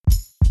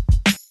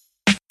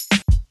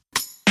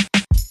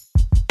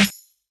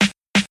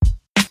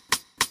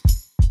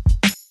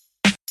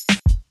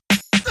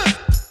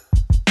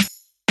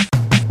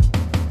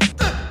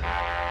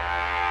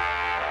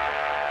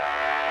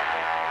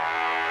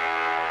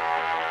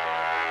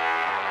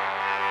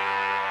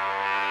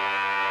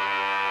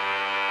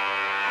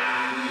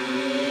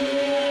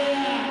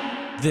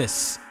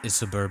This is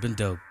Suburban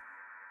Dope.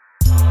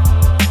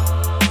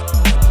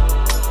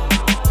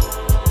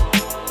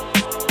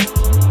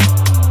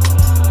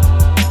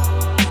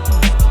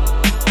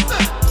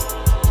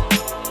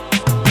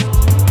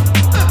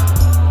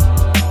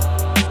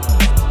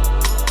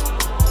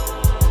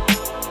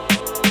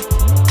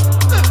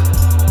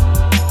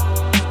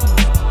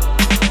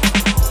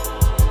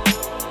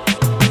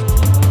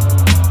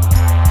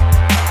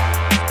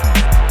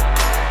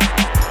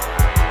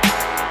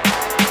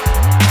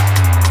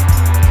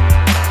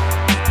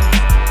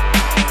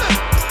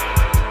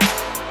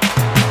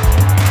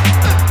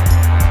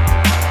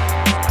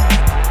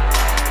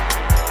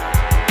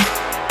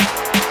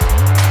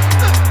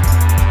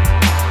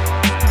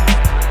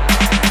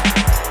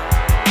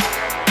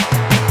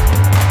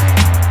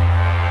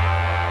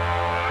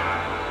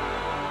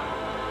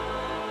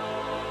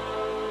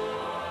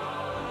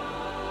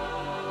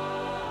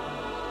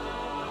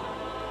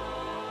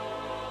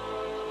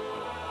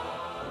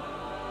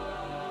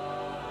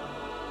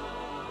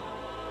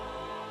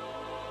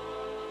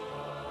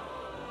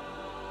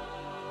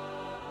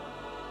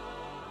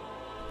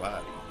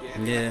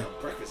 Yeah.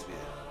 Breakfast beer.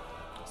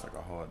 It's like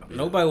a hard number.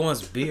 Nobody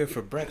wants beer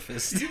for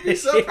breakfast. You'd be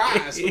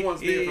surprised who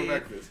wants beer for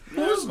breakfast.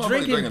 Who's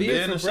drinking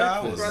beer for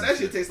breakfast? Bro, that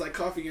shit tastes like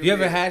coffee and You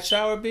ever beer. had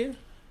shower beer?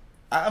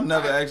 I've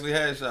never actually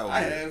had shower.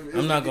 I have.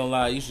 I'm not gonna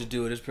lie, you should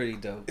do it. It's pretty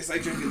dope. It's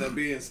like drinking a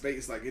beer in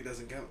space, like it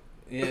doesn't count.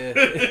 Yeah.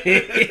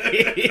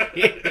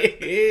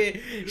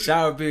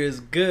 Shower beer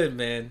is good,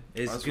 man.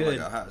 It's I just feel good.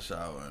 like a hot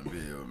shower and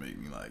beer would make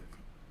me like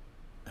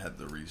have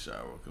to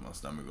re-shower because my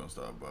stomach gonna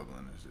start bubbling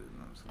and shit. You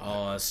know what I'm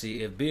saying? Oh,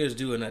 see, if beer's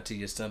doing that to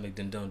your stomach,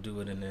 then don't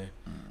do it in there.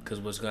 Because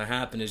what's gonna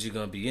happen is you're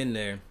gonna be in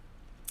there,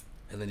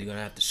 and then you're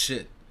gonna have to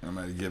shit. I'm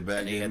gonna get back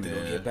And you in have to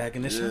there. go get back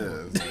in the shower.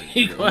 Yeah, it's like,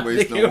 You gonna I'm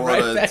wasting get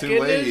water right back two in the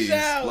ways,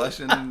 shower.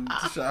 flushing,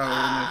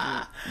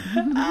 showering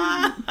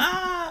and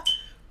shit.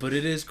 But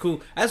it is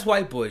cool. That's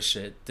white boy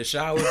shit. The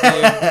shower beer,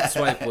 that's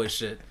white boy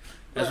shit.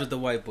 That's what the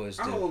white boys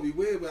I don't do. want to be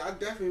weird, but I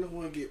definitely don't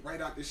want to get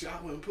right out the shower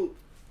and poop.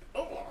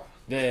 Oh,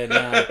 Yeah,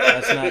 nah,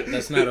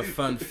 that's not a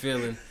fun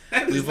feeling.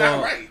 that is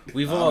not right.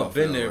 We've I all don't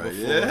been feel there right.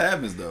 before. Yeah, it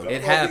happens though. It I'm gonna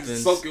be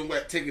happens. soaking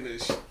wet, taking a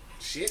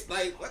shit.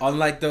 Like what?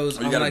 Unlike those,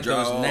 You gotta dry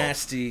off.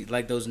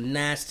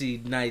 nasty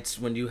nights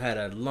when you had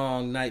a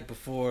long night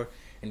before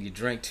and you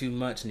drank too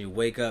much and you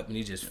wake up and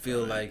you just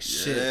feel like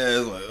shit. Yeah,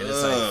 it's like, And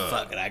it's like,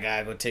 fuck it, I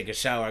gotta go take a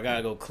shower, I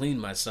gotta go clean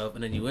myself,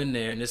 and then you in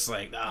there and it's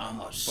like,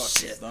 oh fucking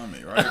shit.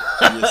 stomach, right?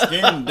 Your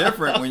skin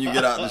different when you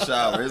get out the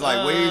shower. It's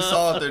like way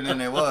softer than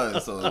it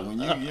was. So when you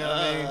know what I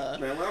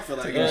mean? Man, when I feel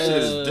like Your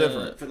shit is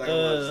different. I feel like I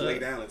want to just lay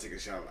down and take a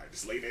shower. Like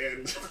just lay there.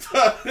 And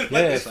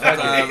Yeah,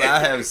 Sometimes I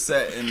have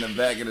sat in the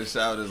back of the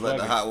shower, just let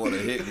the hot water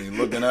hit me,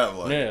 looking up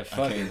like, Yeah, I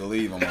fuck can't it.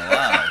 believe I'm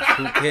alive.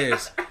 Who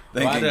cares?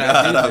 Why Thanking did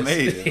God I do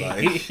made this?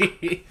 it.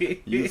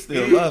 Like, you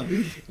still love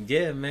me.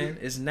 Yeah, man,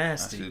 it's I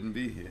nasty. shouldn't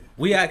be here.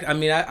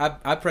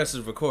 I press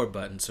the record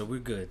button, so we're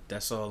good.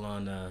 That's all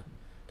on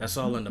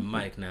the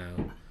mic now.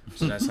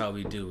 So that's how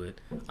we do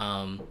it.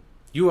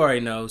 You already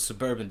know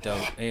Suburban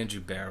Dope, Andrew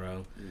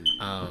Barrow.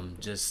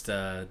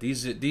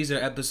 These are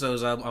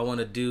episodes I want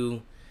to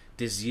do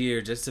this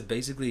year, just to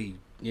basically,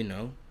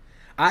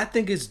 I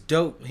think it's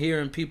dope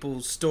hearing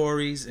people's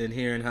stories and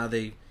hearing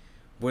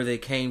where they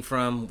came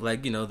from,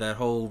 like, that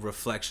whole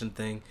reflection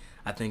thing.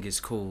 I think it's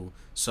cool.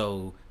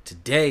 So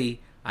today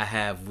I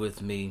have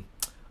with me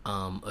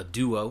a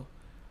duo,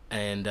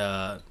 and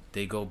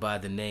they go by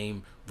the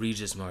name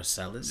Regis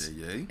Marcellus.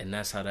 Yeah. And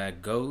that's how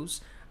that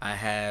goes. I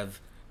have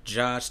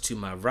Josh to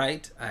my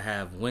right. I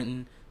have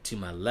Winton to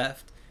my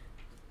left.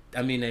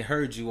 I mean, they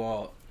heard you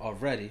all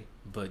already,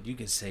 but you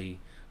can say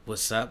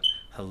what's up,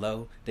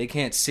 hello. They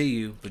can't see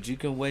you, but you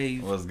can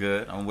wave. What's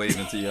good? I'm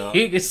waving to y'all.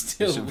 You can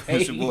still It's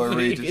wave. your boy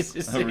Regis.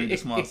 You can I'm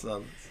Regis say-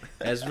 Marcellus.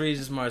 That's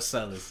Regis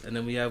Marcellus. And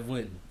then we have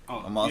Winton.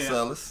 Oh, I'm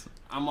Marcellus.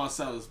 Yeah, I'm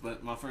Marcellus,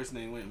 but my first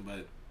name went.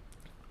 But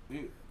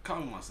call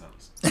me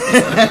Marcellus.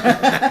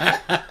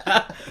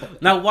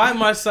 Now, why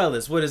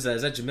Marcellus? What is that?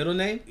 Is that your middle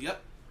name?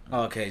 Yep.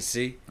 Okay,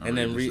 see? And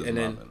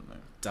then,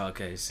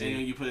 okay, see? And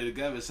when you put it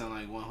together, it sounds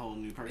like one whole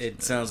new person.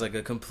 It sounds like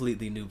a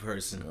completely new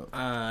person.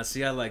 Yep.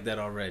 See, I like that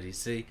already.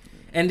 See?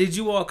 And did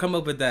you all come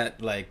up with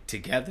that, like,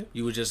 together?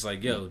 You were just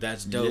like, yo,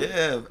 that's dope.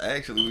 Yeah,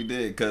 actually we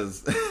did,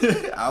 cause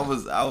I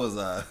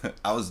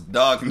was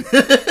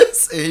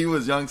Darkness and he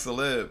was Young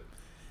Celeb,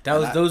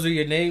 Those were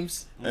your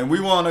names? and we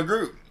were on a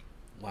group.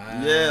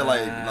 Wow. Yeah,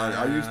 like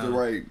I used to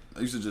write.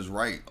 I used to just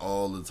write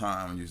all the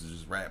time. I used to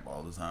just rap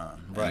all the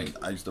time. Right.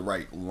 And I used to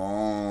write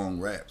long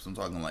raps. I'm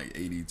talking like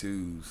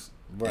 82s.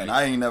 Right. And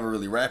I ain't never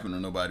really rapping to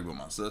nobody but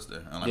my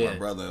sister and like Yeah. my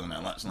brother and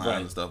that lunch line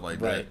Right. and stuff like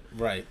Right,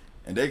 that. right.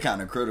 And they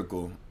kind of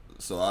critical.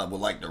 So I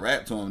would like to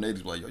rap to them. They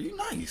just be like, yo, you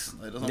nice.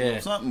 Like, that's Yeah.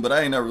 something. But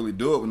I ain't never really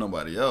do it with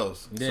nobody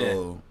else. Yeah.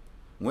 So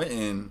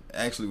Winton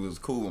actually was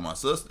cool with my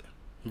sister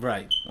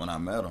Right. when I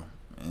met him.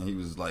 And he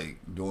was like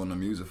doing the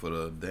music for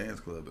the dance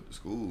club at the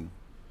school.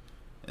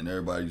 And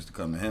everybody used to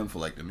come to him for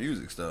like the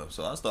music stuff.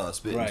 So I started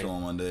spitting Right. to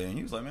him one day. And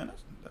he was like, man,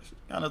 that's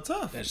kind of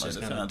tough. That's like, just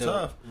that's kind of kinda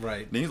dope.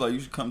 Right. Then he's like, you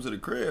should come to the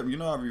crib. You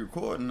know, I'll be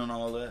recording and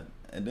all that.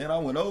 And then I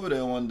went over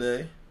there one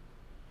day.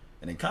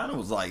 And it kind of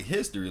was like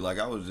history. Like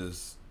I was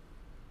just,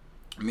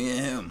 me and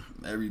him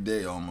every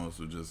day almost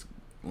would just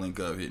link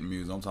up hitting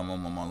music. I'm talking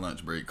about on my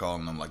lunch break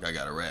calling him like I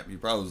got to rap. He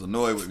probably was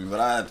annoyed with me, but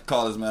I had to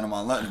call this man on my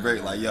lunch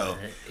break like, yo,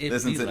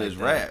 listen to this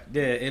rap.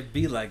 Yeah, it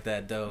be like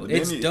that though. But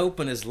It's dope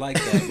when it's like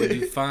that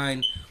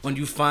when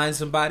you find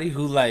somebody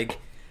who like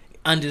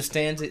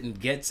understands it and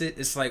gets it.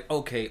 It's like,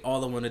 okay,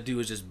 all I want to do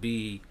is just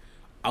be.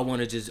 I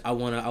want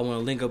to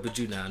link up with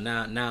you now.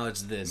 Now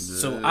it's this. Yeah.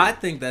 So I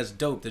think that's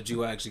dope that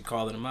you actually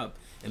calling him up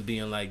and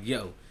being like,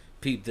 yo,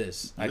 peep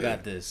this. I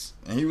got this.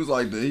 And he was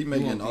like, he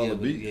making all the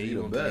beats. Yeah, you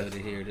won't be able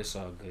to hear it. It's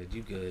all good.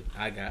 You good.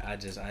 I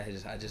just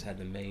had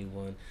the main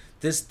one.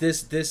 This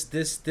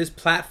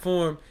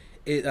platform,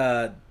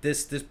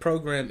 this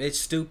program, it's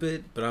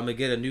stupid, but I'm gonna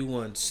get a new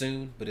one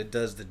soon. But it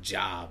does the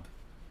job,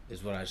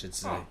 is what I should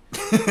say. Oh.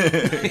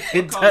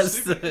 It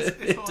does.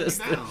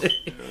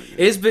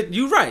 It's been.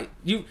 You right.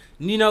 You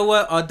know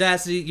what,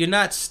 Audacity? You're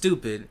not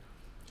stupid.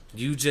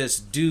 You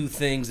just do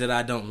things that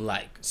I don't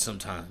like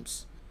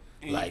sometimes.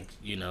 Like,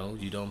 you don't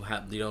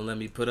let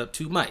me put up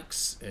 2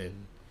 mics,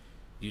 and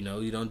you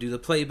don't do the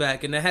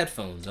playback in the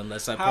headphones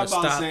unless I press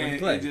stop and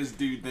play. You just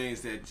do things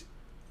that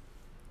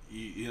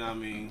you know what I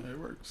mean? It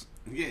works.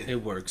 Yeah,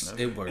 it works.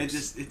 It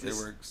works. It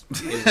works.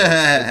 It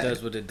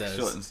does what it does.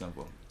 Short and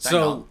simple.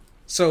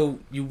 So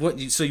you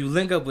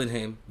link up with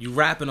him. You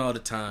rapping all the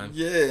time.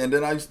 Yeah, and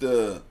then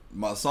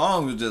my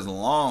song was just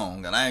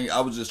long, and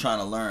I was just trying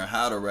to learn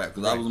how to rap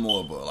because I was more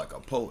of a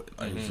poet.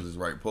 I used to just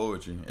write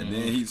poetry, and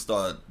then he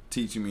started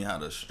teaching me how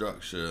to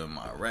structure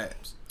my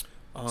raps.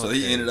 Okay. So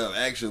he ended up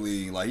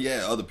actually, he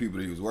had other people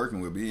that he was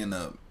working with, but he ended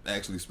up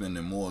actually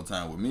spending more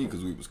time with me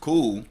because we was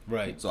cool.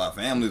 Right. So our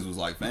families was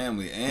like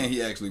family, and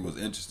he actually was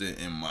interested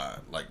in my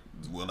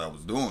what I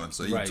was doing.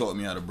 So he taught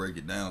me how to break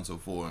it down to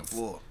 4 and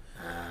 4.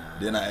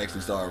 Then I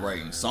actually started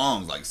writing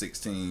songs like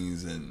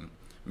 16s, and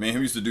me and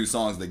him used to do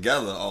songs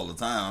together all the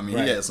time. I mean,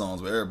 he had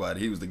songs with everybody.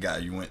 He was the guy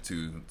you went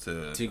to go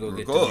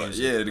record.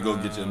 To go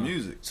get your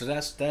music. So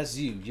that's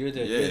you. You're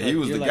the he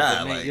was the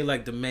guy. You're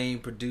like the main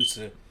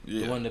producer.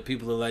 The one that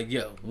people are like,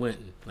 yo,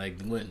 Winton,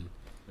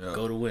 Yep.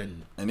 Go to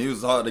Winton. And he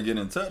was hard to get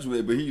in touch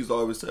with, but he used to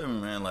always tell me,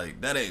 man,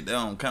 that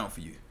don't count for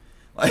you.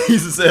 Like he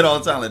used to say it all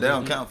the time, that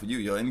don't count for you,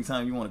 yo.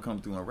 Anytime you want to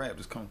come through and rap,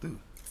 just come through.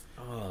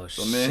 Oh,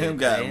 so me and him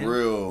got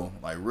real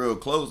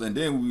close, and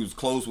then we was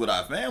close with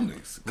our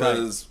families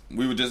because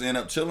we would just end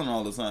up chilling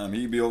all the time.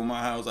 He'd be over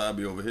my house, I'd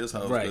be over his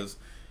house because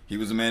he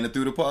was the man that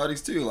threw the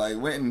parties too. Like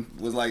Winton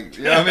was like,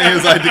 you know what I mean? He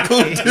was like the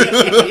cool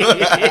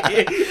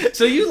dude.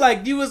 So you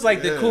was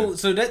like the cool.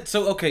 So this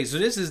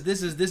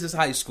is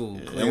high school.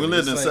 Yeah. And we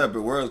lived in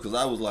separate worlds because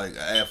I was like an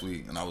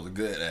athlete and I was a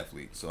good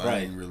athlete, so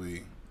I didn't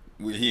really.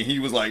 He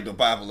was like the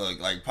popular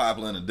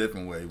in a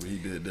different way, but he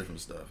did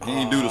different stuff. He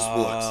didn't do the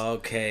sports.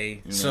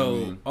 Okay, you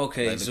know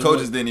the so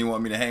coaches didn't even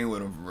want me to hang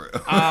with him for real.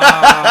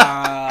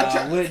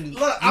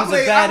 Look, he's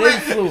a bad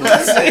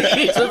influence.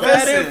 He's a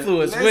bad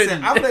influence.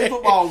 Listen, I played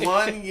football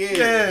 1 year.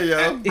 Yeah,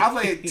 yo. I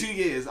played 2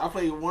 years. I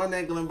played 1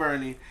 at Glen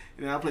Burnie,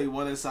 and then I played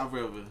 1 at South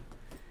River.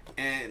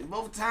 And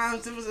both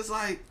times it was just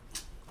like,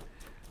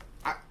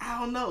 I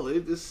don't know.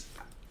 It just.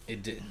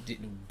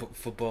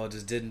 Football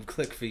just didn't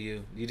click for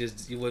you. You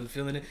wasn't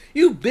feeling it.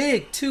 You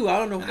big too. I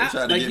don't know. They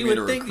tried to get me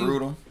to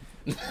recruit him.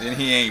 Then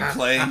he ain't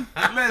play.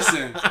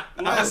 Listen.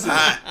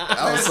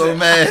 I was so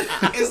mad.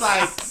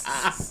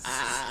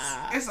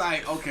 It's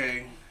like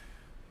okay.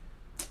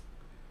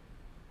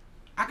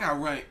 I gotta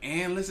run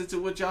and listen to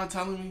what y'all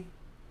telling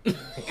me.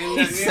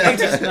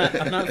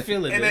 I'm not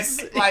feeling this.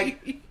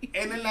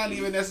 And they're not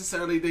even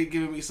necessarily they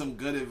giving me some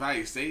good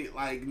advice. They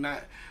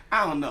not.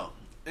 I don't know.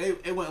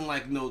 It wasn't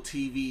like no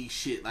TV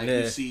shit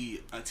you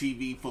see a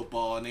TV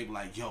football and they be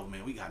like, yo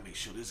man, we gotta make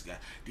sure these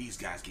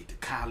guys get to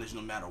college no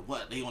matter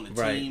what. They on the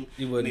team.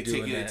 When they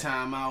taking their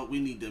time out,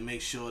 we need to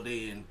make sure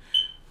we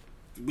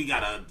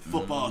got a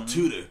football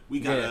tutor.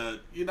 We got a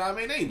you know what I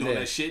mean? They ain't doing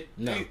that shit.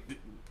 No.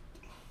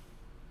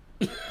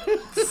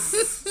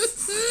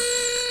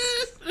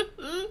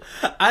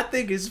 I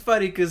think it's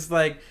funny because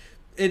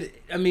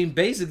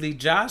basically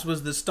Josh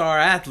was the star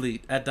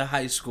athlete at the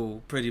high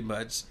school pretty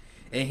much.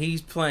 And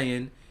he's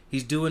doing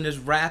this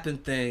rapping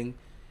thing,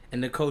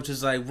 and the coach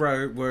is like,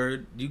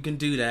 word, you can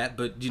do that,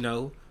 but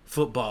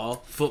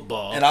football.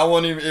 And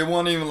it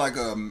wasn't even like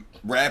a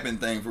rapping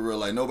thing for real.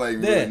 Like nobody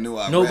really knew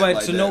I rapped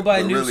like that.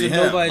 Nobody knew. Really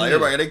nobody knew.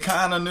 Everybody, they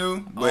kind of knew,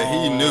 but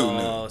he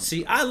knew.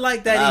 See, I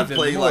like that even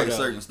more. I played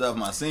certain stuff.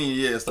 My senior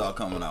year started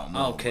coming out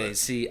more. Okay,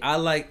 see, I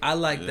like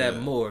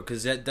that more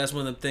because that's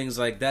one of the things.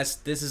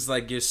 This is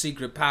like your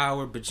secret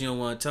power, but you don't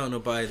want to tell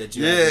nobody that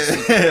you.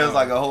 It was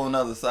like a whole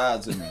nother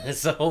side to me.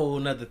 It's a whole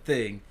nother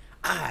thing.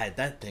 I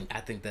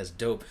think that's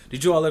dope.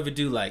 Did you all ever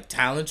do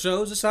talent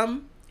shows or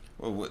something?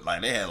 Well,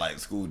 they had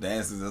school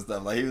dances and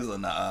stuff. He was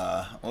in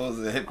the what was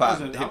it, hip hop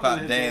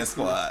dance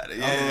squad.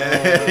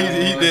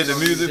 Yeah, he did the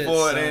music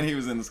for it, and he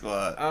was in the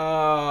squad.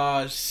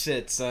 Oh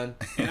shit, son!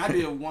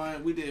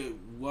 And we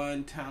did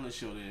one talent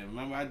show there.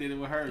 Remember, I did it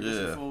with her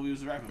just before we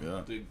was rapping.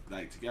 Together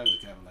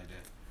like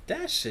that.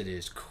 That shit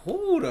is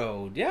cool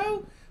though,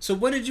 yo. So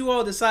when did you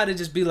all decide to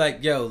just be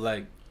like, yo,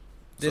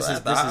 This so is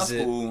after this high is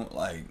it. school,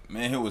 like,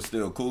 man, it was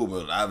still cool,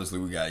 but obviously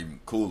we got even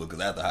cooler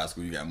because after high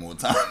school you got more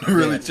time to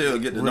really chill,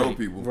 get to know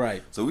people.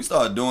 Right. So we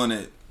started doing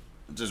it,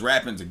 just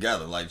rapping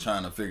together, like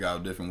trying to figure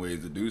out different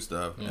ways to do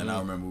stuff. And I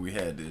remember we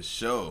had this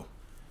show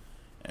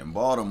in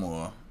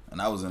Baltimore, and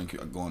I was going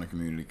to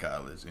community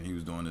college, and he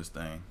was doing this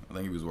thing. I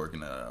think he was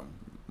working at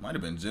might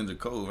have been Ginger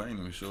Cove. I ain't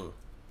even sure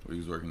where he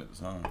was working at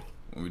the time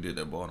when we did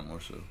that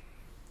Baltimore show. I'm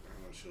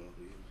not sure.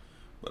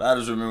 But I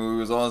just remember we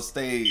was on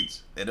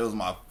stage, and it was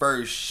my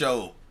first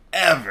show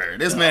ever.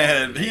 This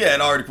man had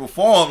already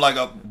performed like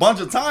a bunch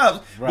of times,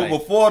 right. but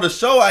before the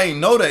show, I ain't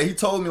know that. He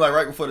told me like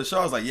right before the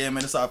show, I was like, "Yeah,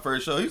 man, it's our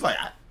first show." He's like,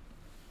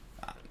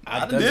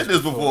 "I did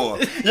this before."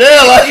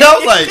 Yeah, like I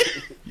was like,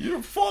 "You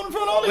performed in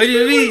front of all these What do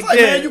you people?" mean? He's like,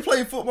 Yeah. "Man, you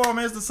play football,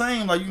 man. It's the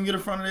same. Like you can get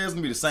in front of there, it's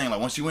gonna be the same. Like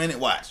once you in it,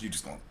 watch, you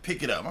just gonna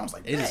pick it up." I was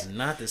like, It is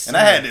not the same.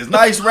 and I had this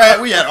nice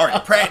rap. We had already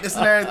practiced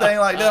and everything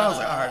like that. I was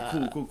like, all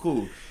right,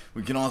 cool.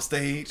 We get on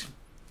stage.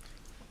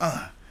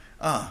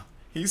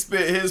 He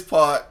spit his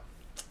part.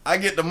 I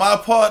get to my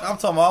part. I'm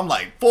talking about, I'm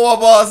like 4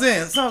 bars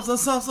in.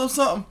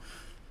 Something.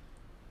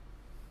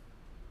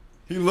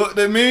 He looked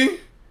at me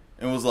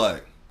and was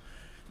like,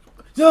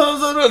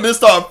 then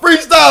started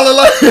freestyling.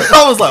 Like,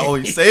 I was like, oh,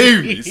 he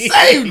saved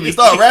me.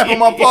 Started rapping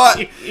my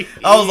part.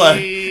 I was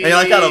like, and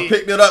I kind of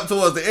picked it up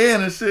towards the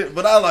end and shit,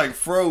 but I like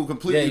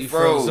completely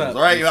froze. Up.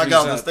 Right? I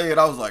got on the stage,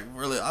 I was like,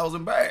 really, I was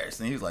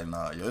embarrassed. And he's like,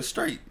 nah, yo, it's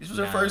straight. This was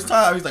your first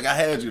time. He's like, I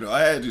had you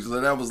though. So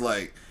that was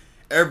like,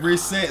 ever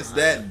since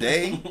that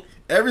day,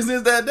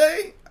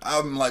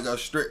 I'm like a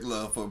strict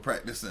love for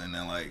practicing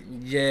and like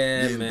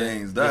getting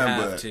things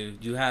done.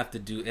 You have to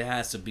do. It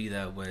has to be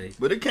that way.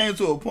 But it came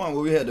to a point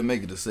where we had to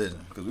make a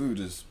decision because we were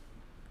just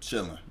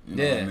chilling. You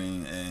know what I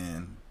mean?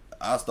 And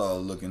I started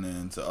looking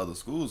into other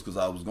schools because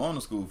I was going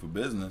to school for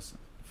business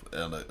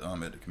at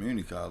the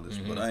community college,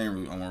 but I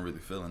wasn't really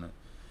feeling it.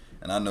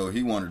 And I know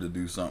he wanted to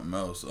do something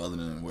else other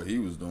than what he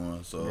was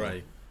doing.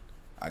 So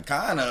I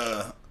kind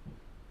of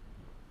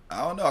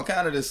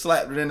just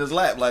slapped it in his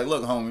lap like,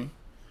 look, homie,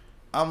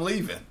 I'm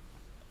leaving.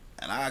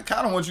 And I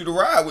kind of want you to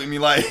ride with me.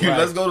 Like,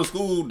 let's go to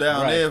school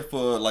down there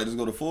for, like, let's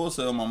go to Full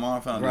Sail. My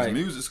mom found this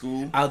music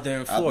school. Out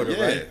there in Florida,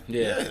 right?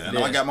 Yeah. And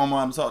I got my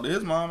mom to talk to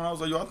his mom, and I was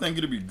like, yo, I think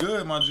it'd be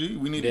good, my G.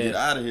 We need to get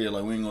out of here.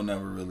 Like, we ain't going to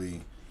never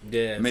really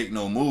make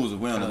no moves if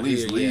we don't at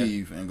least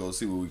leave and go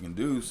see what we can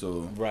do.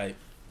 So,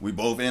 we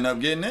both end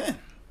up getting in.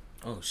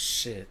 Oh,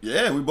 shit.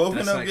 Yeah, we both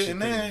ended up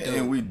getting in,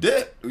 and we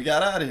dipped. We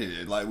got out of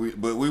here. Like,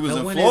 but we was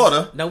in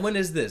Florida. Now, when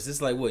is this?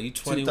 It's like, what, you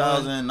 21?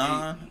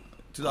 2009.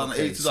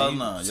 2008,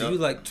 2009. So you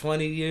like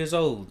 20 years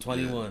old,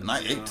 21.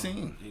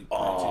 18.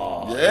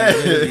 Oh,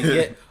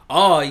 yeah.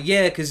 Oh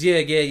yeah, cause you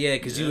a year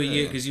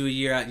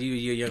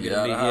younger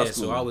than me. Yeah,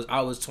 so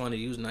I was 20,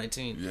 you was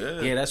 19.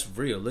 Yeah, that's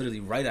real.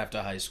 Literally right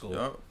after high school.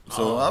 Yep.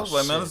 So I was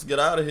like, man, let's get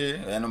out of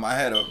here. And I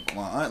had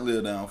my aunt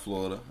lived down in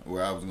Florida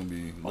where I was gonna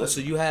be. Oh,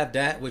 so you have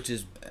that, which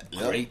is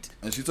great.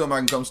 And she told me I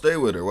can come stay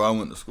with her while I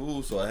went to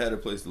school. So I had a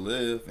place to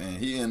live, and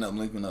he ended up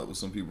linking up with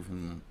some people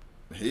from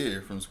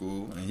here from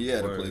school, and he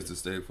had a place to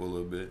stay for a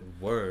little bit.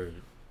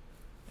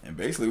 And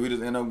basically we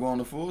just ended up going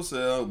to Full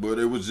Sail, but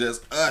it was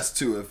just us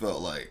two, it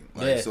felt like.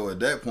 So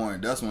at that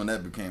point, that's when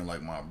that became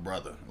like my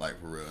brother, like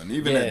for real. And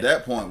even at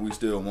that point, we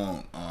still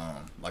want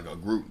like a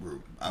group.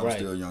 I was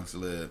still Young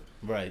Celeb.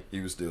 Right.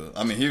 He was still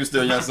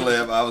Young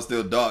Celeb. I was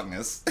still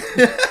Darkness.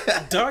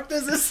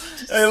 Darkness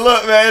is. Hey,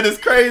 look, man, it's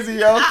crazy,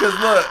 yo. Cause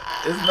look,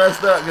 it's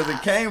messed up because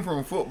it came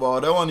from football.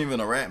 That wasn't even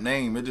a rap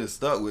name. It just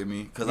stuck with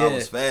me because I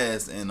was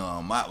fast, and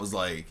Mott was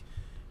like,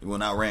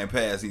 when I ran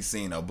past, he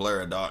seen a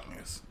blur of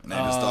darkness, and they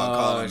just started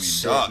calling me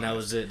Darkness. That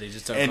was it. They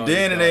just started. And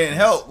then it didn't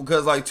help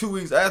because like 2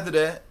 weeks after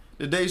that,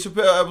 the Dave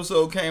Chappelle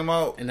episode came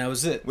out, and that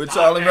was it with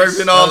Charlie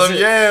Murphy and all them.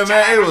 Yeah,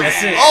 man, it was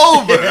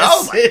over. I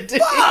was like,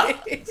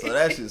 fuck. So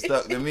that shit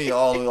stuck to me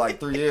all like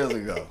 3 years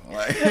ago.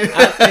 Like,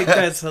 I think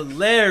that's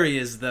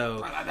hilarious though,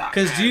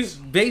 because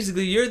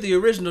you're the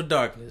original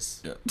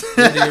Darkness. Yep.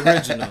 You're the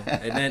original,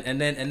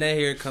 and then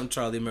here comes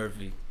Charlie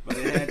Murphy. But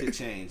it had to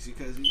change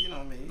because you know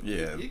what I mean.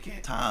 Yeah, you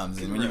can't.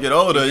 Times, and when you get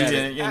older,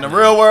 in the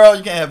real world,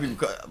 you can't have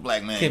people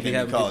black man can't be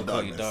called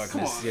Darkness.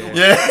 Come on,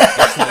 yeah.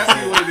 That's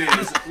what it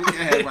is. We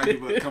can't have white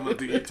people come up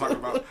to you talking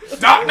about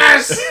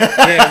Darkness.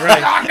 Yeah, right.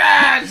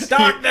 Darkness.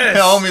 And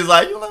homie's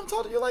like, you let him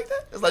talk to you like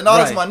that? It's like, no,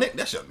 that's my nickname.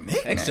 That's your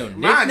nickname. That's your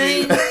Mind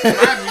nickname.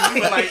 you,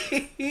 we were like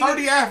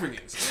 30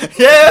 Africans.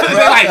 Yeah,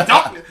 they're like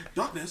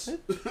Darkness.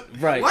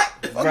 Right. What?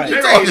 Right.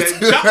 They're ready to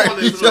jump on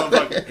this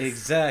motherfucker.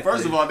 Exactly.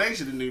 First of all, they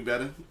should have knew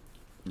better.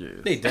 Yeah.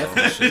 They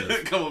definitely should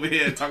have. Come over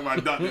here and talk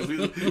about Darkness.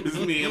 This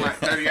is me and like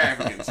 30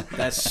 Africans.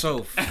 That's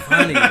so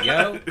funny,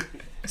 yo.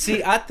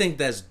 See, I think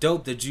that's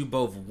dope that you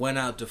both went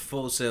out to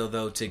Full Sail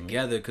though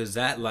together, because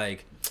that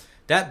like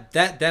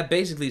that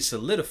basically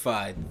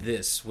solidified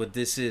what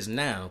this is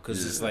now,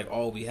 because it's like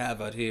all we have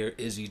out here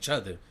is each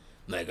other.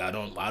 Like I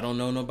don't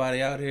know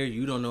nobody out here.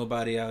 You don't know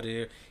nobody out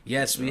here.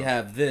 Yes, we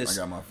have this.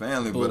 I got my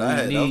family, but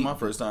that was my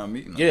first time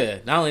meeting them. Yeah.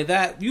 Not only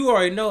that, you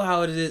already know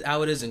how it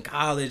is in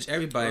college.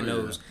 Everybody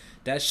knows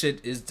that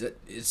shit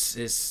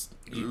is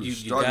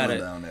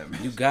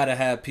you gotta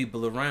have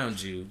people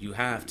around you. You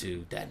have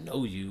to that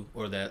know you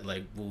or that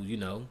like will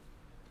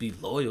be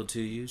loyal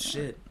to you.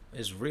 Shit,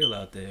 it's real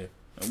out there.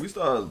 And we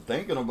started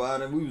thinking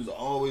about it. We was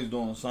always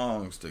doing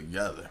songs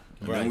together.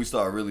 And then we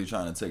started really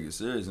trying to take it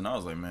serious. And I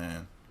was like,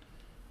 man,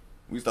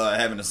 we started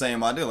having the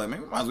same idea. Like,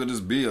 man, we might as well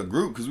just be a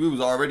group because we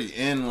was already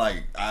in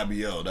like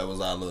IBO. That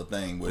was our little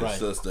thing with his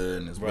sister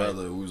and his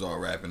brother. We was all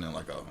rapping in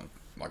like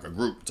a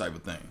group type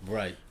of thing.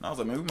 Right. And I was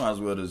like, man, we might as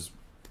well just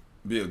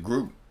be a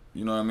group.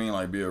 You know what I mean?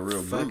 Like be a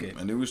real group.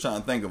 And then we was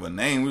trying to think of a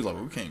name. We was like,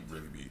 well, we can't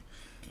really be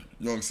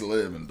Young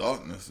Celeb in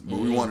Darkness. But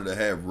we wanted to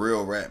have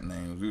real rap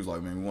names. We was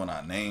like, man, we want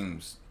our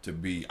names to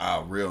be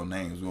our real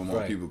names. We want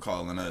more people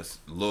calling us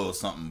Lil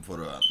something for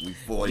we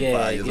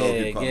 45 years old,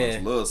 people calling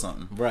us Lil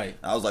something. Right.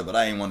 I was like, but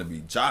I ain't want to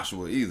be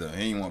Joshua either. I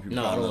ain't want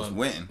people calling us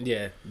Winton.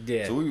 Yeah.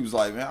 So we was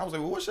like, man, I was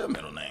like, well, what's your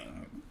middle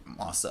name?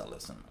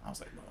 Marcellus. And I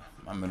was like, well,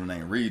 my middle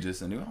name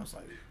Regis. And I was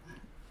like,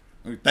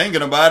 we were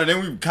thinking about it, and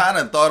we kind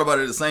of thought about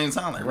it at the same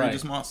time, like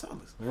Regis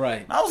Marcellus.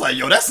 Right. And I was like,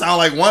 yo, that sound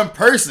like one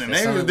person.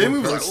 Then we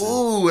was like,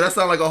 ooh, that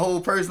sound like a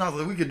whole person. I was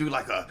like, we could do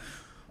like a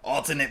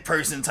alternate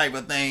person type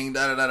of thing,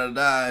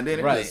 da-da-da-da-da. And then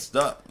it just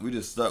stuck. We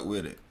just stuck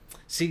with it.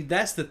 See,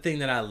 that's the thing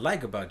that I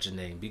like about your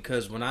name,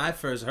 because when I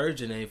first heard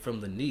your name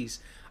from Lanice,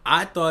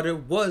 I thought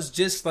it was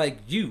just like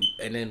you.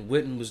 And then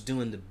Winton was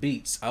doing the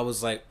beats. I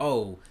was like,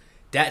 oh,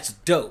 that's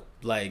dope.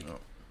 Like,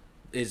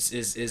 this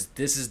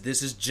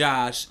is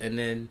Josh, and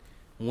then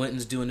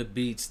Winton's doing the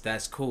beats.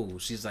 That's cool.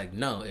 She's like,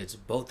 no, it's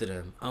both of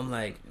them. I'm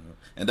like,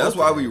 and that's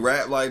why we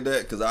rap like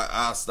that, because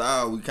our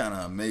style, we kind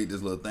of made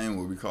this little thing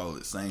where we call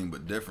it same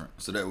but different,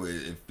 so that way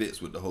it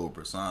fits with the whole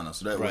persona.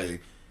 So that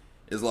way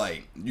it's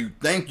like you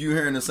think you're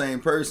hearing the same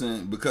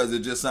person because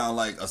it just sounds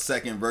like a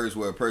second verse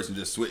where a person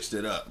just switched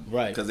it up,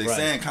 right? Because they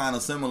saying kind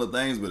of similar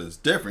things, but it's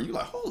different. You're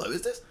like, hold up,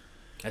 is this?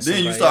 That's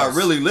then you start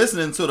really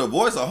listening to the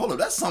voice. Like, hold up,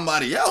 that's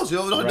somebody else,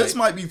 yo. This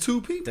might be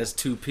two people. That's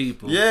two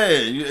people. Yeah,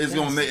 it's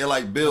gonna make it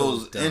like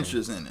builds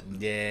interest in it.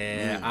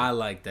 Yeah, I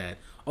like that.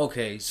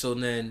 Okay, so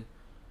then,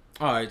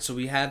 all right, so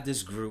we have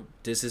this group.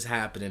 This is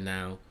happening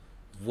now.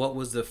 What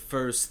was the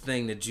first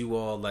thing that you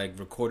all like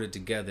recorded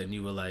together, and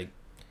you were like,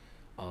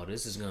 "Oh,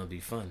 this is gonna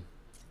be fun.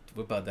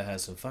 We're about to have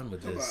some fun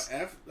with this."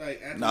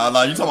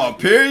 Nah, you talking about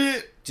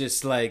period?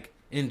 Just like.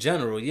 In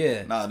general,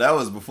 yeah. Nah, that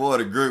was before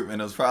the group,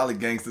 and it was probably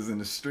Gangsters in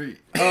the Street.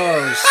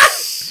 Oh,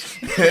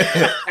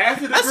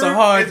 after the that's group, a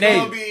hard name.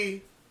 Gonna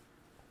be,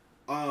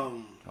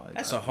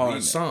 that's a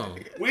hard song.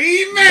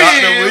 Weed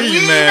Man, Dr.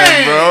 Weed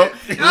Man, bro.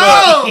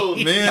 Look,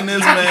 me and this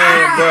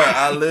man, bro,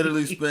 I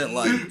literally spent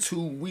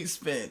we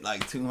spent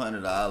like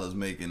 $200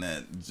 making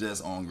that,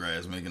 just on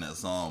grass, making that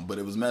song. But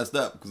it was messed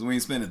up because we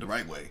ain't spent it the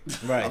right way.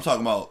 Right. I'm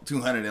talking about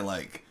 200 and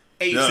like.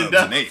 Eights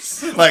and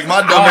eights. Like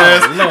my dumb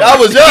ass. I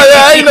was young.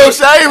 I ain't no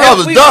shame. I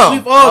was dumb.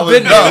 We've all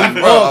been there.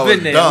 We've all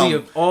been there. We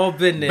have all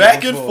been there.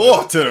 Back and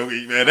forth to the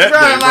week, man. That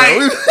day,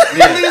 bro.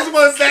 At least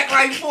was back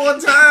like 4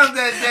 times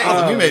that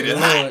day. We made it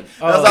hot.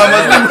 That's how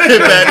much we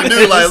went back to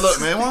do. Like,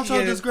 look, man, why don't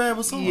y'all just grab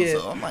a song?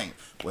 So I'm like,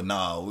 well,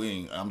 nah, we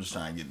ain't. I'm just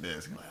trying to get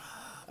this.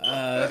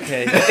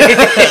 Okay.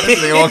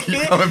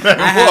 Keep coming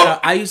back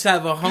I used to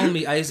have a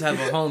homie,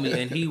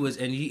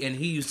 and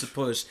he used to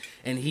push,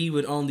 and he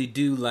would only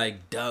do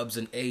like dubs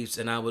and eighths,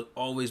 and I would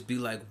always be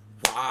like,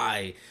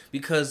 why?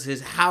 Because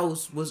his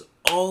house was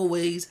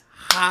always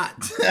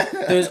hot.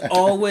 There's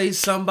always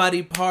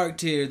somebody parked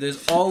here.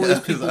 There's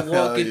always people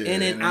walking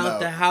in and out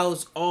the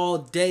house all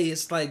day.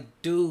 It's like,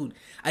 dude,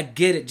 I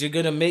get it. You're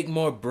gonna make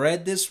more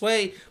bread this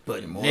way,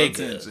 but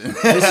nigga,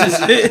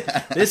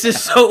 this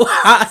is so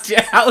hot.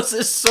 Your house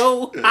is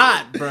so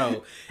hot,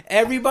 bro.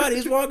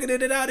 Everybody's walking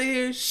in and out of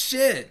here.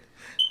 Shit,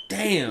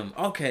 damn.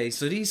 Okay,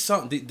 so these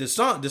the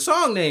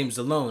song names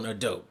alone are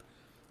dope.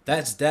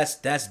 That's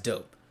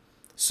dope.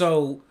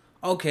 So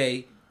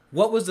okay,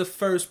 what was the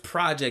first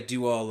project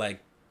you all like?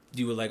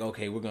 You were like,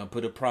 okay, we're gonna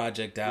put a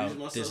project out.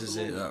 This is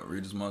it. Yeah,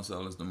 Regis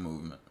Marcellus, The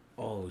Movement.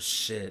 Oh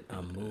shit,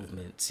 a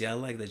movement. See, I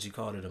like that you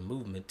called it a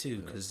movement too,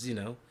 because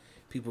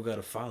people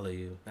gotta follow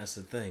you. That's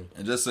the thing.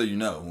 And just so you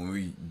know, when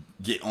we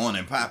get on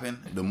and popping,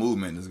 the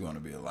movement is gonna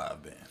be a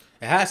live band.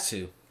 It has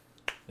to.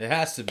 It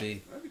has to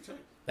be.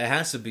 It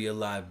has to be a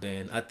live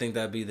band. I think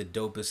that'd be the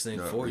dopest thing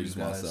for you guys.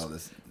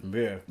 Marcellus,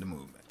 yeah, the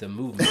movement. The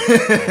movement.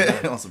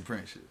 On some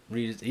Prince shit.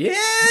 Yeah.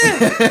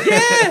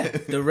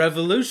 The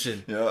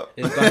revolution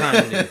is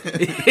behind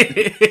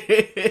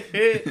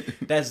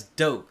it. That's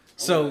dope.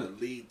 So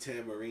lead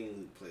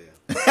tambourine player.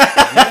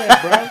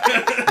 Yeah,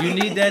 bro. You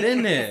need that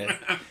in there.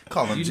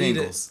 Call him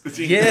Jingles.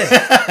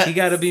 Yeah. He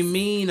gotta be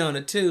mean on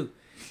it too.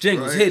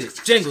 Jingles, hit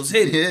it. Jingles,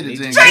 hit it.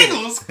 Yeah,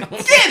 Jingles,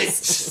 get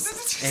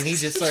it. And he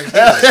just starts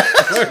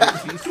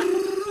hitting.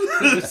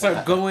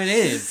 Start going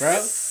in, bro.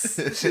 That's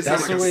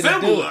the way to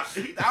do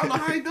it. I don't know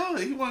how he do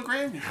it. He won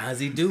Grammy. How's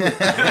he do it?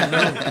 I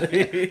don't know.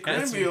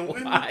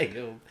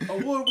 Grammy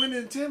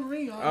award-winning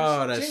tambourine.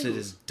 Oh, that shit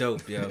is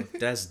dope, yo.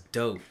 That's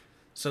dope.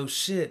 So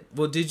shit.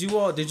 Well, did you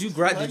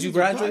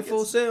graduate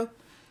Full Sail?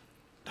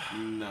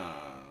 Nah.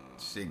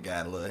 Shit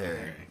got a little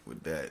hairy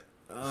with that.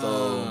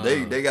 So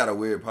they got a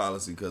weird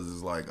policy because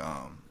it's like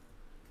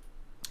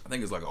I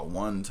think it's like a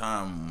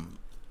one-time.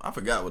 I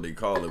forgot what they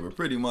call it, but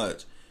pretty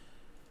much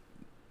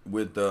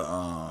with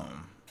the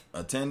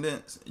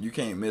attendance, you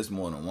can't miss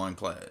more than one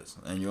class,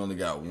 and you only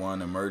got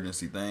one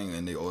emergency thing,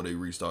 and they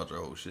restart your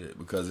whole shit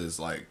because it's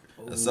like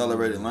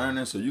accelerated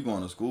learning. So you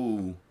going to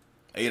school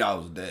 8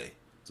 hours a day.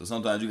 So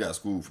sometimes you got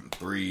school from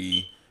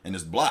 3, and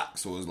it's blocked.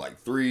 So it's like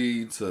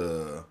 3 to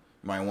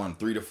you might want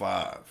 3 to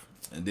 5,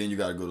 and then you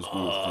got to go to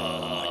school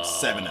from like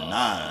 7 to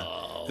 9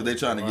 because they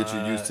trying to get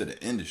you used to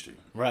the industry.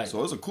 Right.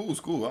 So it's a cool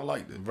school. I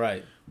liked it.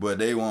 Right. But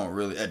they won't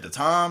really, at the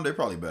time, they're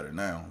probably better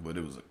now, but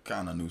it was a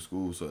kind of new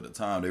school, so at the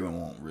time, they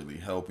weren't really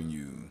helping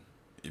you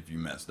if you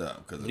messed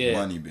up, because the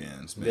money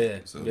being spent. Yeah.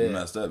 So if you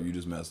messed up, you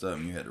just messed up,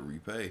 and you had to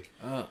repay.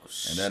 Oh,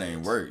 and that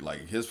ain't work.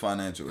 Like, his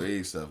financial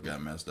aid stuff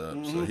got messed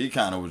up, so he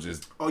kind of was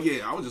just... Oh,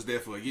 yeah, I was just there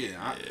for a year.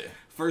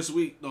 First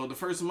week, the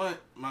first month,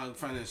 my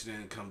financial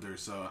didn't come through,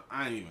 so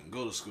I didn't even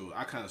go to school.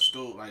 I kind of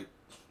stole, like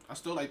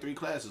 3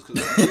 classes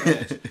because I was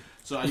cash.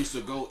 So I used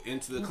to go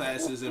into the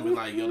classes and be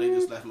like, yo, they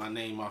just left my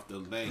name off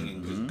the thing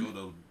and just go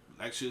to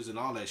lectures and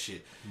all that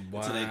shit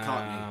until they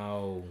caught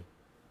me.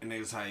 And they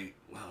was like,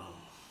 well,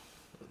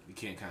 you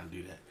can't kind of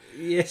do that.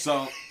 Yeah.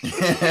 So,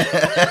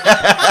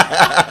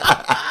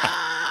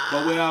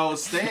 but where I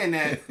was staying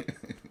at,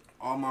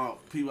 all my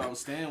people I was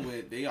staying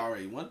with, they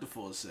already went to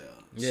Full Sail.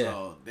 Yeah.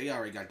 So they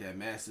already got their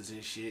masters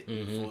and shit,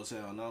 Full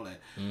Sail and all that.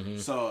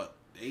 So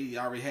they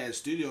already had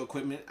studio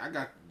equipment.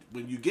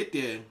 When you get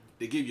there,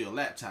 they give you a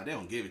laptop. They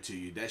don't give it to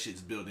you. That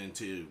shit's built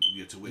into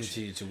your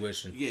tuition. Into your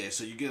tuition. Yeah,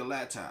 so you get a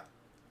laptop.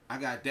 I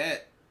got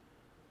that,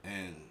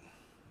 and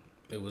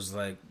it was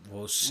like,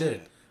 well,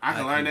 shit. I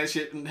can learn that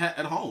shit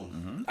at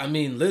home. I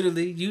mean,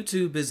 literally,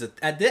 YouTube is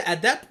at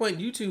that point.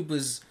 YouTube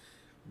was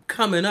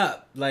coming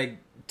up, like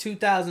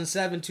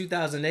 2007,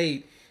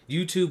 2008.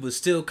 YouTube was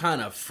still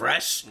kind of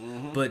fresh,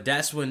 but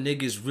that's when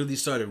niggas really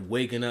started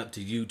waking up to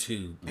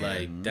YouTube.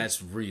 Like,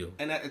 that's real.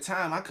 And at the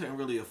time, I couldn't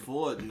really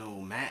afford no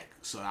Mac,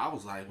 so I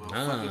was like, well,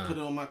 fucking put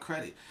it on my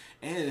credit.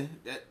 And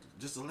that,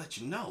 just to let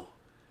you know,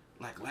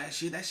 like last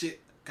year, that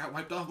shit got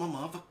wiped off my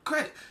motherfucking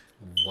credit.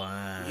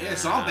 Wow. Yeah,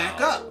 so I'm back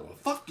up.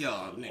 Fuck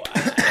y'all, nigga.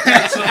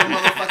 That's on the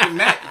motherfucking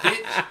Mac,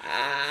 bitch.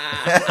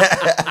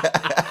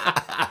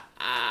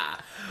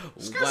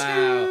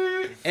 Wow.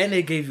 And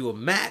they gave you a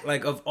Mac,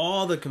 like of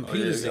all the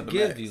computers they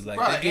give you, like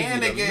right,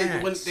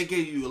 they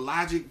gave you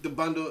Logic, the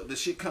bundle, the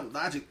shit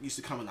Logic used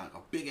to come in like a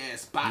big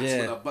ass box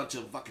with a bunch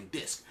of fucking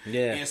discs.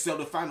 Yeah. And sell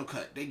the Final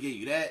Cut. They gave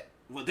you that.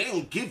 Well, they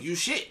don't give you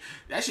shit.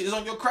 That shit is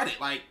on your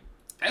credit. Like,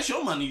 that's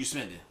your money you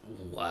spending.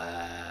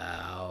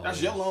 Wow.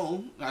 That's your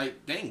loan.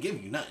 Like, they ain't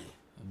giving you nothing.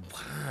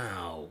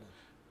 Wow.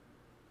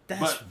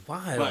 That's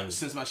wild. But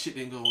since my shit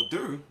didn't go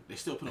through, they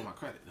still put on my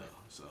credit though.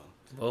 So.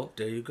 Well,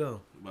 there you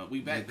go. But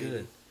we back, baby.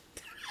 Good.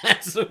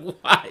 That's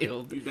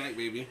wild. We back,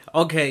 baby.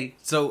 Okay,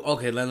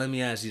 let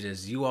me ask you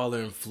this. You all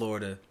are in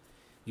Florida.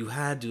 You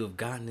had to have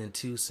gotten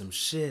into some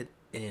shit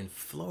in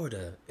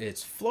Florida.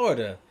 It's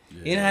Florida. Yeah.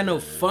 You ain't had no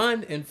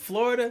fun in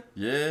Florida?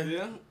 Yeah.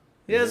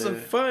 You had some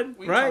fun,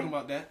 we right? Talking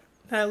about that.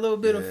 Had a little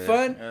bit of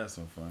fun. Yeah, had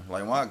some fun.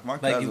 Like my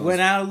cousin. Like you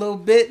went out a little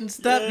bit and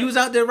stuff. You was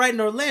out there right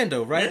in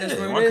Orlando, right? Yeah, that's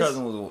where my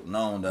cousin was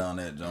known down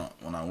that jump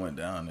when I went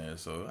down there,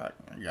 so I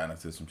got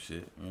into some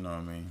shit. You know what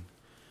I mean?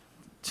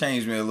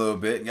 Changed me a little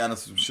bit. Got into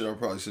some shit I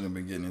probably shouldn't have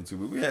been getting into,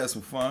 but we had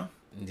some fun.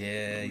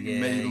 Yeah.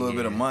 Made a little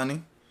bit of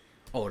money.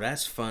 Oh,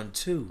 that's fun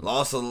too.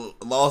 Lost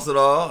it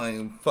all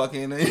and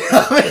fucking. You know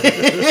what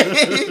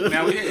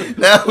I mean?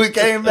 Now we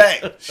came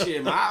back.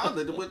 Shit, my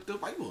outlet with the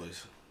white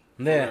boys.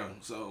 Yeah.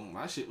 So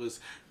my shit was.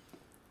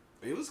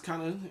 It was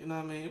kind of, you know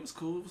what I mean? It was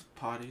cool. It was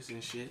parties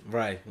and shit.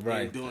 Right.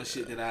 And doing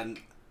shit that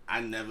I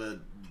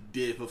never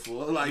did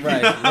before. Like, right,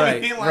 you know what I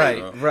mean?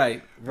 Like,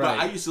 right. But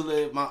I used to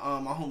live, my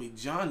homie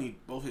Johnny,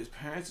 both his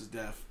parents was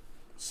deaf.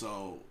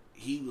 So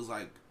he was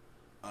like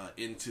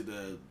into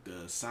the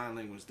sign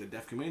language, the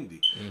deaf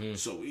community. Mm-hmm.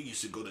 So we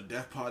used to go to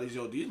deaf parties.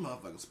 Yo, these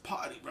motherfuckers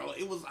party, bro.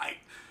 It was like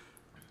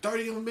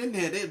 30 of them in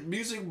there. They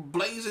music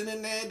blazing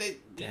in there. They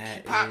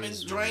popping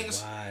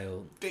drinks.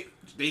 Wild.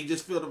 They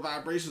just feel the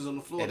vibrations on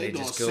the floor. They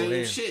doing the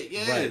same shit.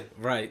 Yeah.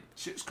 Right.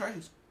 Shit's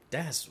crazy.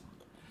 That's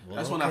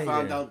when I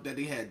found out that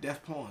they had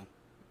deaf porn.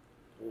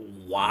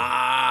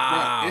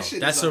 Wow. Bro,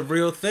 that's a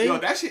real thing. Yo,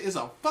 that shit is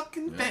a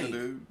fucking thing.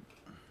 Dude.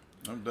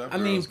 Porn.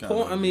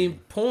 I mean,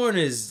 porn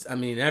is.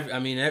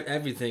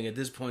 Everything at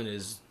this point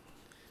is.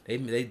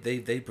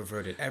 They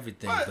perverted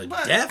everything,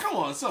 but deaf. Come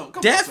on,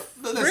 deaf.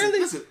 Listen, really?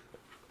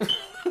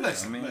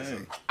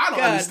 Listen. I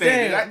don't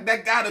understand.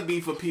 That gotta be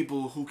for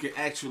people who can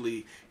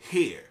actually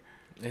hear.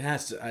 It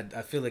has to.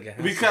 I feel like it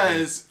has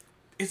because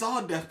it's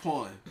all deaf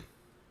porn.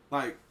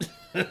 Like,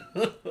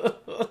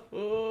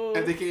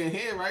 if they can't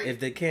hear, right? If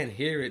they can't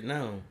hear it,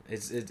 no.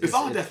 It's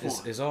all deaf porn.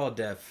 It's all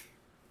deaf.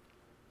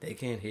 They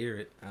can't hear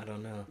it. I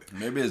don't know.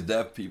 Maybe it's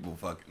deaf people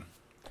fucking.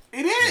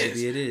 It is.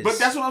 Maybe it is. But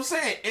that's what I'm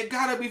saying. It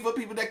gotta be for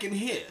people that can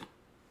hear.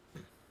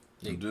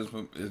 It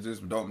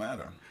just don't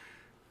matter.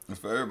 It's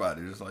for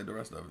everybody, just like the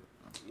rest of it.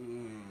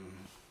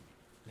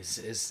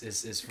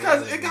 It's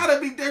because it gotta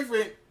be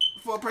different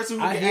for a person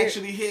who can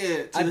actually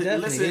hear, to I definitely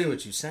listen hear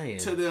what you're saying.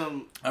 to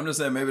them. I'm just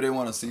saying maybe they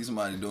want to see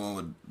somebody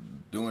doing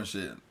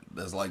shit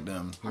that's like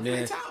them. I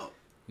can't tell.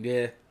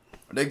 Yeah.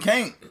 They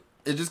can't.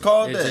 It just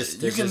called that.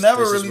 You can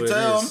never really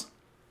tell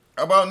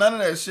about none of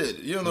that shit.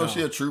 You don't know if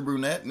she a true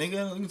brunette,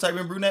 nigga. You can type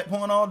in brunette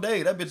porn all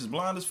day. That bitch is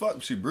blind as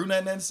fuck. She brunette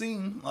in that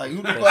scene. Like,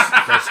 who the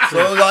fuck? That's true.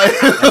 So, like,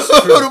 who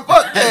the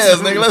fuck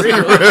cares, nigga? Let's be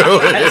real.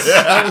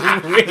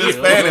 It's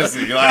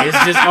fantasy. Like,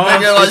 it's just all,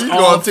 nigga, like, it's you all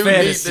going too deep.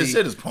 fantasy. This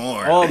shit is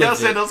porn. They'll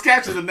say those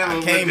captions are never.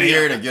 I came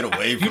here to get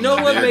away from You know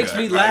what nigga. makes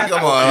me laugh?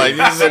 Like, come on, like,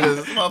 these niggas,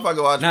 this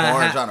motherfucker watch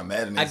porn trying to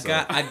madden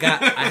himself. I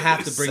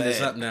have to bring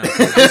this up now.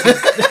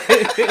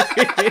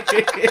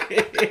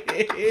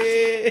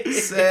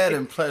 Sad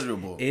and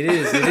pleasurable. It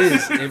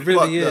is. It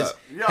really is.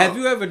 Yo. Have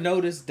you ever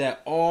noticed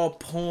that all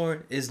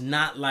porn is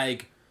not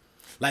like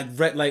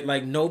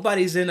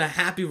nobody's in a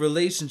happy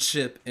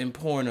relationship in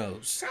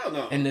pornos? Hell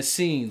no. In the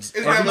scenes.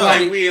 It's never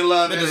like we in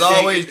love. Niggas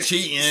always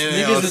cheating.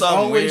 Niggas is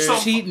always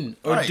weird. cheating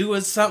or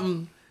doing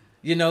something.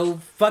 You know,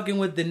 fucking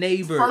with the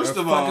neighbor, First or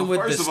of all, fucking with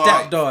the first of all,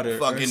 stepdaughter, or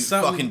Fucking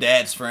something.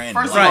 dad's friend.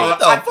 First Like, of all, what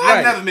the I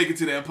fuck? never make it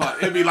to that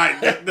part. It'd be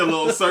like the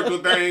little circle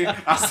thing.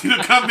 I see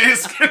the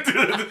comments skip to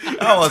the.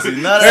 I want to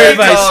see none of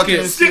Everybody that talking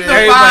skips. Skip shit. the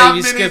Everybody 5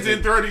 be minutes skipping.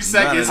 and 30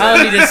 seconds. I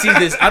don't need to see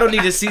this. I don't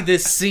need to see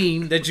this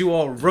scene that you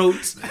all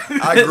wrote.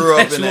 I grew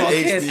up that in the you all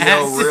can't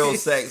HBO see. real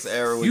sex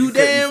era where You you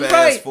couldn't damn fast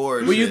right.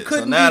 forward Where you shit.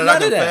 couldn't so now do that I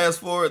none can of that. fast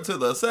forward to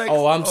the sex.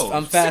 Oh,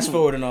 I'm fast shoot.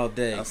 forwarding all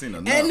day. I've seen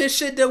enough. And the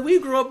shit that we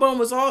grew up on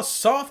was all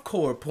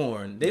softcore porn.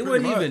 They Pretty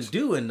weren't even much.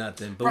 doing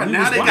nothing. But Right, we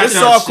now was they got This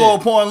watching that softcore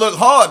shit. porn look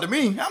hard to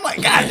me. I'm like,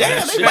 God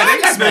damn, they Yeah,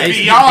 they got the Nice.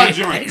 VR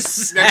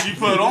joints that you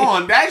put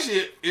on. That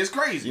shit is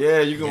crazy. Yeah,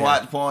 you can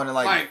watch porn in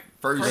Like,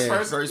 first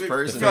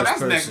person. Yo,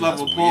 that's next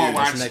level That's porn weird.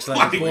 watch. That's next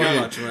level Like, porn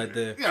yeah. watching right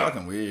there. Yeah.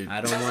 Fucking weird. I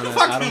don't want to.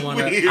 Fucking I don't want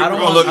to. weird, I bro. don't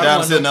We're want gonna look I down don't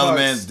and see want no another parts.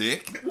 man's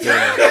dick.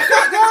 Yeah.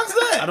 How's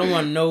that? I don't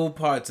want no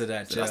parts of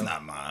that, Joe. That's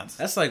not mine.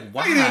 That's like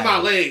why? Why you need my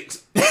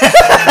legs?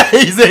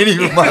 These ain't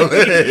even my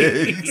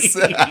legs.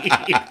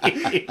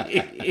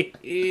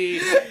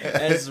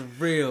 That's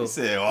real. He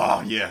said,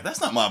 "Oh yeah,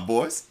 that's not my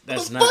voice.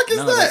 That's what the not- fuck is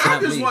no, that?" that's I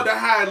not just me. wonder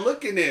how it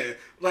looking there.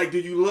 Like, do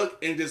you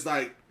look and just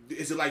like,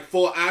 is it like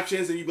 4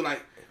 options and you be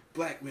like,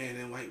 black man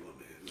and white woman?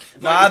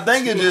 No, I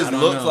think it just I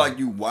don't looks know. like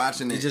you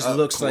watching it. It just up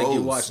looks like close.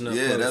 you're watching up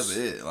Yeah, close. that's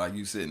it. Like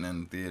you sitting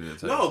in the theater.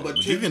 Type No, shit.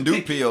 but you can do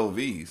take-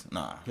 POVs.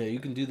 Nah, Yeah, you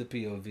can do the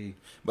POV.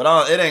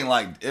 but it ain't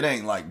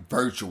like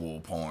virtual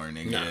porn.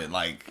 Nigga. Nah.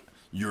 Like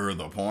you're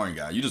the porn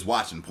guy. You just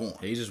watching porn.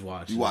 Yeah, you just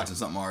watch. You watching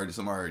something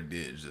already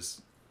did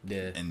just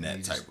Yeah, in that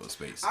you type just- of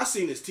space. I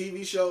seen this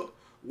TV show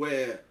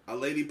where a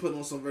lady put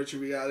on some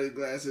virtual reality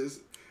glasses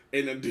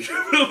and a dude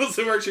put on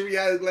some virtual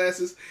reality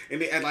glasses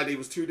and they act like they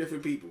was 2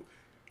 different people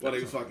while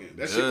they was fucking.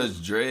 That shit was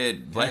Judge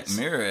Dredd, Black That's-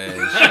 Mirror ass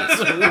shit.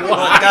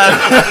 What kind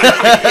of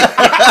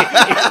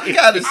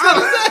shit is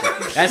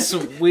that? That's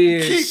some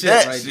weird Keep shit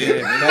that right shit.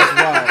 there.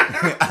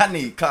 That's wild. I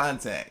need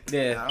contact.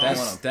 Yeah, I don't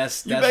wanna-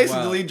 that's You that's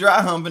basically wild.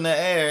 dry humping the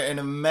air and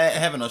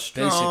having a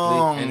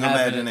strong and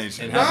having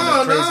imagination. and having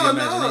no, a crazy no.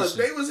 imagination.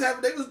 They was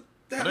having was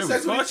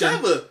sex with each fucking.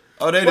 other.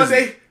 Oh, they But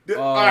just.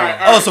 all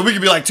right. So we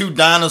could be like 2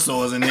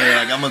 dinosaurs in here.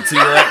 Like I'm a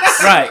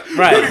T-Rex. Right,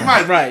 Pretty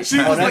much. right. She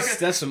Oh, was that's looking-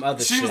 that's some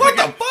other She shit. was What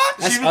looking, the fuck?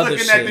 That's she was other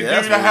looking shit. at the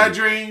Yeah, dude that's of her weird.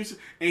 dreams,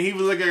 and he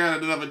was looking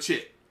at another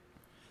chick.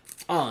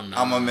 Oh no,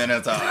 I'm a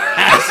minotaur.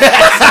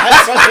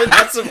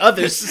 that's some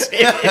other shit.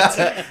 That's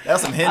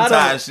some I hentai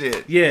don't-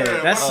 shit. Yeah,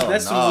 Oh,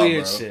 that's some nah,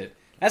 weird bro. shit.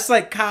 That's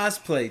like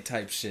cosplay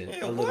type shit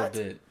Yeah, a little what?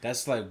 bit.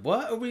 That's like,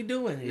 what are we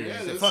doing here? Yeah,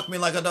 She said, fuck me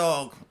like a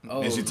dog.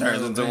 Oh, and she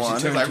turns no, into man, she one.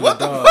 It's turns like, into what a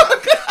the dog.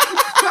 fuck?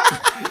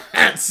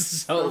 That's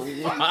so Oh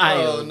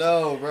wild.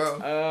 no, bro.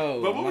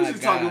 Oh, But what my was you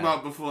talking God.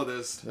 about before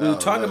this? We were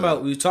talking no. about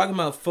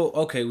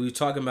okay, we were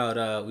talking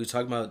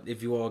about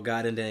if you all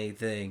got into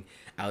anything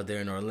out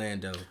there in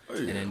Orlando. yeah.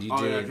 And then you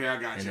Oh, did. yeah, okay,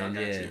 I got and you, I then,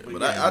 got yeah. you. But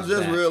But yeah, I it was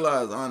just that.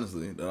 realized,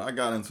 honestly, that I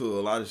got into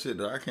a lot of shit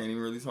that I can't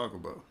even really talk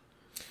about.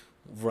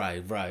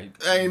 Right.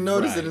 I ain't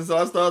noticed Right. it until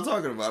I started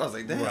talking about it. I was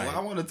like, damn, Right. I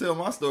want to tell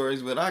my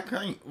stories, but I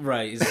can't.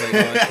 Right. It's like,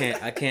 oh,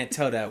 I can't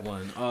tell that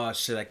one. Oh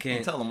shit, I I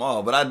can't. tell them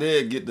all. But I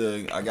did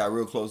I got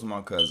real close to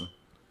my cousin.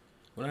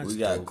 Well, that's We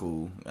got dope.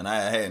 cool. And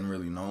I hadn't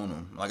really known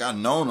him. Like, I've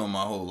known him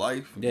my whole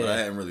life, but Yeah. I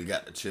hadn't really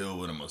got to chill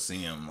with him or see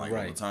him, like, all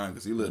Right. the time.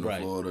 Because he lived in Right.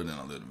 Florida, then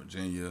I lived in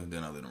Virginia,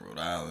 then I lived in Rhode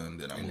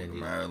Island, then I And moved then to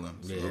you- Maryland.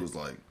 So yeah. it was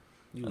like,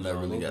 You I was never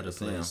all really over got the to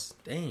see him. place.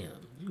 Damn,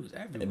 you was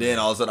everywhere. And then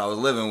all of a sudden I was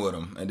living with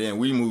him. And then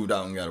we moved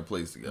out and got a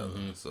place together.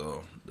 Mm-hmm.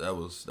 So that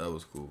was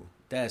cool.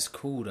 That's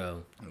cool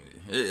though.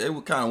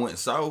 It kind of went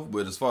south,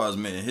 but as far as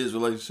me and his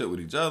relationship with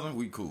each other,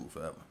 we cool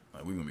forever.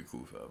 Like, we gonna be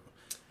cool forever.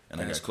 And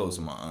That's I got close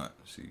cool. to my aunt.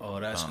 She Oh,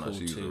 that's found out cool,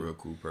 she was too. a real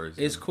cool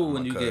person. It's cool My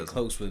when you cousin. get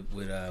close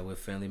with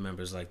family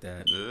members like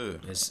that. Yeah.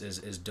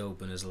 It's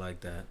dope and it's like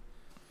that.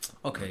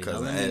 Okay, My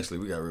cousin now let me- Ashley,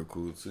 we got real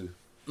cool too.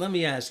 let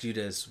me ask you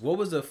this. What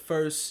was the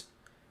first...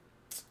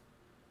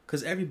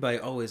 Because everybody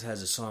always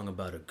has a song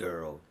about a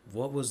girl.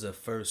 What was the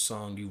first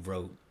song you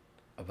wrote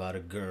about a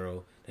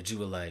girl that you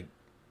were like,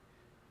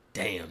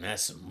 damn,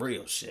 that's some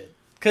real shit?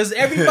 Cause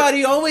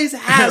everybody always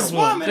has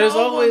one. There's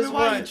always one.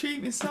 Why you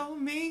treat me so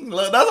mean?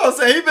 Look, that's what I'm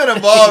saying. He been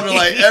involved in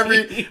like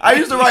every. I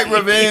used to write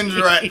revenge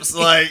raps.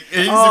 Like he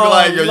used to be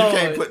like, "Yo, Lord. you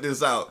can't put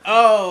this out."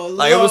 Oh,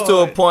 like Lord. it was to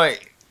a point.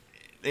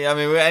 Yeah, I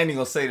mean, we ain't even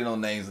gonna say no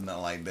names or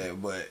nothing like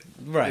that. But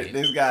right,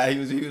 this guy, he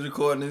was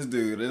recording this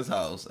dude at his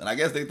house, and I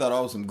guess they thought I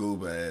was some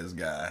goober ass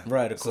guy.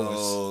 Right, of course.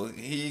 So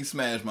he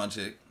smashed my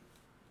chick.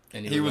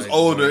 And he was like,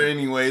 older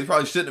anyway. He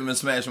probably shouldn't have been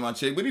smashing my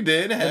chick, but he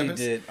did. It happens.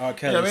 He did. R.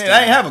 Kelly, you know what I mean? I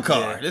ain't have a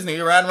car. Yeah. This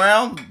nigga riding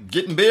around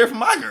getting beer from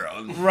my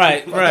girl.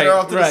 Right, right, her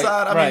off to right, the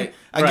side. I mean,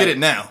 I get it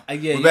now.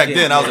 Yeah, but back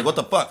then, I was like, what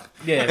the fuck?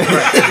 Yeah,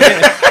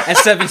 right. At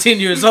 17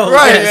 years old.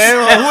 Right, yes.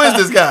 man. Who is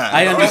this guy?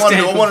 I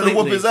understand. I wanted to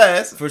whoop his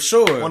ass. For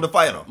sure. Wanted to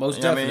fight him. Most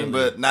you know definitely. What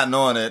I mean? But not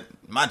knowing that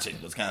my chick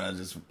was kind of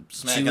just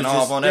smacking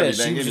off on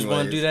everything. She just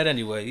want to do that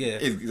anyway, yeah.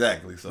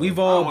 Exactly. So we've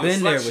all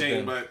been there with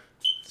them. But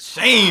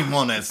shame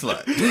on that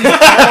slut.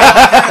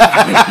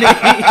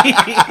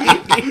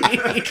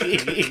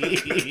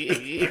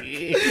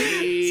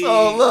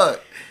 So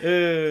look.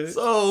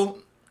 So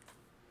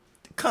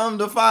come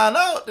to find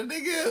out, the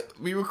nigga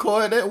we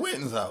recorded at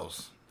Witten's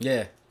house.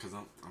 Yeah.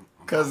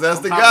 Cause that's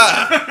the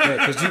guy.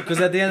 Yeah,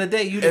 cause at the end of the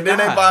day, you. And then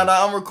they find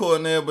out I'm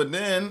recording there, but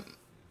then,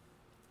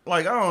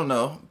 like I don't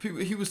know, people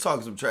he was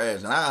talking some trash,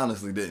 and I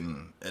honestly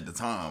didn't at the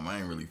time. I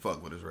ain't really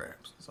fuck with his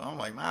raps, so I'm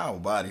like, nah, I'll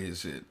body his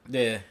shit.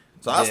 Yeah.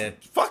 So I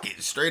fuck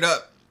it straight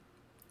up.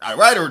 I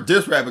write a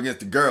diss rap against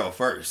the girl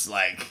first,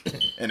 like,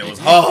 and it was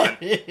hard.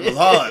 It was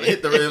hard.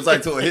 It was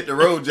like to a hit the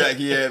road jack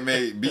he had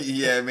made, beat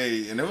he had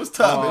made, and it was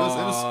tough.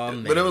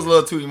 But it was a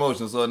little too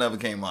emotional, so it never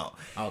came out.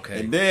 Okay.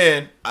 And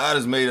then I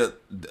just made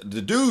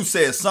the dude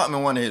said something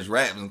in one of his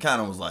raps and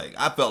kind of was like,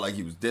 I felt like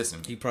he was dissing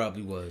me. He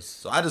probably was.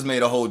 So I just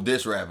made a whole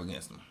diss rap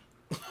against him.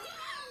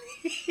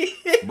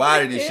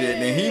 Bodied his shit,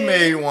 and then he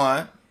made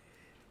one,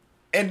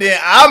 and then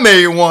I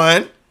made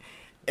one.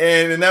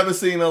 And it never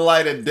seen the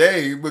light of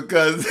day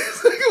because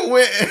this nigga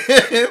went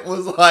and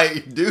was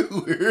like, dude,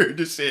 heard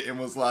the shit and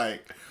was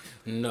like,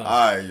 no.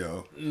 All right,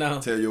 yo.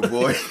 No. Tell your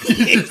boy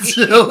to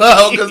chill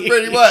out because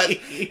pretty much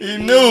he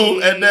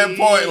knew at that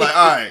point, like,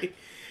 all right,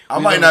 I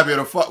might not be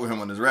able to fuck with him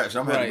on this rap shit.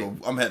 I'm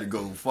had to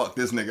go fuck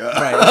this nigga.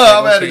 Right, okay,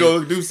 I'm had to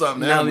go do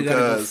something. Now we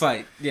gotta go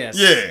fight. Yes.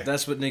 Yeah.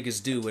 That's what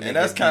niggas do. When and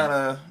that's kind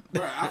of.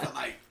 I feel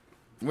like.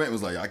 Went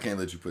was like, I can't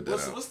let you put that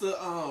out. What's the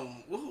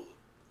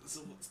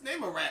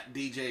name a rap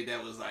DJ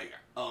that was like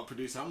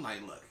producer? I'm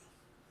like, look,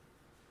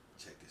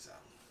 check this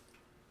out.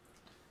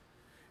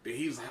 Then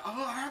he was like,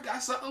 oh, I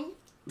got something.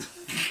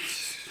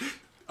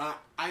 I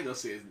ain't gonna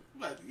say it,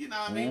 but you know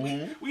what I mean.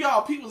 Mm-hmm. We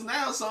all peoples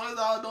now, so it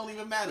all don't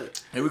even matter.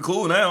 Hey, we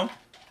cool now.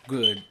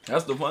 Good.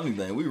 That's the funny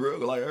thing. We real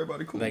like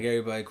everybody cool. Like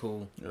everybody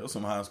cool. Yeah, that's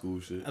some high school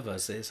shit. I was about to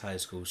say it's high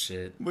school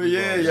shit. But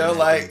yeah, yo,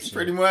 like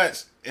pretty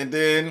much. And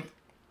then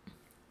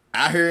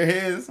I heard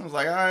his. I was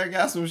like, all right,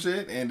 got some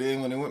shit. And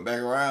then when it went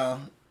back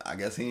around, I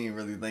guess he didn't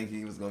really think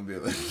he was gonna be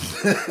able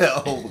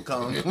to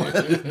overcome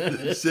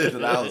the shit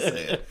that I was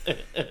saying,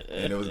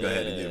 and it was gonna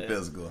have to get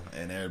physical,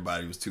 and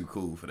everybody was too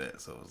cool for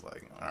that. So it was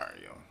like, all right,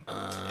 yo,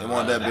 it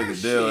wasn't that big a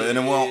deal, and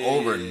it wasn't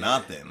over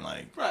nothing.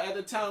 Like, right at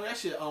the time, that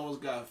shit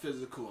almost got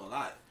physical a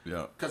lot.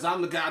 Yeah, cause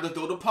I'm the guy that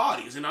throw the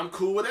parties, and I'm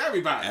cool with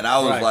everybody. And I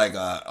was like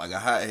a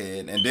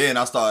hothead, and then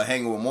I started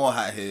hanging with more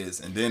hotheads,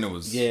 and then it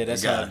was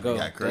that's how it goes.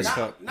 Got crazy.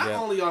 Not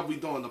only are we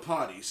doing the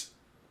parties.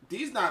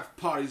 These not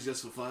parties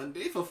just for fun.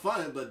 They for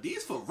fun, but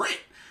these for rent.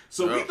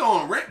 So we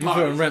throwing rent parties. You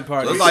throwing rent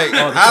parties. So it's like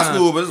high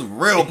school, but it's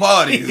real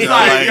parties.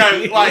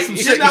 like some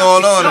shit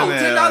going on in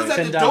there. $10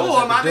 at the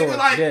door, my nigga.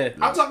 Like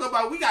I'm talking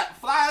about, we got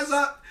flyers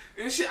up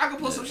and shit. I can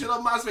put some shit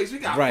on MySpace. We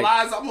got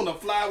flyers. I'm on a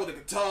flyer with a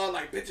guitar,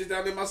 like bitches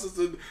down there. My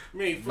sister,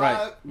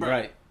 flyers.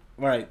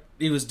 Right.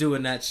 He was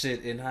doing that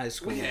shit in high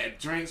school. We had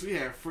drinks. We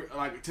had free,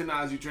 like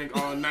 $10 you drink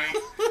all night.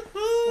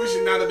 We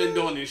should not have been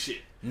doing this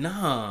shit.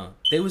 Nah,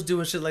 they was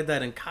doing shit like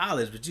that in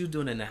college, but you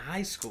doing it in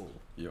high school.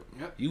 Yep.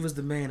 You was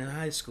the man in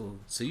high school,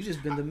 so you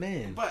just been the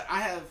man. But I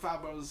had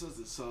 5 brothers and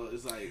sisters, so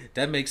it's like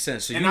that makes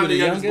sense. So you were the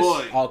youngest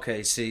boy.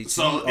 Okay, see.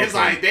 So it's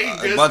like they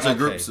just a bunch of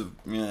groups of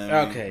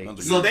okay.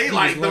 So they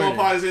like throwing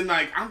parties and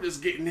like I'm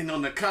just getting in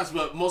on the cusp,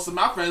 but most of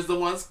my friends the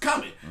ones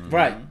coming.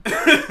 Right.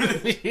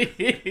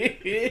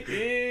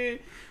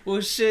 Well,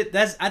 shit.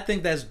 I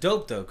think that's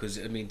dope though, because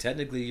I mean,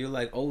 technically, you're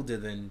like older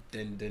than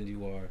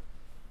you are,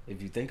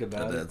 if you think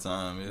about it. At that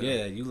time,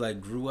 yeah, you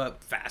like grew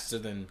up faster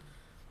than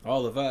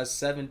all of us.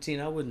 17,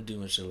 I wasn't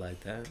doing shit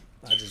like that.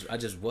 I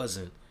just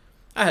wasn't.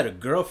 I had a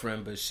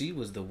girlfriend, but she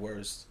was the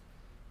worst,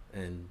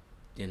 and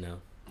you know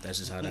that's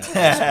just how that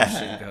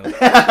shit goes.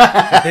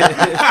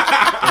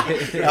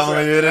 I'm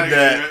gonna hear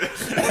that.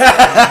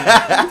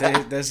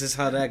 That's just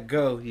how that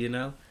go, you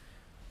know.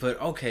 But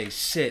okay,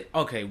 shit.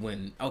 Okay,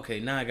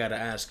 now I gotta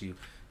ask you.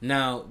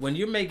 Now, when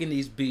you're making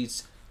these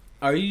beats,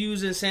 are you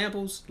using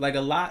samples like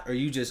a lot, or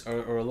you just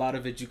or a lot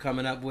of it you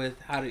coming up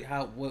with?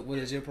 What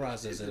is your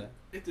process of that?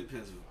 It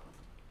depends on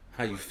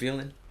how you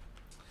feeling.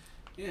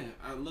 Yeah,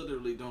 I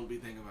literally don't be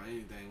thinking about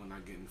anything when I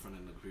get in front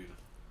of the computer.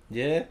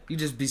 Yeah, you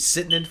just be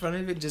sitting in front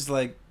of it, just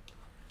like,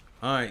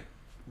 all right,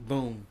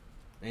 boom,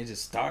 and it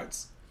just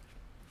starts.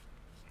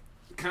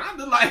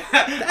 Kinda like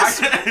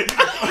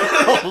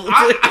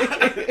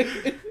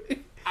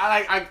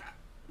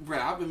bro,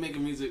 I've been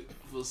making music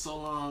for so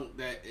long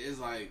that it's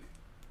like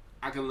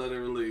I can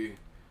literally.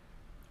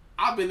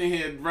 I've been in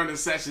here running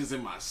sessions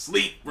in my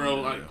sleep, bro.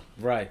 Yeah. Like,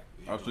 Right.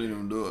 I've seen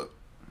him do it.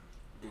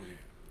 go ahead.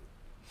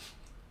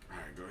 All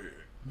right, go ahead.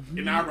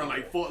 And I run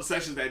like 4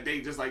 sessions that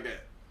day, just like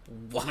that.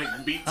 Wow.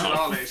 Make beats and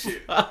all that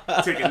shit.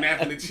 Take a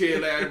nap in the chair,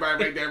 let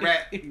everybody make that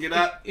rap. Get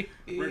up,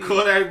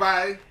 record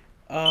everybody.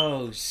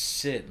 Oh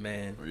shit,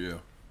 man. Oh, yeah.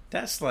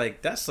 That's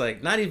like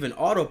not even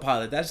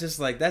autopilot. That's just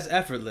like that's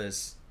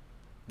effortless.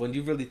 When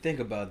you really think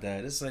about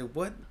that, it's like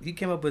what he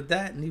came up with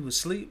that, and he was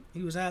asleep.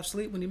 He was half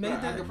asleep when he made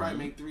Bro, that. I could probably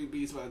make 3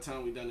 beats by the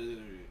time we done the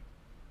interview.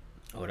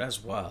 Oh,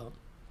 that's wild.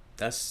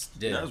 That's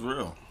That's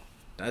real.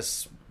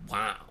 That's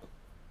wow.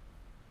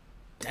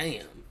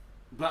 Damn.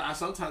 But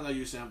sometimes I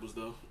use samples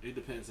though. It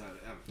depends.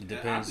 It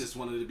depends. I just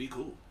wanted it to be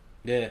cool.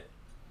 Yeah.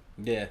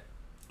 Yeah.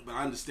 But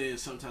I understand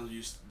sometimes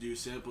you do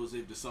samples.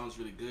 If the song's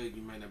really good,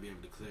 you might not be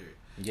able to clear it.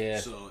 Yeah.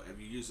 So if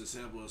you use a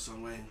sample in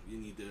some way, you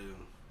need to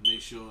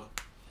make sure.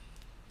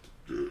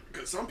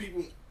 Because some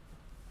people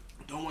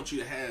don't want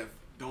you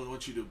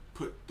to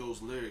put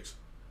those lyrics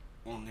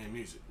on their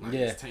music. Like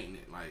Yeah. it's tainting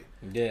it. Like,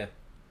 Yeah.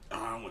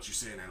 oh, I don't want you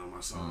saying that on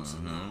my song. So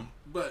no.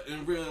 But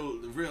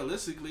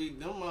realistically,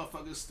 them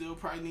motherfuckers still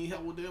probably need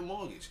help with their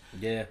mortgage.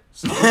 Yeah.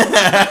 So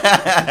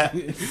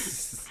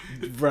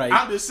Right.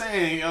 I'm just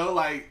saying,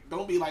 like,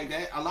 don't be like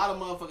that. A lot of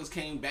motherfuckers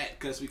came back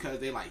because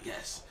they like,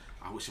 yes,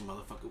 I wish a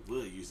motherfucker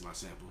would use my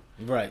sample.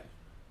 Right.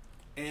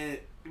 And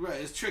right,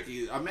 it's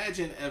tricky.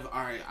 Imagine if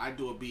I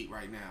do a beat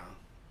right now,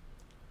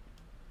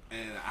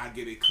 and I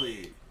get it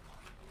cleared,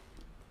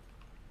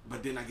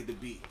 but then I get the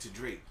beat to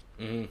Drake.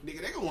 Mm-hmm.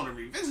 Nigga, they gonna want to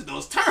revisit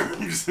those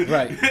terms.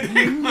 Right.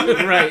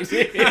 Right.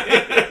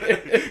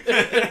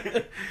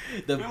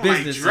 The I'm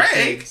business like, of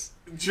things.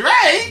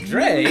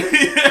 Drake.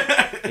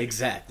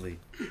 Exactly.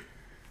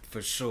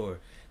 For sure.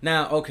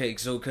 Now, okay,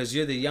 so because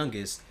you're the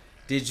youngest,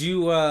 did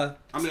you? I'm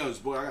the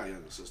youngest boy. I got a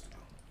younger sister.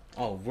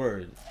 Oh,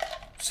 word.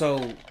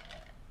 So,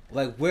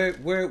 like,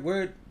 where'd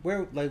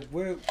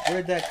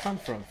that come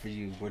from for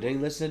you? Were they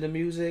listening to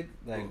music?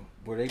 Like,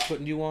 were they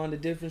putting you on to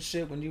different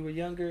shit when you were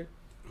younger?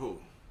 Who?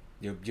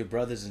 Your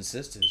brothers and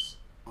sisters.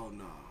 Oh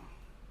no.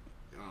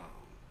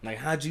 Like,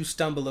 how'd you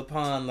stumble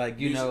upon, like,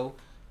 you Music. know,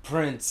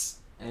 Prince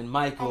and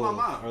Michael? Oh,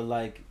 my mom. Or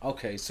like,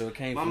 okay, so it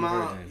came My from her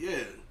mom. then.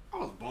 Yeah, I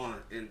was born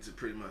into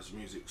pretty much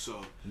music.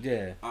 So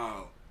Yeah.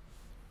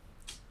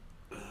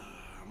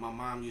 my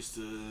mom used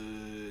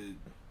to.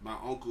 My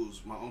uncle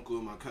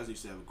and my cousin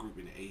used to have a group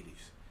in the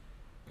 80s,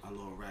 a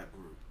little rap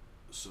group.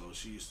 So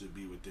she used to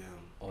be with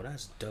them. Oh,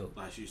 that's dope.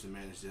 Like, she used to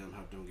manage them,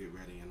 help them get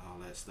ready and all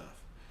that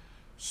stuff.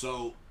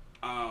 So,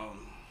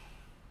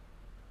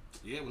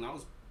 yeah, when I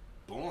was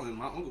born,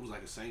 my uncle was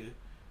like a singer,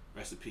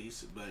 rest in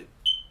peace. But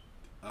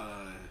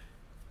I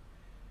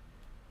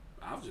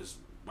was just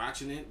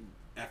watching it.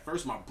 At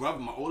first, my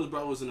oldest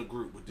brother was in a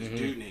group with this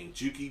dude named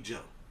Juki Joe.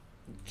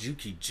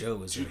 Juki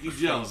Joe is Juki a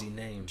Joe. crazy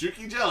name.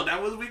 Juki Joe,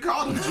 that was what we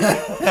called him.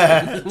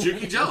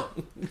 Juki Joe.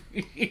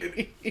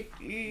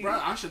 Bro,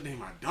 I should name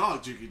my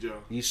dog Juki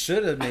Joe. You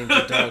should have named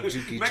your dog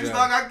Juki Next Joe.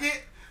 dog I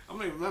get, I'm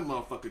naming that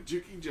motherfucker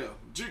Juki Joe.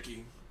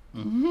 Juki.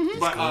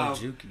 But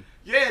Juki.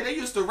 yeah, they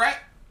used to rap.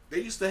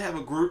 They used to have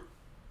a group,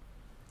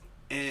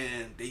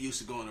 and they used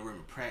to go in the room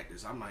and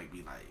practice. I might be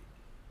like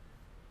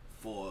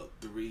 4,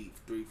 3,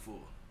 4,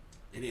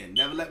 and then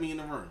never let me in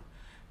the room.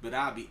 But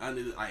I'll be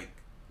under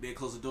they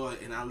close the door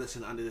and I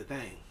listen under the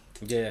thing.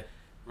 Yeah.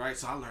 Right,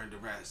 so I learned the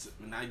rest.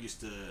 And I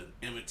used to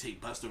imitate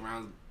Busta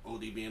Rhymes,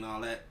 ODB, and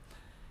all that.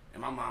 And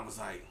my mom was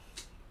like,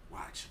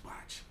 "Watch,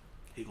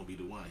 he gonna be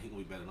the one. He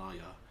gonna be better than all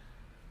y'all.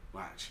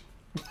 Watch."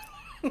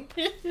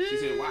 She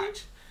said,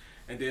 "Watch."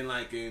 And then,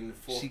 like in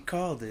She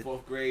called it.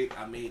 4th grade,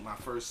 I made my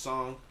first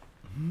song.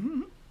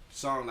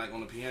 Song like on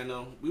the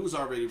piano. We was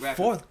already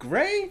rapping. 4th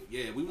grade?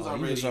 Yeah, we was Oh,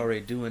 already. he was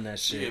already doing that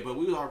shit. Yeah, but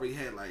we already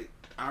had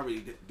I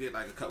already did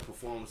like a couple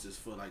performances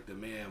for like the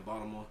Mayor in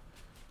Baltimore.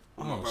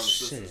 With my brothers,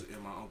 sisters,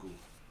 and my uncle.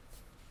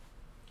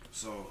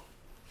 So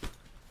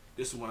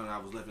this is when I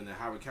was living in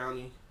Howard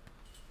County.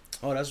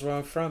 Oh, that's where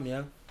I'm from,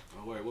 yeah.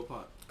 Oh, where? What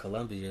part?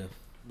 Columbia.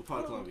 What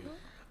part of Columbia?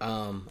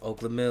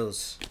 Oakland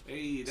Mills.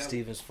 Hey,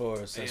 Stevens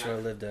Forest. That's where I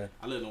lived at.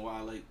 I lived in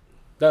Wild Lake.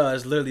 No,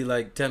 it's literally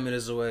like 10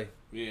 minutes away.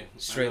 Yeah.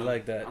 Straight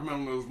like that. I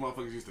remember those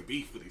motherfuckers used to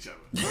beef with each other.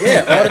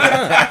 Yeah, all the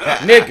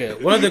time.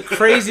 Nigga, one of the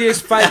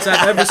craziest fights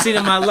I've ever seen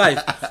in my life.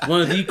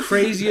 One of the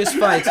craziest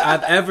fights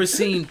I've ever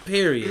seen,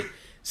 period.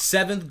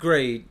 7th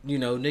grade, you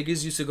know,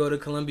 niggas used to go to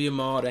Columbia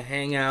Mall to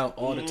hang out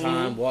all the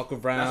time, walk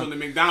around. That's when the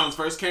McDonald's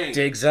first came.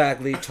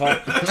 Exactly.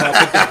 Talk with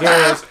the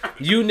girls.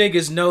 You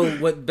niggas know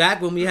what,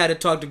 back when we had to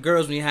talk to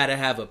girls, we had to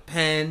have a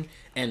pen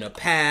and a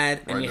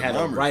pad, and you had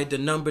to write the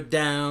number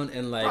down,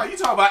 and like. Bro, you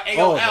talking about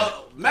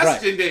AOL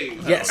messaging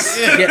days? Yes,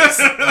 yes,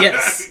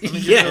 yes,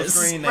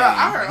 yes. Bro,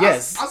 I heard.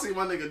 Yes. I seen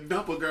my nigga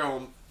dump a girl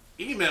on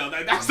email.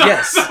 Like, that's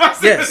yes.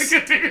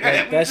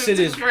 That shit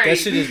is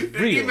the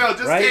real. Email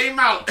just right? came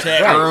out.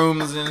 Chat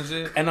rooms and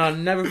shit. And I'll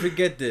never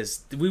forget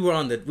this. We were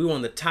on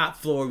the top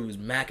floor. We was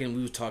macking.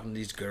 We was talking to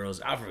these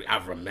girls.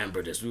 I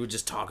remember this. We were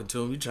just talking to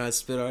them. We trying to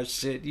spit our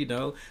shit.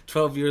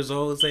 12 years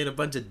old, saying a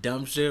bunch of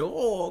dumb shit.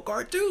 Oh,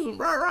 cartoon,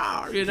 rah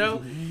rah.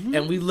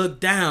 And we look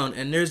down,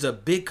 and there's a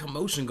big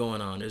commotion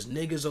going on. There's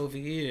niggas over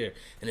here,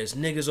 and there's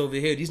niggas over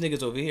here. These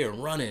niggas over here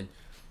running.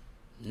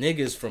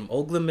 Niggas from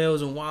Oakland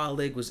Mills and Wild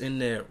Lake was in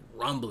there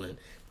rumbling,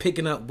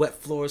 picking up wet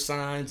floor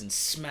signs and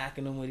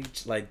smacking them with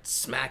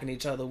smacking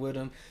each other with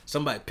them.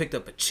 Somebody picked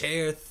up a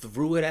chair,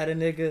 threw it at a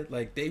nigga.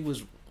 Like, they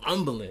was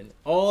rumbling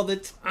all the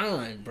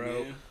time,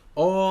 bro. Yeah.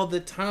 All the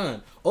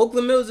time.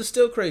 Oakland Mills is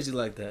still crazy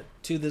like that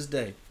to this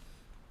day.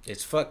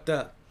 It's fucked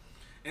up.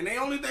 And the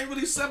only thing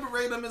really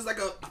separate them is like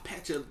a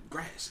patch of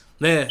grass.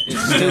 Yeah, it's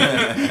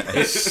stupid.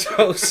 It's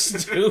so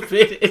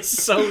stupid. It's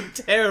so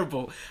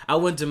terrible. I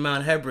went to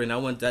Mount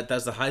Hebron.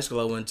 That's the high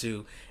school I went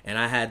to, and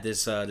I had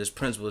this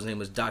principal. His name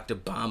was Dr.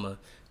 Bama.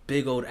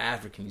 Big old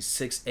African. He's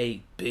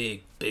 6'8",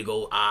 big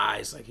old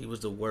eyes. Like, he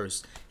was the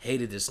worst.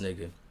 Hated this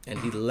nigga. And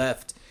he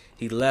left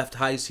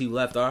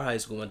our high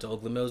school, went to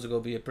Oakland Mills to go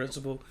be a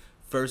principal.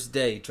 First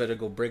day, tried to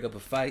go break up a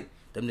fight.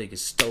 Them niggas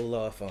stole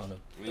off on him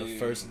the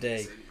first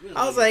day.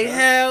 I was like,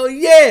 hell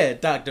yeah,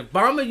 Dr.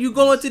 Bama, you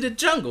going to the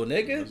jungle,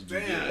 nigga.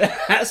 Damn.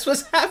 That's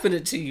what's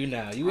happening to you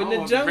now. You in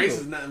the jungle. Race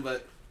is nothing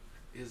but,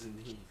 isn't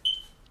he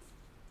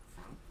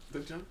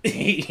from the jungle?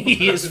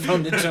 He is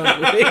from the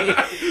jungle.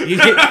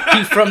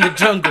 He's from the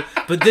jungle.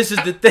 But this is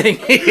the thing.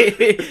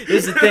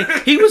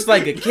 He was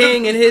like a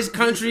king in his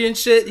country and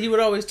shit. He would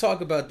always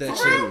talk about that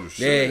shit.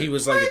 Yeah, he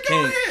was like a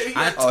king.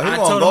 I told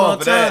him all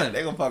the time.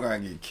 They gonna fuck around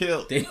and get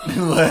killed. They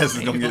is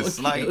gonna get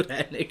sniped.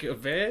 That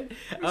nigga, man.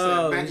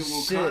 Oh,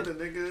 shit.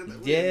 Nigga,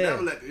 yeah.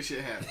 Never let this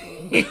shit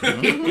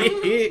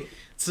happen.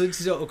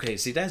 So okay,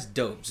 see, that's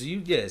dope. So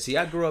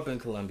I grew up in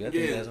Columbia. I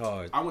think that's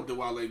hard. I went to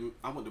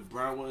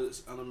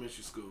Brownwoods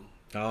Elementary School.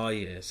 Oh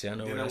yeah, see, I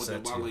know where that's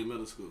at too. Then I went to Wale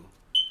Middle School.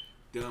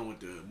 Then I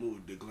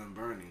moved to Glen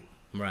Burnie.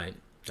 Right,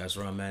 that's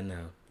where I'm at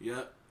now.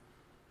 Yep.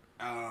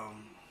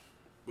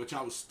 Which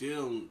I was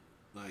still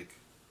like,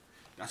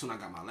 that's when I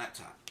got my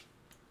laptop.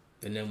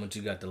 And then once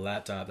you got the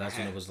laptop, that's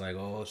when it was like,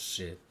 oh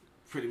shit.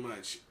 Pretty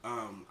much,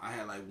 I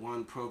had like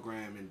one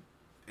program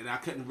and I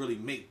couldn't really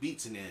make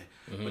beats in there,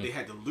 but they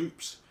had the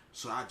loops.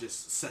 So I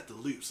just set the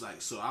loops like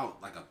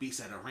a beat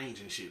set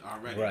arrange and shit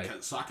already,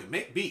 right. So I could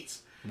make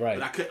beats, right?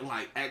 But I couldn't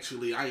I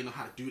didn't know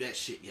how to do that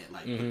shit yet,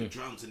 like put the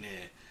drums in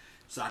there.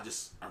 So I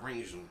just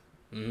arranged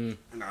them,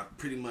 and I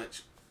pretty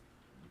much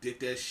did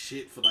that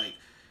shit for like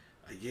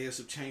a year and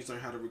some change.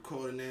 Learned how to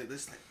record in there.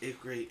 This like 8th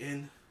grade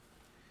in.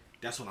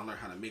 That's when I learned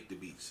how to make the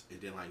beats, and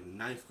then like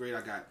 9th grade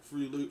I got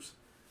Fruity Loops,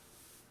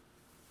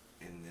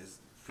 and it's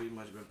pretty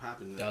much been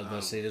popping. I was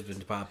gonna say it's been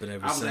popping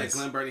ever since. I was at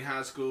Glen Burnie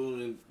High School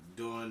and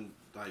doing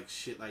like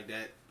shit like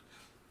that.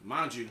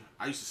 Mind you,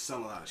 I used to sell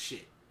a lot of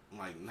shit,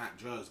 like not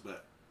drugs,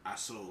 but I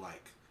sold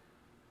like.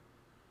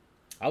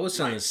 I was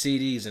selling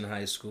CDs in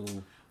high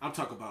school. I'm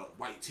talking about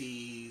white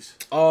tees.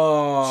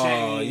 Oh,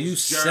 chains, you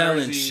jersey,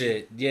 selling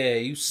shit? Yeah,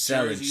 you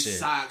selling jersey, shit.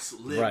 Socks,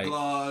 lip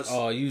gloss.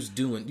 Oh, you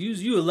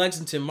a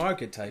Lexington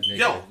Market type nigga.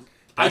 Yo,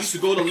 I used to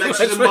go to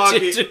Lexington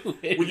Market.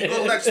 When you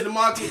go to Lexington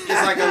Market, it's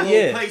like a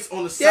little place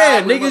on the side.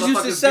 Yeah, niggas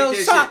used to sell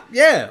socks.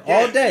 Yeah,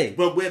 all day.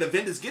 But where the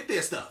vendors get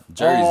their stuff.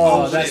 Jersey.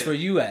 Oh, that's where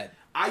you at.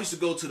 I used to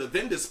go to the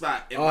vendor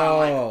spot and buy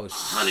like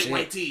 100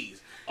 white tees.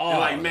 And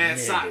like mad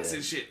socks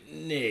and shit.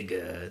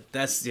 Nigga.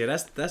 That's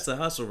the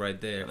hustle right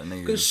there.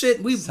 Cause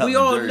shit, we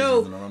all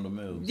know.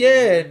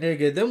 Yeah,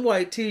 nigga, them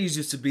white tees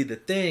used to be the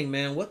thing,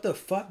 man. What the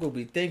fuck were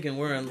we thinking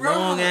wearing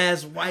long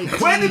ass white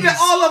tees? Where did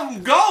all of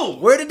them go?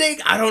 Where did they?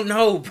 I don't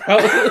know, bro.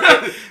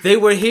 They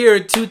were here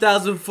in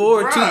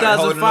 2004,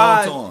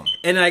 2005.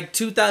 And like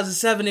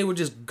 2007, they were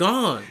just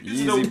gone.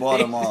 Yeezy bought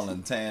them all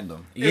in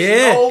tandem.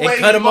 Yeah, and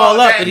cut them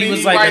all up, and he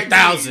was like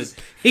 1,000.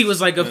 He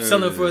was like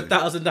selling for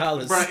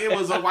 $1,000. Bro, it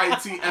was a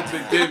white tee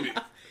epidemic.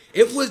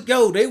 It was,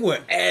 they were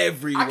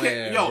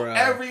everywhere, bro.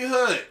 Every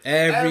hood.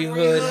 Every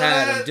hood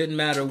had them. Didn't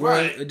matter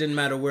where. It didn't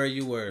matter where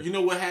you were. You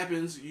know what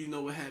happens?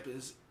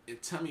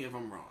 And tell me if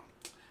I'm wrong.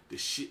 The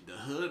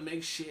hood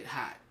makes shit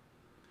hot.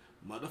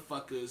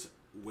 Motherfuckers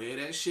wear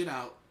that shit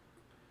out,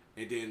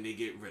 and then they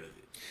get rid of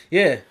it.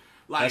 Yeah,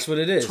 that's what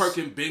it is.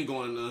 Twerking been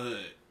going in the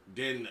hood.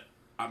 Then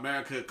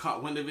America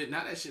caught wind of it.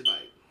 Now that shit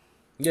like.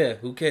 Yeah,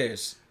 who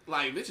cares?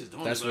 Like bitches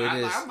don't. That's what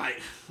it is. I'm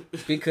like,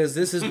 because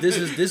this is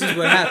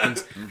what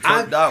happens.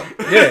 I'm out.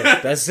 Yeah,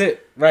 that's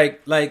it.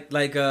 Right? Like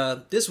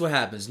this is what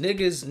happens.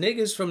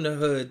 Niggas from the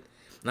hood.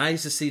 And I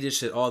used to see this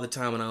shit all the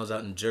time when I was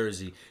out in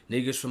Jersey.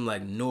 Niggas from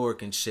like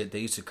Newark and shit. They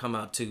used to come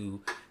out to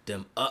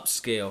them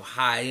upscale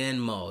high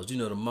end malls. You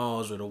know, the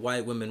malls where the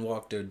white women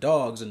walk their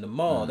dogs in the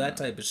mall. That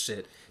type of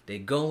shit. They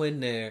go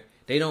in there.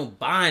 They don't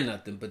buy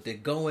nothing, but they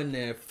go in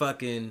there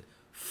fucking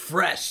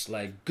fresh,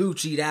 like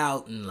Gucci'd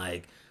out and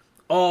like.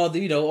 All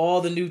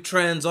the new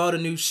trends, all the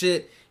new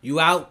shit. You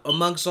out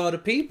amongst all the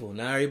people.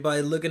 Now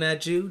everybody looking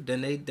at you.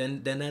 Then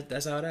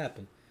that's how it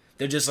happened.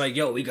 They're just like,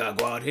 yo, we gotta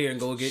go out here and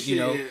go get,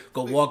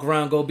 go walk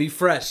around, go be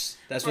fresh.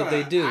 That's what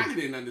they do. I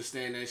didn't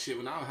understand that shit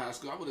when I was in high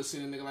school. I would have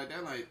seen a nigga like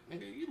that, like,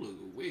 nigga, you look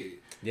weird.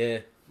 Yeah.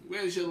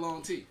 Where's your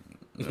long tee?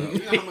 You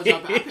know how much I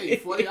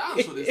paid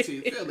 $40 for this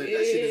tee. Feel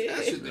it.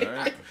 That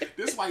shit.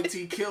 This white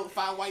tee killed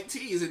 5 white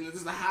tees, and this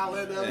is the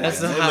highlight of it. That's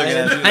the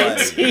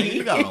highlight.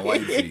 You got a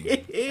white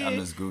tee. I'm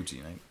just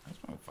Gucci, nigga.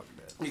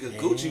 Nigga,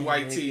 Gucci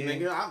white tee,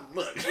 nigga.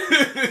 Look.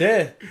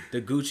 Yeah,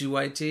 the Gucci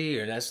white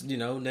tee, or that's,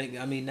 now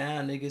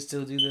niggas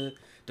still do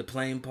the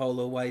plain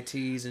polo white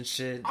tees and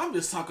shit. I'm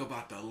just talking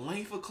about the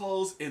length of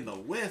clothes and the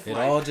width. It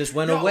all just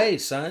went away,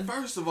 son.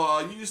 First of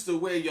all, you used to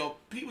wear I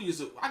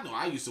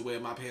used to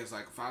wear my pants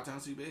like 5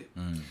 times too big.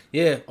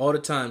 Yeah, all the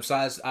time.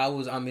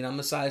 I'm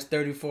a size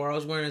 34. I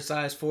was wearing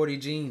size 40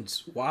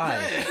 jeans.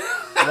 Why? Yeah.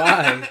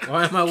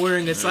 Why am I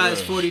wearing a size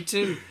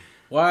 42?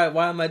 Why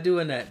am I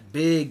doing that?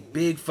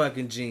 Big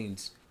fucking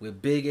jeans with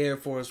big Air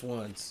Force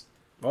Ones.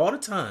 All the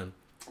time.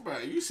 Bro,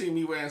 you see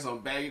me wearing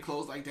some baggy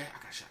clothes like that, I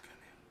got shotgun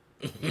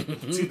in.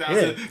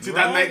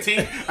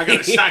 2019, I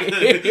got a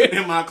shotgun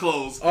in my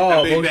clothes.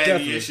 Oh, big most baggy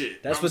definitely. and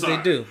shit. That's what they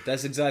do.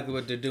 That's exactly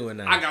what they're doing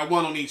now. I got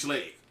one on each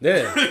leg.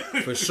 Yeah,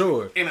 for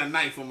sure. And a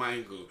knife on my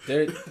ankle.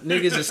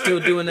 Niggas are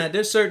still doing that.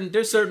 There's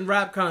certain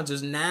rap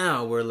concerts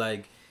now where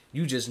like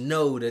you just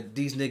know that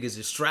these niggas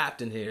are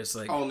strapped in here. It's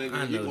like, I know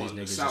these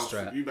niggas are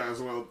strapped. You might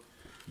as well.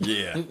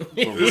 Yeah.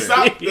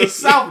 The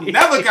South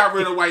never got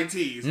rid of white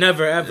tees.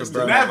 Never ever,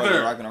 bro.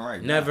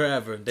 Never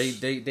ever.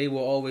 They will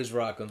always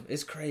rock them.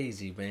 It's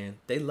crazy, man.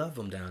 They love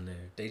them down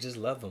there. They just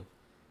love them.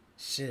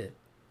 Shit.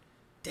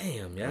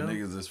 Damn, yo.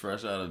 Niggas is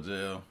fresh out of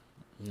jail.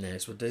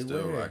 That's what they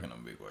Still wear. rocking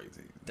them big white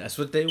tees. That's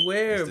what they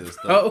wear,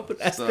 bro.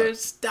 That's their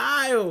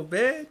style,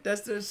 man.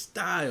 That's their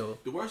style.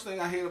 The worst thing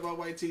I hate about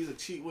white tees, a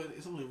cheap one,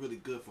 it's only really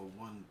good for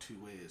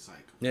 1-2 wears.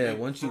 Like, yeah,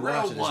 once you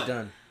wash it, it's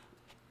done.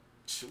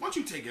 Once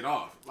you take it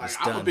off, like, it's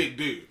I'm done. a big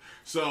dude.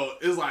 So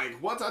it's like,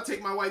 once I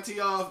take my white tee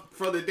off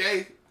for the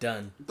day,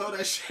 done. Throw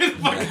that shit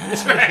in my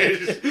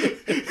trash.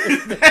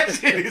 That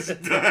shit is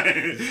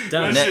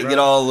done. Neck get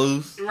all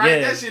loose. Right?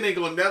 Yeah. That shit ain't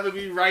gonna never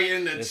be right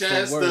in the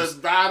chest, the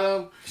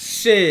bottom.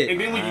 Shit.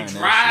 And then when you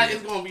dry,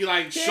 it's gonna be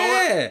like short.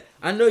 Yeah.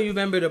 I know you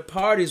remember the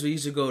parties. We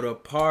used to go to a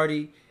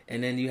party.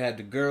 And then you had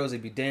the girls,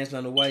 they'd be dancing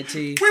on the white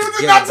tee. We were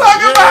just not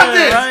talking about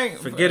this. Right?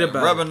 Forget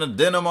about rubbing the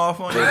denim off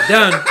on you. It's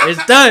done.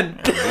 It's done.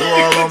 Blew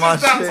all on my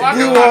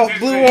shit.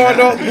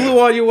 Blew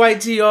all your white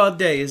tee all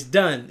day. It's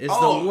done. It's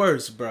the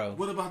worst, bro.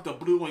 What about the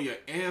blue on your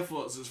Air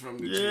Forces from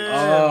the jeans?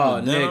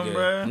 Oh, denim,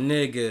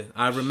 nigga.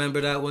 I remember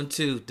that one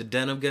too. The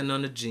denim getting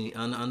on the jean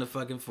on the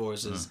fucking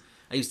Forces.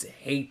 I used to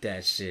hate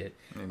that shit.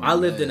 I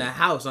lived in a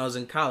house. I was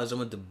in college. I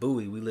went to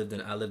Bowie. I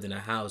lived in a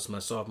house my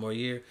sophomore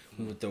year.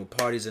 We would throw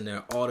parties in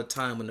there all the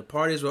time. When the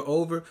parties were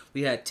over,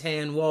 we had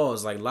tan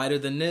walls, like lighter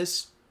than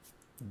this.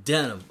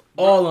 Denim.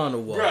 All on the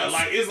walls. Bro,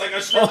 like, it's like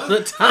a strip. All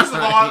the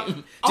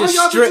time. Just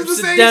y'all strips the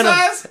same denim.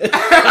 size?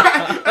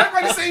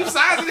 Everybody the same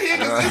size in here?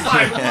 Because it's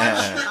like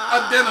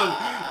a denim.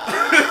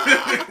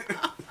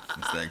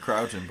 It's that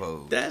crouching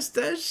pose. That's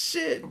that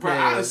shit, bro.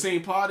 man. I done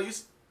seen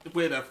parties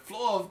where the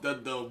floor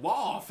of the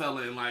wall fell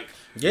in, like,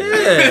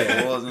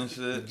 yeah, walls and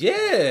shit.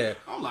 Yeah,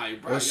 I'm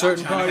like, bro, or y'all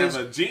certain trying parties, to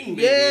have a gene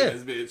baby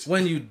in this bitch.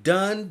 When you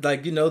done,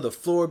 like, the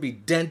floor be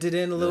dented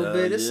in a little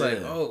bit. It's yeah. like,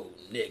 oh,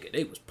 nigga,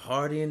 they was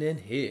partying in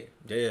here.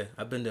 Yeah,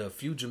 I've been to a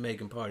few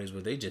Jamaican parties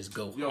where they just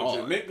go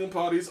hard. Jamaican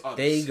parties are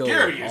they the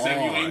scariest if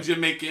you ain't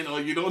Jamaican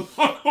or you don't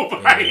know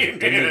nobody in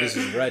there. Them niggas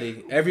is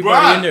ready.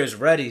 Everybody in there is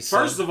ready.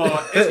 Son. First of all,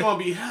 it's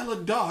gonna be hella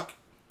dark.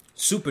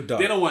 Super dark.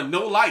 They don't want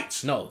no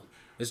lights. No,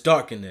 it's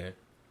dark in there.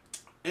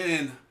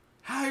 And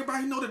how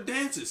everybody know the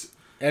dances?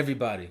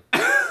 Everybody.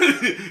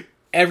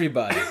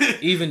 Everybody.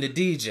 Even the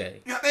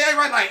DJ. Yeah,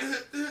 everybody like,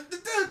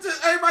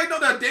 everybody know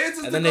the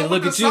dances. And then they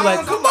look at you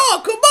like, come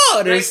on.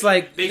 And it's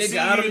like, nigga,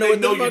 I don't know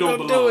what the fuck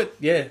I'm doing.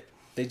 Yeah,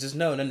 they just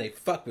know. And then they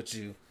fuck with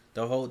you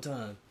the whole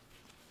time.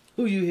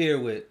 Who you here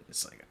with?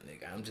 It's like,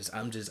 nigga,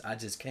 I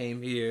just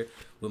came here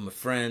with my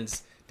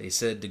friends. They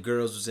said the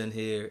girls was in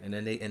here, and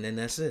then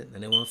that's it.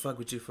 And they want to fuck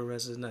with you for the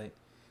rest of the night.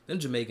 Them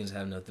Jamaicans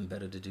have nothing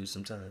better to do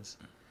sometimes.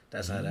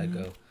 That's how that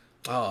go.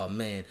 Oh,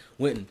 man.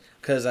 Winton,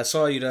 because I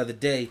saw you the other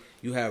day.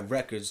 You have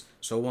records,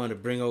 so I wanted to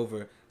bring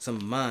over some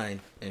of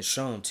mine and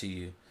show them to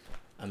you.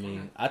 I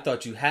mean, I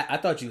thought you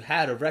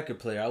had a record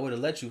player. I would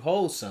have let you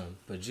hold some,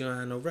 but you don't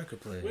have no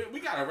record player. We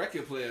got a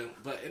record player,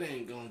 but it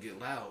ain't going to get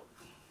loud.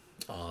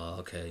 Oh,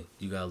 okay.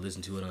 You got to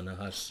listen to it on the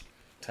hush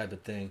type of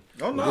thing.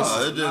 Oh, no.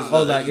 It ain't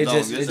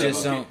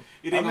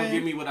going to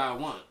give me what I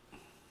want.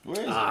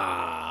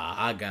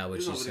 I got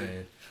what you're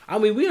saying. I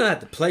mean, we don't have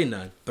to play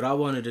none, but I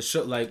wanted to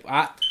show, like,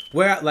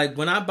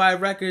 when I buy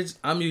records,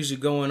 I'm usually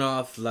going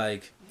off,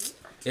 like,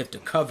 if the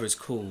cover's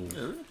cool.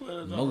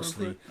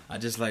 Mostly. I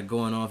just like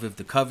going off if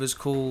the cover's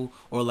cool,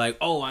 or like,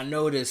 oh, I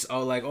know this,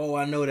 or like, oh,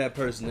 I know that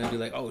person, and be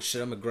like, oh,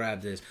 shit, I'm gonna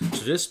grab this.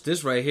 So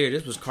this right here,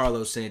 this was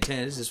Carlos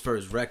Santana. This is his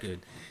first record,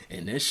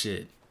 and this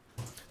shit,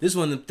 this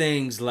one of the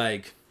things,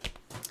 like,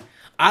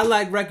 I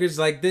like records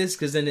like this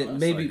because then it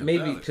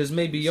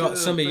maybe y'all,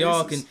 some of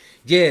y'all can.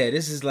 Yeah,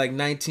 this is like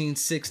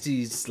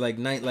 1960s, like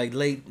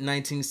late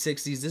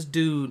 1960s. This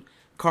dude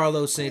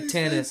Carlos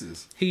Santana,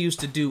 he used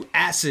to do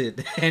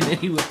acid and then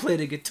he would play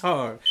the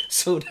guitar.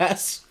 So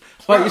that's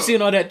why you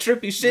seeing all that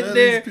trippy shit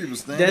there.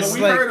 That's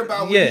we heard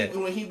about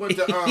when he went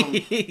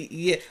to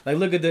yeah, like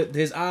look at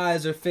his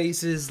eyes or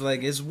faces,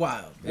 like it's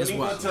wild. It's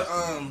wild.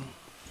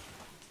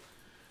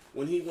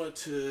 When he went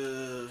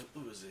to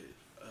what was it?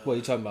 What are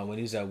you talking about? When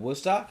he was at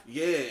Woodstock?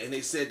 Yeah, and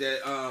they said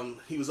that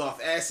he was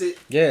off acid.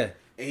 Yeah.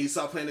 And he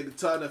saw playing the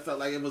guitar and it felt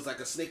like it was like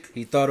a snake.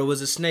 He thought it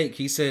was a snake.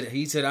 He said,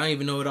 I don't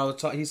even know what I was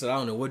talking. He said, I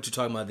don't know what you're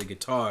talking about, the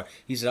guitar.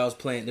 He said, I was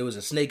playing, there was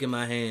a snake in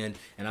my hand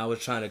and I was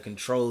trying to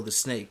control the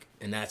snake.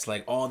 And that's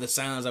like all the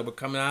sounds that were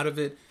coming out of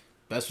it.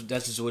 That's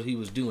just what he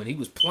was doing. He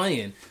was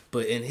playing,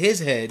 but in his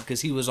head, because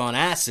he was on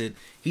acid,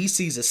 he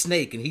sees a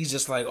snake and he's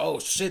just like, oh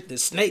shit,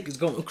 this snake is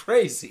going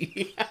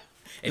crazy.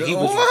 and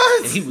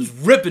he was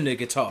ripping the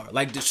guitar,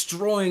 like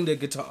destroying the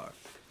guitar.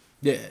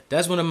 Yeah,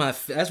 that's one of my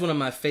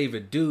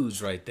favorite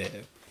dudes right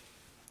there.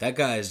 That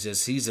guy is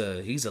just he's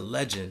a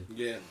legend.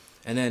 Yeah.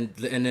 And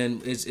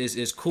then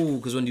it's cool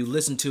because when you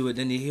listen to it,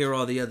 then you hear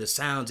all the other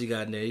sounds he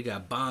got in there. You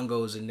got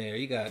bongos in there.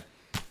 You got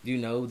the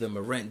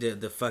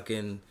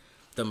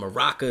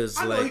maracas.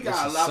 I know like he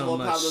got a lot more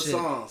popular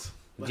songs.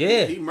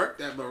 Yeah. He murked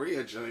that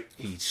Maria joint.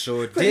 He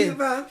sure did.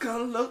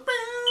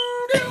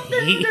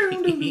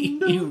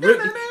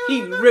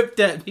 he ripped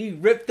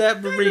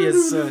that Maria,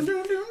 son.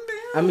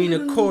 I mean,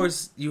 of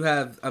course you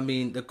have. I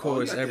mean, of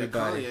course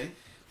everybody.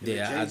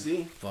 Yeah,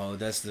 Jay-Z.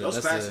 That's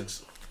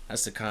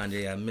the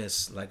Kanye I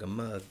miss like a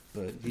mug,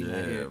 but he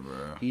not here.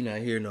 Bro. He not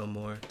here no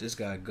more. This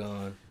guy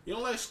gone. You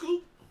don't like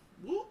Scoop?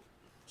 Whoop.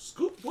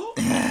 Scoop whoop.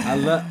 I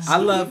love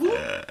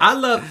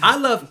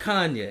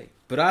Kanye,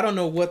 but I don't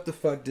know what the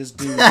fuck this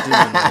dude's doing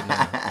right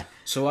now.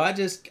 So I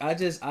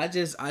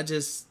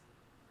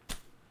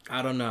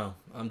don't know.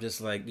 I'm just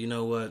like, you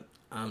know what?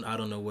 I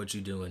don't know what you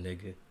doing,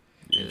 nigga.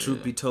 Yeah. And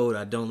truth be told,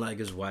 I don't like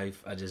his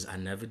wife. I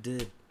never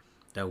did.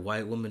 That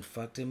white woman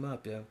fucked him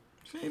up, yo.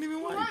 She ain't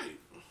even white.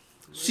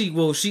 She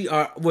what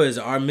is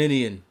it,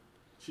 Armenian?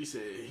 She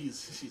said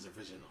she's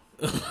original.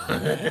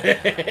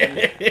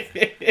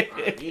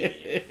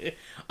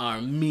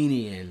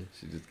 Armenian.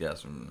 She just got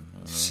some.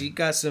 She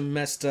got some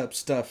messed up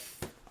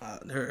stuff.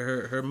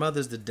 Her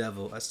mother's the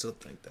devil. I still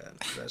think that.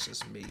 That's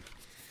just me.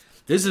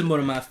 This is one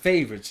of my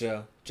favorites,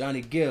 yo.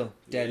 Johnny Gill,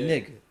 that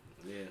nigga.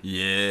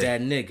 Yeah. That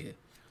nigga.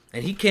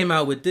 And he came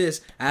out with this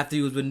after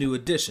he was with New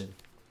Edition.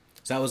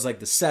 So that was like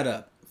the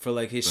setup for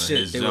like his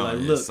shit. They were like,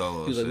 look,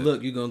 he was like,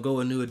 look, you're gonna go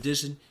with New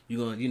Edition.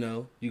 You're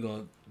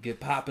gonna get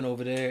popping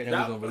over there, and then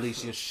we're gonna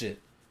release your shit.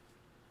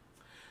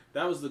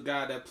 That was the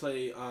guy that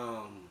played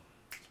on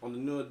the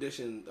New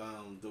Edition.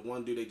 The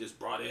one dude they just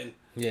brought in.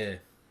 Yeah,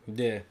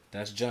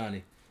 that's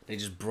Johnny. They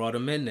just brought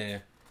him in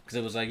there because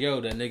it was like,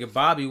 yo, that nigga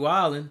Bobby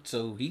wildin',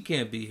 so he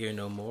can't be here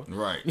no more.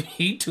 Right.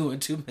 He doing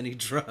too many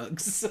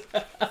drugs.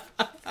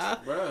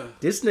 Bruh.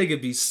 This nigga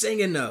be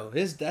singing though.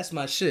 That's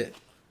my shit.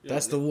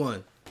 That's the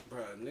one.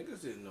 Bruh,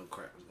 niggas didn't know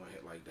crack was gonna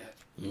hit like that.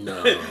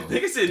 No.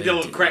 Niggas didn't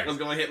know crack was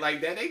gonna hit like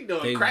that. They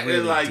doing crack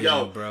really like,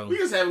 yo, bro. We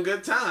just having a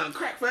good time.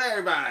 Crack for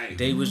everybody.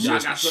 They was y'all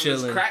just got some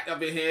chilling. Crack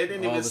up in here. It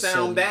didn't even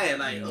sound bad.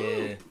 Like,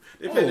 yeah.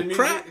 They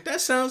crack?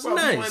 That sounds nice.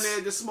 nice. People in there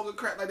just smoking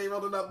crack like they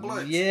rolling up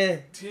blunts. Yeah.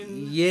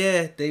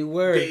 10 they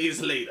were. days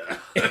later.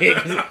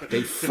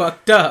 They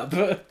fucked up.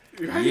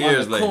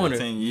 Years later.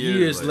 10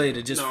 years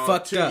later. Just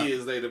fucked up. 2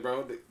 years later,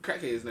 bro. The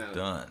crackheads now.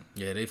 Done.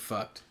 Yeah, they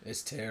fucked.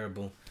 It's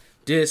terrible.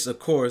 This, of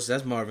course,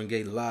 that's Marvin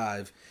Gaye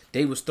live.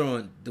 The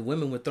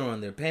women were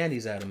throwing their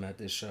panties at him at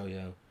this show,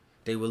 yo.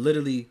 They were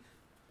literally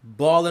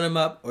balling him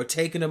up or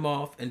taking him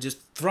off and just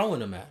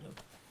throwing him at him.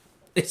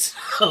 It's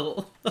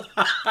so...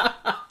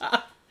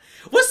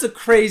 What's the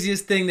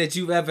craziest thing that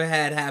you've ever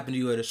had happen to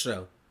you at a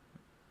show?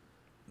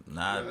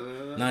 That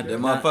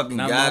motherfucking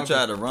guy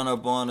tried to run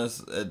up on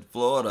us at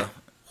Florida.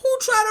 Who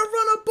tried to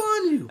run up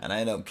on you? And I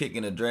ended up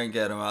kicking a drink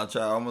at him. I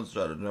almost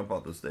tried to jump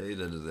off the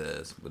stage at his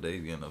ass, but they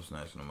ended up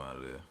snatching him out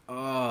of there.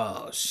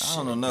 Oh, shit.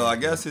 I don't know. I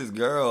guess his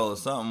girl or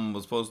something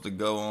was supposed to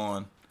go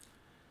on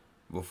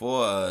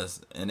before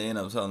us, and they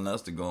ended up telling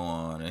us to go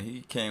on. And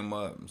he came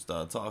up and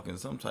started talking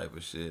some type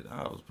of shit.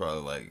 I was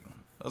probably like,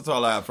 that's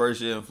all I had first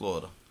year in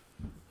Florida.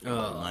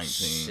 Oh, 19.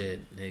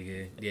 Shit,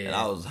 nigga. Yeah. And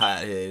I was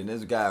hot-headed, and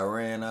this guy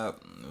ran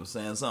up and was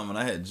saying something, and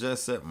I had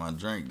just set my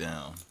drink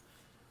down.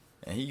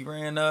 And he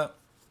ran up.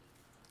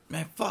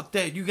 Man, fuck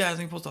that. You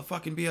guys ain't supposed to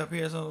fucking be up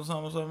here, something. I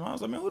was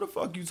like, man, who the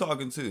fuck you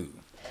talking to?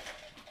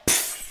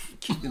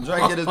 Keep the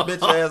drink at his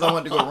bitch ass. I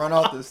went to go run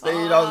off the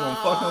stage. I was going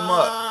to fuck him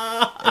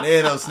up. And they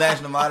ended up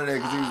snatching him out of there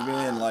because he was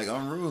being, like,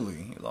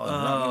 unruly. He was all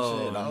drunk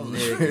and shit. I was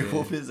ready to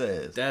whoop his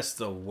ass. That's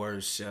the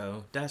worst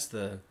show. That's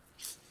the...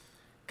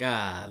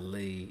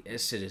 Golly. That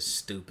shit is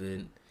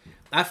stupid.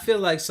 I feel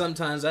like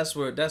sometimes that's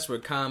where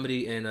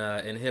comedy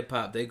and hip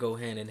hop, they go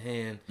hand in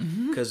hand,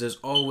 because there's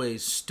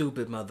always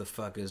stupid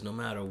motherfuckers no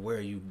matter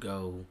where you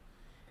go.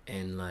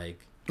 And like,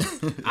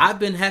 I've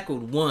been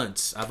heckled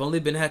once. I've only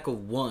been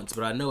heckled once,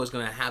 but I know it's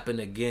gonna happen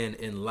again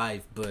in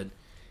life. But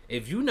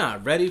if you're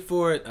not ready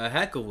for it, a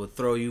heckle will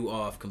throw you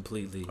off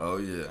completely. Oh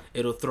yeah.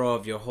 It'll throw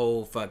off your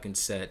whole fucking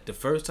set. The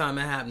first time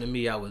it happened to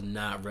me, I was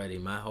not ready.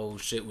 My whole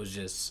shit was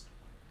just,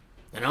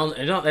 and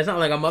it's not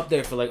like I'm up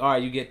there for like, all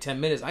right, you get 10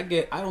 minutes. I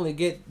only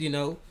get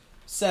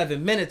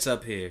 7 minutes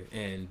up here,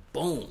 and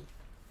boom,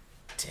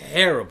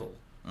 terrible,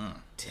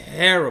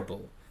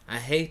 terrible. I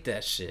hate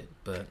that shit.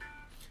 But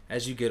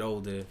as you get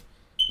older,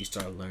 you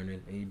start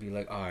learning, and you be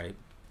like, all right,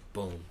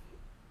 boom,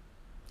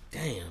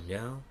 damn,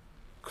 yo.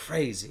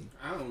 Crazy.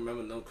 I don't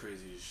remember no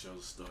crazy show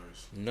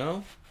stories.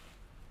 No?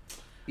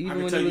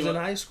 Even when you was in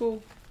high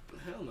school?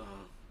 Hell no.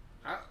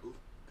 I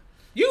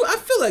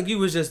feel like you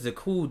was just the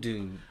cool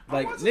dude.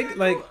 Like nigga,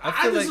 like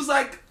I just was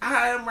like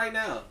I am right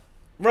now.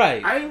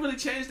 Right. I didn't really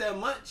change that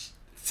much.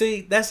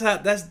 See, that's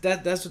what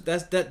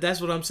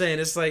I'm saying.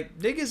 It's like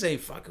niggas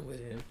ain't fucking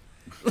with him.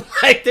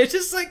 Like they're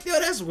just like, yo,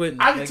 that's Whitney.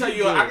 I can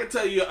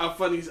tell you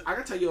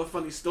a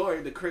funny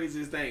story, the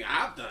craziest thing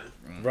I've done.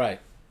 Right.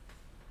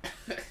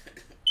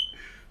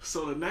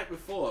 So the night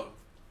before,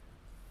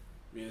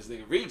 me and this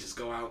nigga Reed just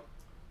go out,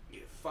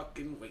 get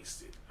fucking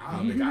wasted. I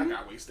don't think I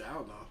got wasted. I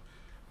don't know.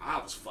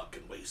 I was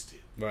fucking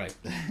wasted. Right.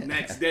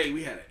 Next day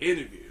we had an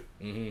interview.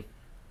 Mm-hmm.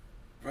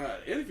 Bro,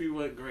 the interview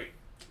went great.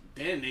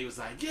 Then they was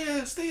like,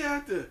 yeah, stay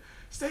after.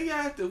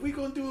 We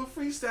gonna do a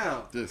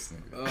freestyle. This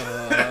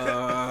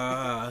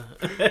nigga.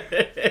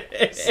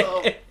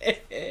 So,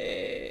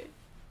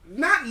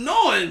 not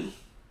knowing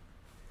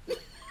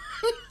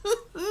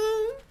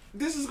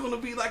this is gonna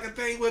be like a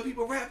thing where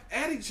people rap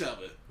at each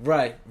other.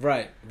 Right.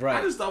 I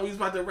just thought we was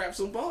about to rap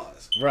some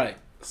bars. Right.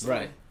 So,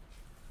 I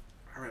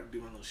rap, do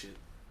my little shit.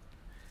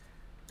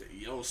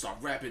 Yo, start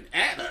rapping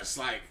at us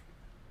like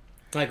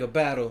a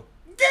battle.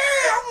 Yeah,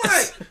 I'm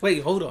like,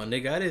 wait, hold on,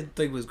 nigga. I didn't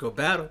think we was gonna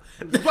battle.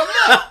 But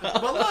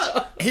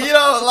look, he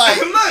don't like.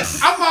 Look,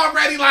 I'm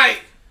already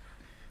like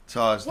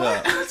charged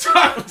what?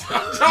 up.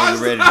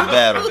 Charged ready to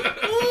battle.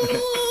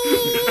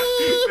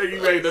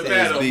 You ready to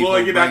battle,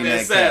 boy? Get out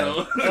that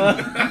saddle.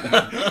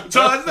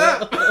 Charged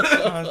up.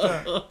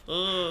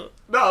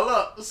 No,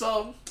 look.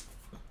 So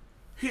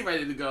he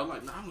ready to go.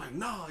 I'm like,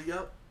 no,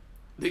 yo,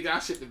 nigga, I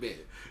shit the bed.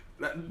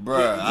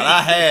 Bruh, and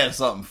I had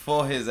something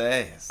for his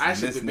ass. I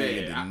this shit the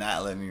nigga bed. did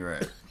not let me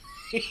rap.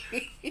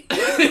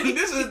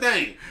 This is the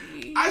thing.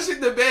 I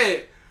shit the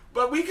bed,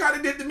 but we kind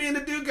of did. Me and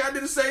the dude did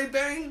the same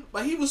thing,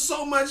 but he was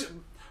so much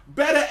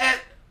better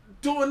at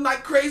doing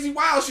like crazy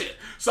wild shit.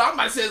 So I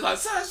might say like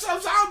something. I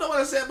don't know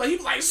what I said, but he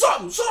was like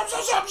something, and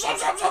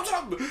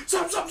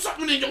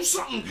yo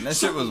something. And that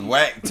shit was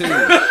whack too.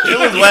 It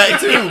was whack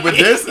too. But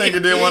this nigga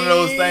did one of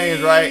those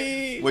things,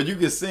 right, where you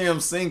could see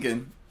him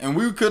sinking. And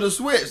we could have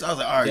switched. I was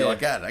like, all right, yo, I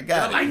got it.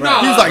 Like, he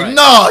was like,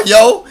 no,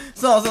 yo.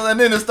 So, and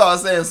then it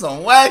started saying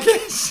some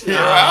wacky shit.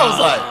 I was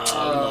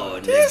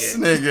like, this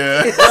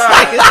nigga.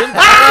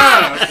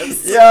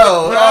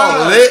 Yo,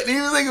 lit.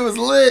 He was like, it was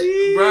lit.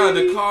 Bro,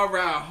 the car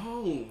ride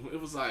home, it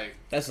was like,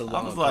 that's a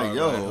long I was like,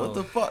 yo, what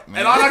the fuck,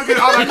 man? And all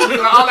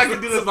I could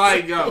do is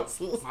like, yo,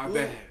 my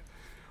bad.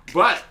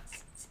 But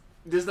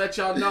just let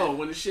y'all know,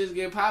 when the shit's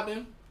get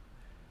popping,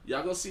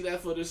 y'all go see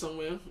that footage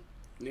somewhere.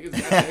 Niggas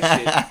got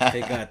that shit. They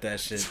got that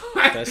shit.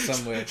 That's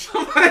somewhere.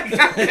 Somebody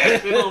got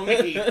that shit on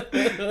me.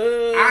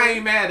 I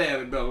ain't mad at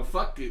it though.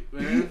 Fuck it,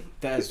 man.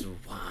 That's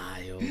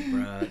wild,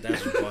 bro.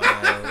 That's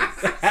wild.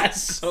 That's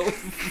so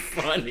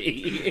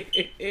funny.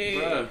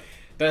 Bruh.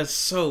 That's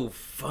so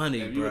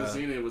funny, If bro. you would have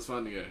seen it, it was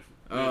funnier.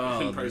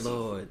 Oh,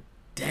 Lord.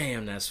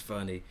 Damn, that's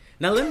funny.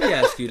 Now, let me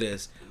ask you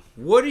this.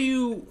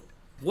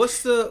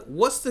 What's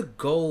the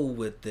goal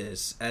with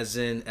this? As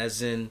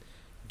in,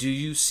 do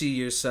you see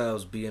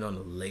yourselves being on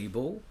a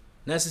label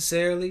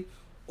necessarily,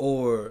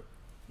 or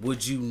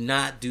would you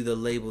not do the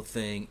label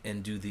thing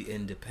and do the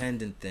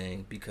independent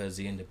thing, because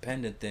the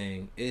independent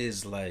thing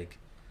is like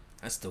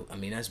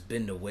that's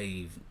been the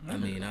wave. I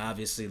mean,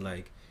 obviously,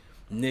 like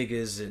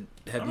niggas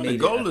have made the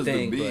goal it a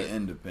thing, is to be but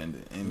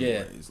independent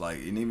anyways. Like,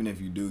 and even if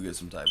you do get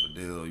some type of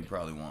deal, you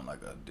probably want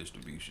like a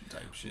distribution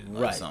type shit,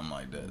 like right, something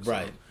like that.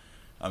 Right. So,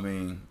 I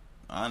mean,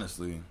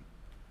 honestly,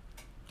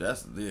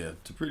 that's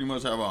to pretty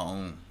much have our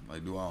own,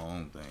 like, do our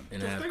own thing.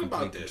 And just have think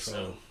about complete this.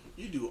 control. So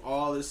you do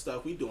all this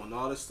stuff. We doing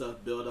all this stuff.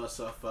 Build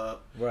ourselves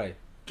up. Right.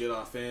 Get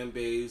our fan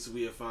base.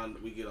 We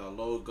get our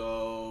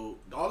logo.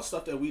 All the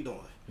stuff that we doing.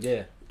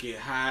 Yeah. Get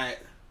hot.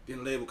 Then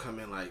the label come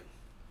in like,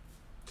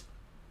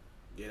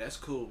 yeah, that's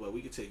cool, but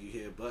we can take you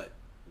here, but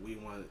we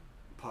want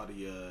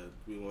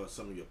we want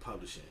some of your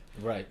publishing.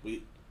 Right.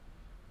 We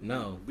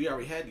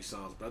already had these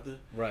songs, brother.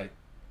 Right.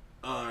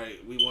 All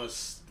right, we want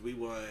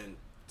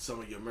some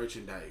of your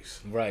merchandise.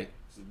 Right.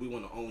 We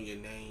want to own your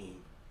name.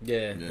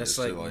 Yeah, that's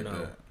like like no.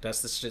 that.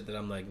 That's the shit that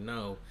I'm like,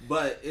 no.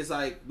 But it's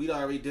like we'd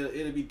already did.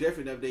 It'd be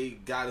different if they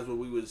got us when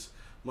we was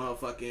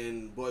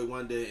motherfucking Boy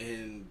Wonder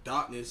in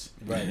Darkness.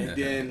 Right. And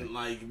then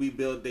like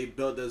they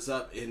built us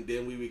up, and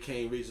then we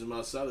became Regions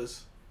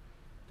Marcellus.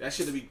 That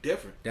should be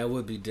different. That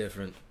would be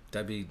different.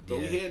 That'd be. But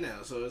yeah. we here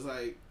now, so it's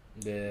like,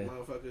 Yeah.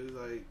 motherfuckers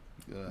like.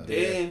 God.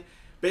 Then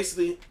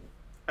basically,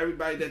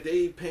 everybody that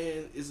they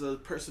paying is a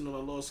person on a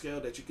low scale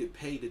that you could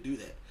pay to do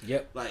that.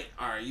 Yep. Like,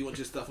 all right, you want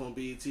your stuff on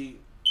BET?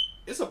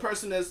 It's a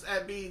person that's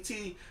at BET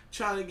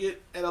trying to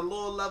get at a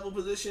lower level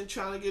position,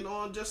 trying to get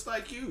on just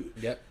like you.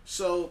 Yep.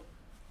 So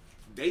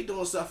they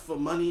doing stuff for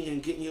money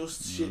and getting your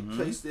shit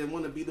placed. They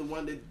want to be the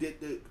one that did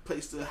the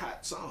place the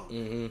hot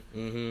song.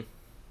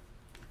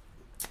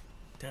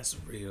 That's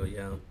real,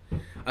 yo.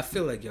 I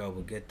feel like y'all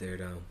will get there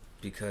though,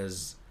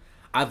 because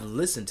I've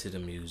listened to the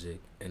music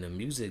and the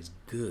music's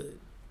good.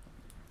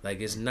 Like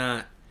it's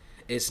not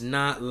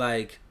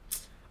like,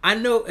 I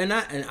know,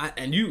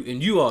 and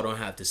you all don't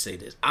have to say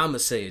this. I'ma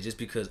say it just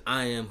because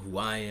I am who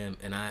I am,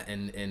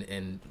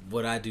 and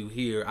what I do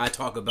here. I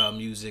talk about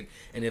music,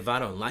 and if I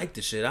don't like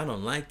the shit, I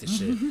don't like the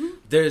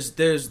shit.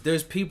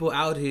 There's people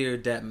out here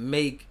that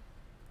make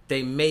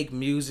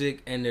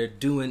music, and they're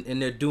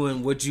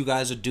doing what you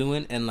guys are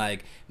doing, and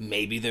like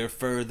maybe they're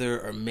further,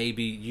 or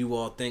maybe you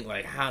all think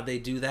like how they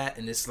do that,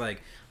 and it's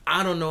like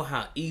I don't know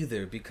how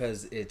either,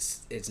 because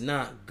it's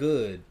not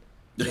good.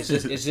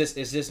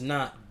 It's just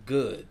not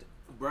good.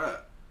 Bruh,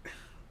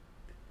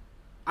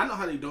 I know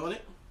how they doing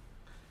it.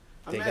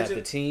 They got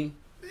the team.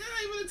 Yeah,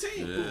 even the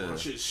team. Yeah. Ooh, I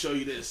should show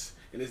you this,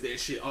 and it's their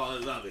shit. Oh, I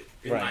love it.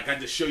 And Right. like I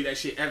just show you that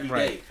shit every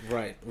day,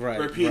 Right.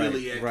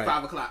 repeatedly at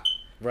 5 o'clock.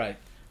 Right.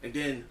 And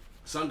then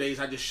some days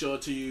I just show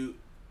it to you,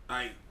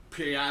 like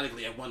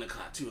periodically at 1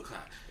 o'clock, 2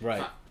 o'clock.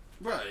 Right.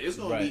 Bruh, it's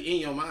gonna Right. be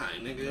in your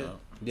mind, nigga.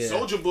 Yeah.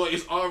 Soldier Boy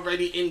is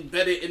already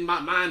embedded in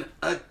my mind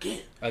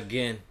again.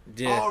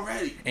 Yeah.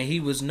 Already. And he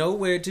was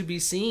nowhere to be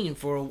seen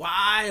for a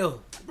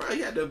while. Bro,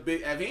 he had the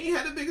big. If he ain't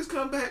had the biggest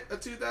comeback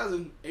of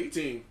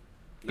 2018,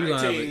 He gonna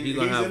have, 19, he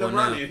gonna he's have in the one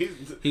now. running.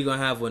 He gonna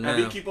have one If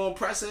he now. keep on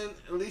pressing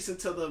at least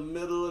until the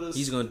middle of the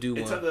He's gonna do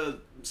until one. the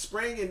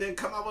spring, and then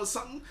come out with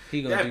something.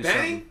 He gonna that do bang.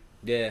 something.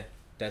 Yeah,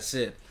 that's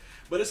it.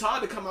 But it's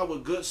hard to come out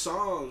with good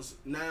songs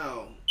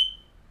now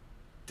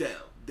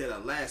that'll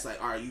last.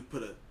 Like, all right, you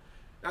put a.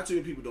 Not too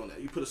many people doing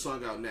that. You put a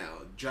song out now,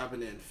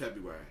 dropping in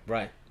February,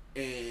 Right.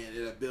 and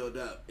it'll build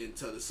up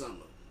until the summer.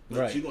 But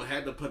Right. you're gonna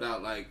have to put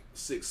out like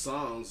 6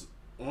 songs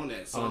on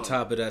that song. On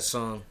top of that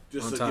song.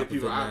 Just on to top give of it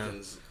people now.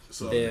 options.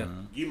 So Yeah.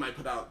 you might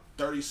put out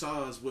 30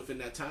 songs within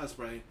that time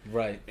frame,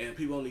 Right. and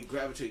people only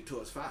gravitate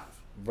towards 5.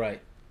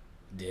 Right.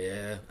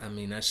 Yeah, I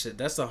mean that shit.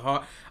 That's the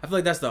hard. I feel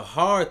like that's the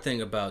hard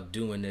thing about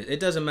doing it. It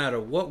doesn't matter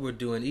what we're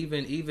doing,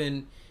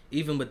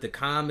 even with the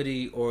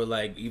comedy, or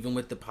like even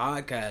with the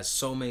podcast.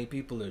 So many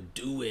people are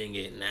doing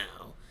it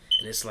now,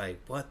 and it's like,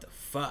 what the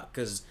fuck?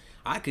 Because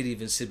I could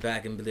even sit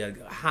back and be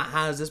like,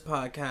 how is this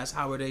podcast?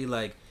 How are they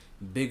like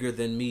bigger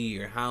than me,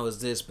 or how is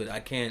this? But I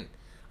can't.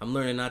 I'm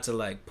learning not to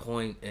like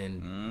point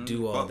and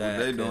do all Fuck that.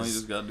 what they doing, 'cause you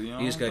just gotta do your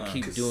you just own gotta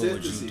thing. keep doing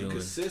what you're doing.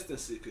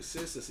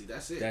 Consistency.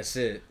 That's it. That's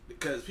it.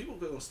 Because people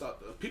gonna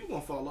stop. People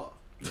gonna fall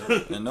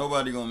off. And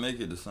nobody gonna make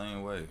it the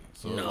same way.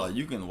 So No. like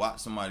you can watch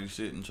somebody's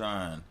shit and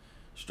try and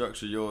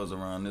structure yours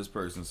around this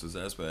person's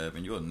success path,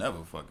 and you'll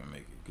never fucking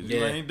make it because you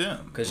Yeah. ain't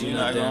them. 'Cause you're you're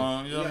not not them.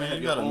 going. You know what I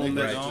mean? You gotta make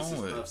it your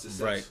own way.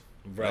 Right.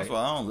 Right. That's why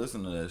I don't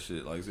listen to that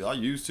shit. Like, see, I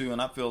used to,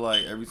 and I feel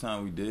like every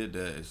time we did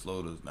that, it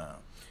slowed us down.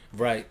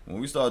 Right. When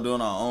we started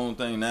doing our own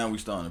thing, now we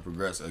starting to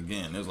progress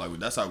again. It was like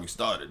that's how we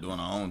started doing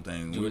our own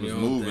thing. Doing we was your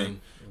own moving,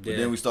 thing. but Yeah.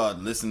 then we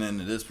started listening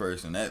to this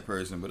person, that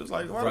person. But it's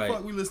like, why Right. the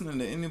fuck we listening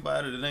to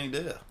anybody that ain't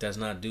there? That's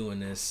not doing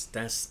this.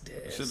 That's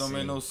Shit don't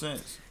make no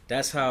sense.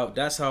 That's how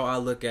I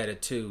look at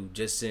it too.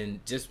 Just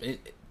in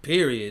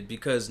period.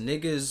 Because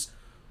niggas,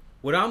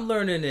 what I'm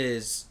learning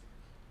is,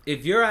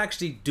 if you're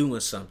actually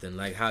doing something,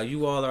 like how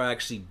you all are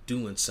actually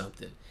doing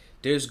something,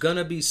 there's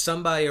gonna be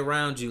somebody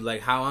around you,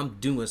 like how I'm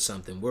doing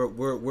something.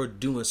 We're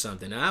doing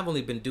something. And I've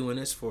only been doing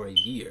this for a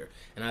year,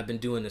 and I've been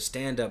doing the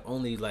stand up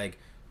only like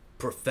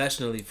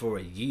professionally for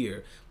a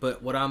year.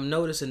 But what I'm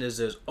noticing is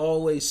there's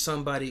always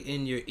somebody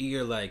in your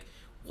ear like,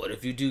 what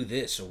if you do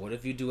this, or what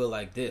if you do it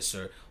like this,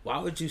 or why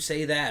would you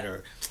say that,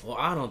 or well,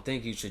 I don't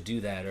think you should do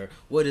that, or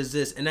what is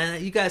this? And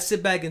then you guys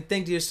sit back and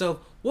think to yourself,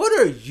 what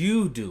are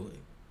you doing?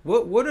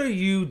 What are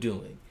you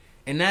doing?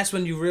 And that's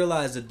when you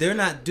realize that they're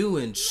not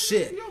doing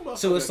shit.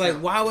 So it's like,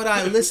 why would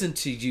I listen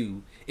to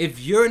you if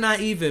you're not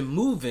even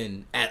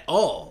moving at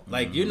all?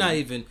 Like you're not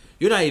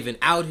even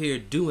out here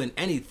doing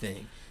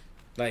anything.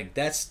 Like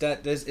that's Well,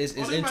 they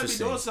interesting. might be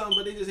doing something,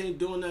 but they just ain't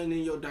doing nothing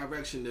in your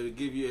direction to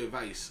give you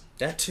advice.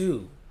 That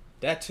too.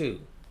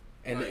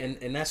 And, Right.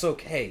 and that's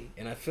okay.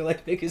 And I feel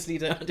like niggas need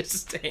to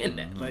understand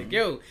that. Like,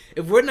 yo,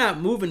 if we're not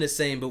moving the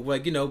same, but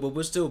like, but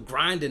we're still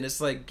grinding, it's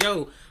like,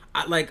 yo,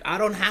 I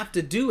don't have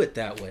to do it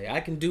that way. I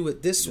can do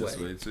it this way. This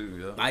way too,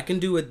 yeah. I can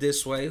do it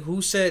this way.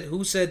 Who said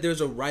there's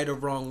a right or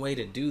wrong way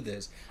to do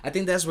this? I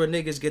think that's where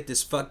niggas get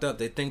this fucked up.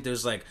 They think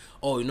there's like,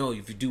 oh no,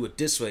 if you do it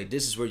this way,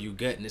 this is where you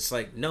get. And it's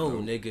like, no,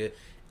 nigga,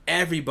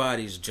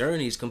 everybody's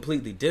journey is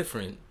completely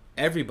different.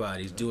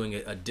 Everybody's doing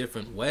it a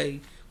different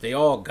way. They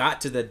all got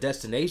to the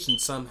destination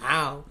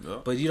somehow,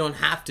 but you don't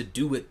have to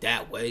do it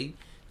that way.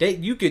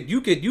 You could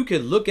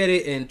look at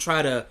it and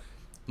try to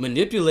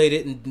manipulate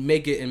it and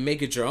make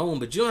it your own,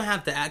 but you don't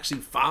have to actually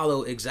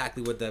follow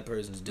exactly what that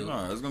person's doing.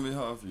 No, it's gonna be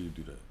hard for you to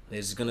do that.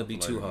 It's gonna be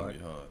too hard.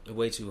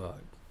 Way too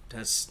hard.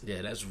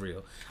 That's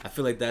real. I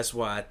feel like that's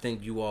why I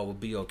think you all will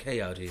be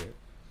okay out here,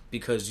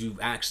 because you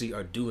actually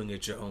are doing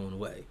it your own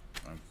way.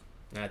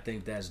 And I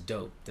think that's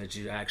dope that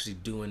you're actually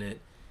doing it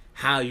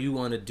how you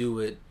want to do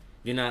it.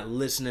 You're not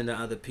listening to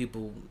other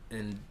people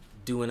and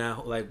doing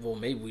out like, well,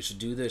 maybe we should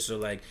do this, or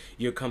like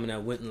you're coming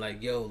at Winton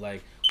like, yo,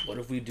 like, what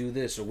if we do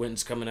this? Or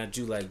Winton's coming at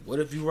you like, what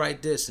if you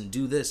write this and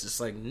do this? It's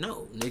like,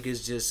 no,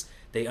 niggas just,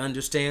 they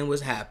understand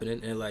what's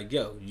happening and like,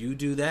 yo, you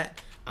do that,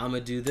 I'm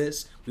gonna do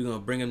this. We're gonna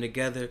bring them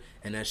together,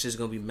 and that shit's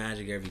gonna be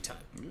magic every time.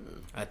 Yeah.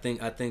 I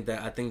think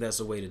that's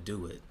the way to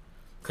do it.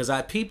 Cause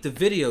I peeped the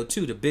video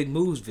too, the Big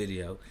Moves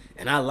video,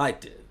 and I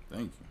liked it.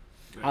 Thank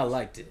you. I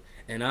liked it,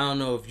 and I don't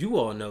know if you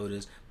all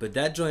noticed, but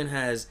that joint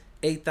has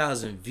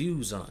 8,000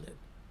 views on it,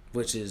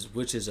 which is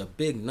a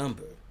big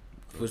number,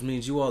 which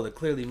means you all are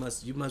clearly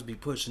must be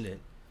pushing it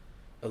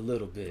a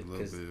little bit,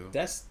 because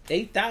that's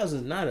 8,000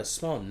 is not a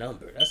small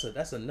number.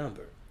 That's a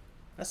number.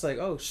 That's like,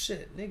 oh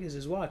shit, niggas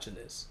is watching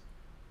this.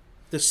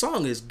 The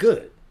song is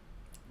good.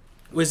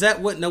 Was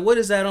that what? Now what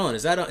is that on?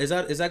 Is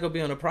that gonna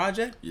be on a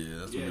project? Yeah,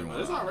 that's what we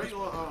want. It's already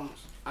on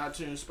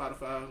iTunes,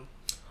 Spotify.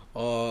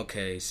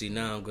 Okay, see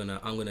now I'm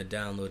gonna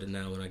download it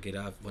now when I get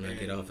off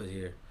of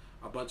here.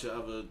 A bunch of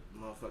other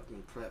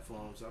motherfucking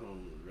platforms. I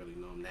don't really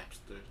know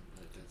Napster.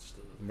 That's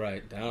still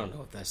right. I don't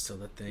know if that's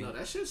still a thing. No,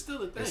 that shit's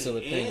still a thing. It's still a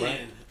thing,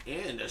 right?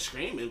 And the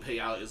streaming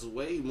payout is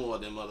way more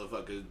than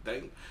motherfuckers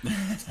think.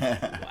 It's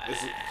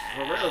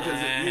for real,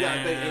 because you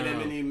gotta think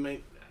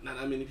not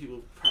that many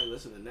people probably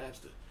listen to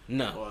Napster.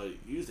 No. Or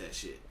use that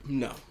shit.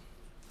 No.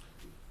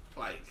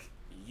 Like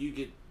you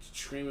get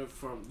streaming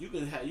from you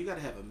gotta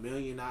have $1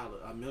 million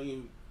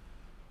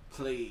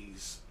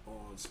plays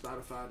on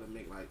Spotify to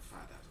make like $5,000.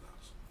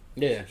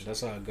 Yeah,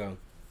 that's how it go.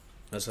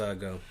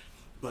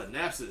 But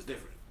Napster is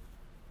different.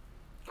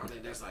 I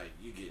think that's like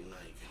you getting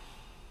like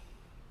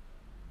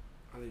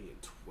I think you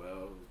get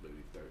 12,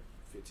 maybe 30,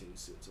 15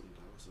 cents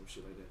some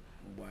shit like that.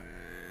 Wow.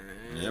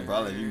 Yeah,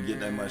 probably if you can get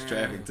that much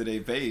traffic to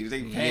their page,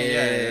 they pay.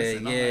 Yeah.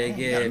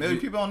 Got 1 million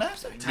people on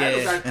Napster.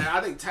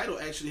 I think Tidal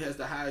actually has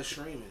the highest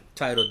streaming.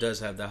 Tidal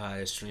does have the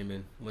highest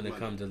streaming when it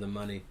comes to the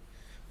money.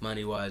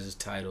 Money wise is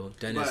Tidal.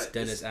 Then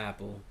it's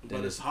Apple.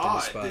 Then it's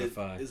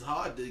Spotify. It's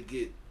hard to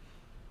get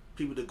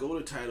people to go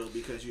to Tidal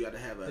because you got to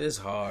have It's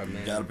hard,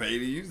 man. You gotta pay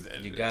to use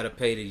that. You gotta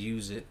pay to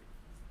use it.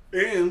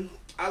 And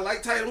I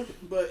like Tidal,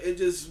 but it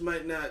just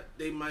might not.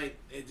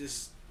 It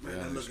just might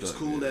not look as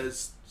cool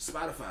as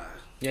Spotify.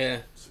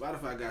 Yeah.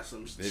 Spotify got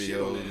some shit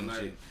on it, and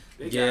like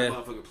they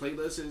got motherfucking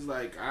playlists. It's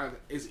like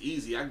it's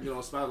easy. I can get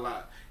on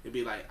Spotify and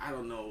be like, I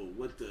don't know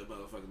what the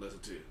motherfucker listen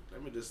to.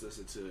 Let me just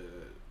listen to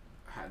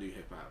How Do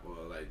Hip Hop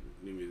or like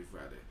New Music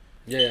Friday.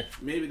 Yeah.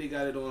 Maybe they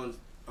got it on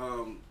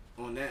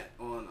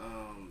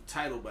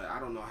Tidal, but I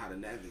don't know how to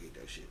navigate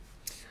that shit.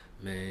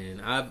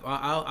 Man,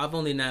 I've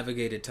only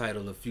navigated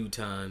Tidal a few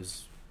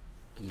times,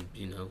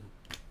 you know,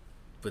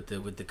 with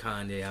the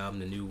Kanye album,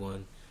 the new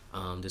one,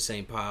 the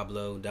St.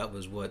 Pablo. That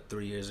was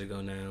 3 years ago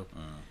now,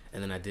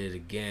 and then I did it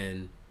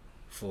again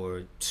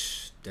for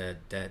that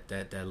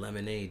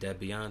Lemonade, that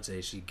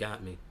Beyonce. She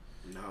got me.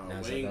 No,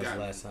 that's Wayne the got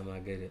last time I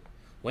did it.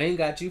 Wayne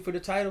got you for the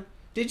Tidal.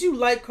 Did you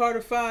like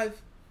Carter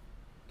 5?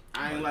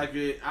 I ain't like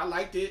it. I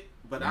liked it,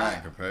 but not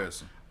in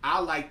comparison. I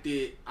liked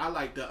it. I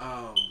liked the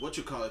what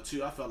you call it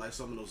too. I felt like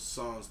some of those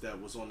songs that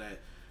was on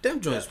that.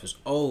 Them joints was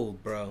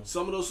old, bro.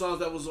 Some of those songs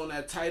that was on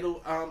that Tidal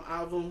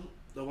album,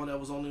 the one that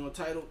was only on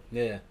Tidal,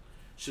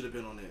 should have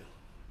been on there.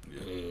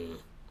 Yeah.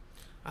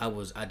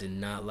 I did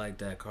not like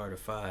that Carter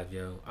 5,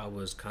 yo. I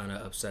was kind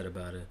of upset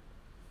about it.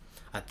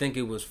 I think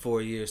it was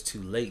 4 years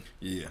too late.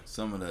 Yeah,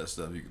 some of that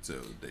stuff you could tell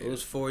was dated. It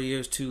was 4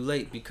 years too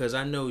late because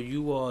I know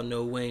you all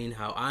know Wayne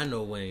how I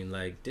know Wayne.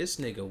 Like, this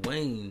nigga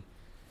Wayne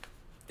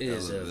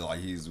is like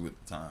he's with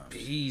the times.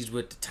 He's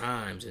with the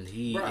times, and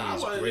he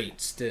is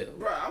great still.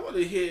 Bro, I want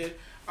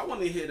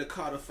to hear the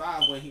Carter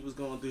 5 when he was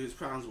going through his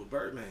problems with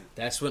Birdman.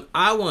 That's when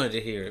I wanted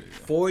to hear it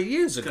 4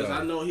 years ago. Because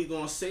I know he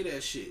gonna say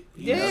that shit.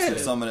 That's what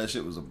some of that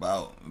shit was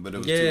about, but it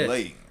was too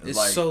late. It's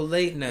like, so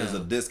late now. There's a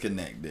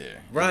disconnect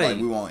there. Right. It's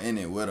like we weren't in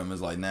it with him. It's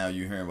like now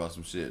you're hearing about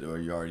some shit, or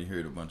you already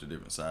heard a bunch of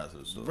different sides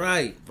of the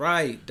story.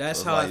 Right.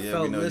 That's so how I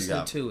felt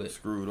listening to it.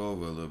 Screwed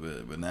over a little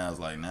bit, but now it's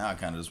like I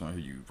kind of just want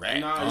to hear you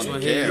rap. No, I just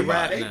want to hear you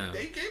rap now.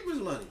 They gave his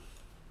money.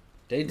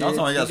 They did. That's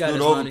why he got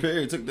screwed over.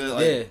 Period. Took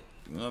that.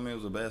 You know what I mean? It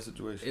was a bad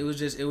situation. It was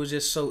just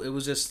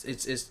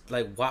it's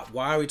like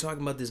why are we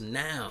talking about this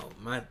now?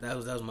 That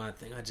was my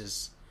thing. I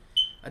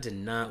did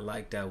not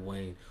like that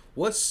Wayne.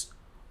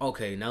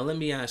 Okay, now let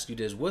me ask you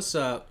this. What's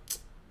the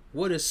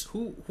artist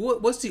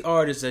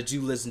that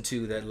you listen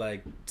to that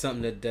like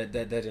something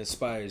that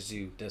inspires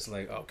you, that's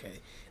like,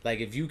 okay, like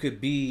if your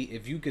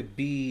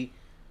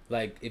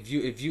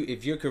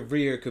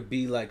career could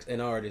be like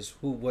an artist,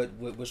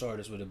 which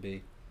artist would it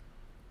be?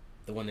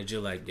 The one that you're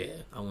like,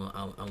 yeah, I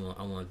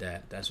want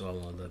that. That's what I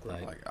want to look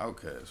like. Like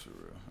Outkast, for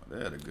real.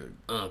 They had a good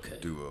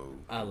duo.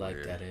 I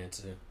like that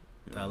answer.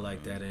 You know, I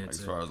like that answer. Like,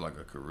 as far as like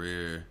a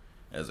career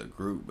as a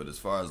group, but as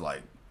far as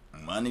like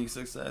money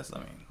success, I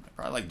mean,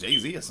 probably like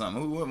Jay-Z or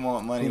something. Who wouldn't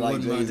want money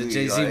like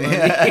Jay-Z? Who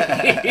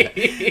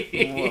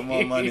wouldn't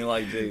want money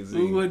like Jay-Z?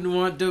 Who wouldn't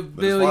want the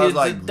billions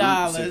of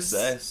dollars?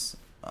 Success,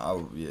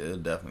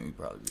 it'd definitely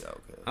probably be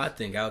Outkast. I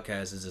think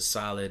Outkast is a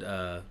solid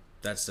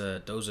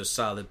those are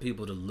solid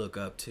people to look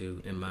up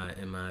to in my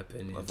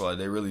opinion. I feel like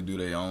they really do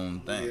their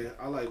own thing. Yeah,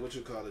 I like what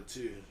you call it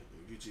too,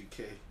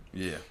 UGK.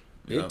 Yeah.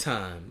 Big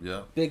time.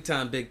 Yeah. Big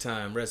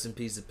time. Rest in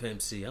peace to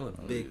Pimp C. I'm a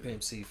big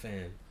Pimp C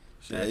fan.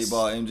 Shit, they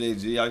bought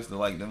MJG. I used to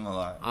like them a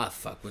lot. I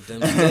fuck with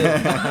them.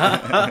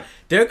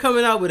 They're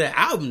coming out with an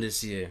album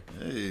this year.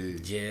 Hey.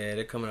 Yeah,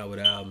 they're coming out with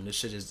an album. This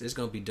shit it's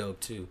gonna be dope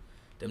too.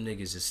 Them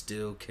niggas is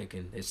still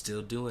kicking. They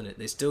still doing it.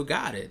 They still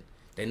got it.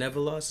 They never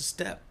lost a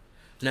step.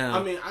 Now,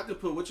 I mean, I could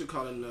put what you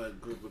call in a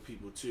group of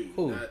people too.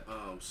 Who? Not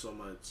so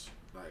much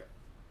like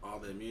all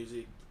their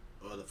music,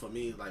 or for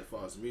me, like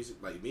far as music,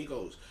 like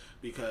Migos,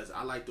 because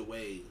I like the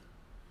way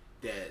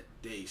that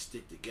they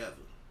stick together.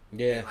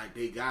 yeah, And, like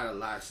they got a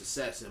lot of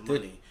success and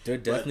money. they're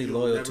definitely but you'll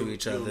loyal never, to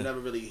each you'll other. never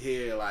really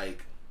hear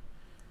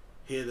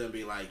them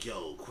be like,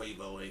 "Yo,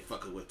 Quavo ain't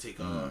fucking with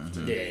Takeoff."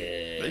 Yeah,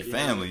 They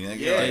family, nigga.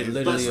 Yeah, They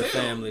literally but a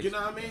still, family. You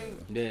know what I mean?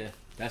 Yeah,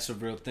 that's a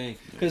real thing.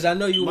 Because I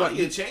know you want.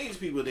 Money can change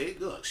people. They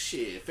look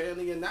shit,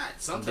 family or not.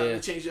 Sometimes Yeah. you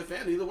change your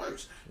family the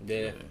worst.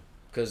 Yeah,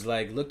 because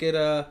like look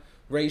at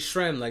Ray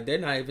Shrem. Like they're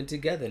not even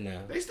together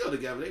now. They still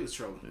together. They was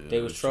trolling. Yeah, They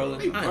was trolling.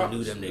 They I brothers.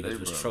 knew them They niggas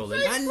was brothers. trolling.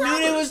 They I knew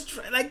they was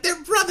like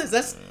they're brothers.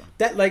 That's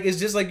that. Like it's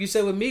just like you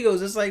said with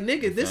Migos. It's like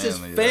nigga, this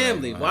Family, is yeah,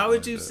 family. I Why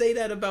would you like that. say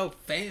that about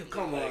family?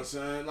 Come Like, on,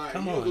 son. Like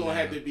come you're on gonna now.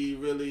 have to be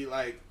really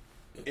like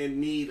in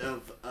need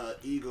of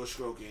ego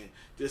stroking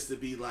just to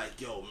be like,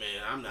 yo,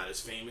 man, I'm not as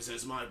famous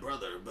as my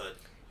brother, but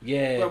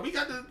Yeah, we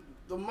got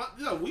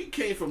we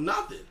came from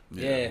nothing.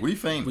 yeah. We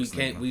famous. We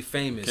can't. nigga. We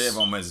famous. Kev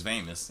almost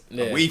famous.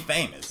 Yeah. We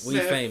famous. We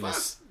Man,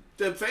 famous. fuck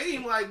the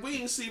fame, like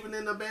we ain't sleeping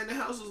in abandoned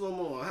houses no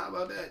more. How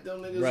about that?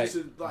 Them niggas Right.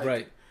 used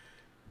to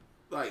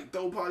like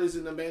throw parties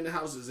in abandoned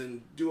houses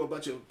and do a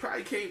bunch of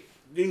probably can't.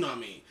 You know what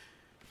I mean?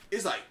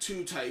 It's like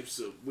two types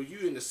of when you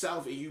in the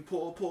South and you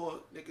poor,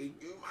 nigga.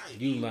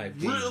 You might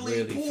be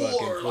really poor,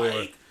 fucking poor.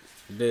 like.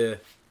 Yeah,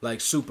 like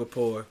super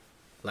poor.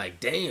 Like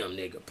damn,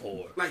 nigga,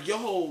 poor. Like your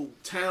whole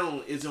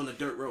town is on a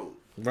dirt road,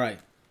 Right.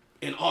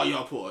 and all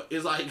y'all poor.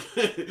 It's like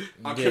a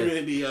Yeah.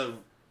 community of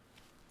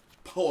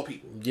poor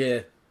people.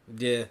 Yeah,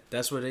 yeah.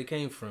 That's where they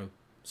came from.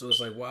 So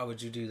it's like, why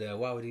would you do that?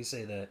 Why would he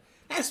say that?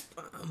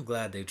 I'm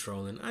glad they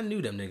trolling. I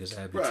knew them niggas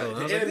had been Right, trolling. I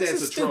the was like, this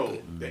internet's is a troll.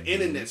 stupid. The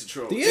internet's a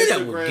troll. The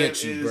internet will Instagram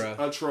get you, is bro.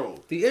 a troll.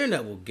 The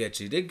internet will get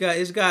you.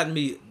 It's gotten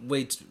me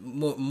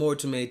more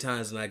too many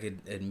times than I could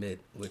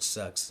admit, which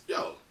sucks.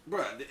 Yo,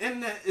 bro, the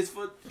internet is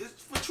for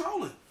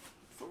trolling,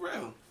 for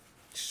real.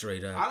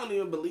 Straight up. I don't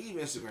even believe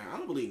Instagram. I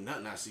don't believe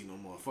nothing I see no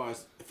more.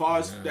 As far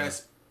as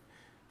that's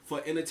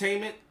for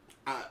entertainment,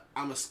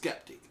 I'm a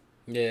skeptic.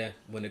 Yeah,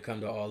 when it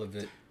comes to all of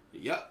it.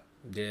 Yup.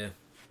 Yeah,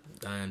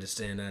 I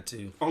understand that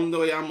too. Only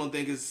way I'm gonna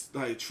think it's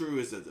like true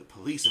is that the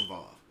police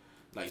involved,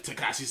 like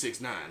Tekashi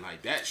 6ix9ine,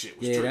 like that shit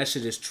was Yeah, true. that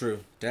shit is true.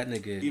 That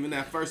nigga. Even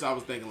at first, I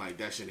was thinking like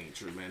that shit ain't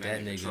true, man.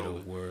 That nigga nigga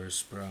trolling. the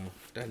worst, bro.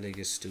 That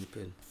nigga's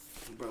stupid.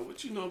 Bro,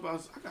 what you know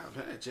about? I got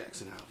bad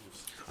Jackson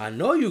albums. I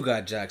know you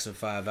got Jackson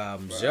 5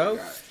 albums, Bro, I yo.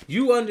 got it.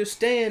 You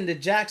understand the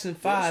Jackson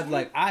 5 Yes,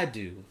 like I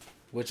do,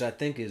 which I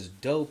think is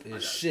dope got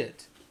as it.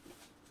 shit.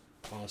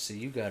 Oh, see,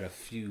 you got a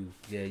few.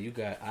 Yeah, you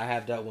got. I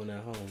have that one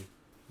at home.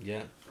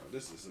 Yeah, Bro,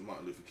 this is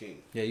Martin Luther King.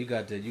 yeah. You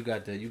got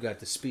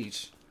the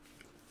speech.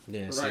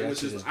 Yeah, see, Right, that which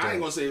shit is dope. I ain't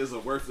gonna say it's a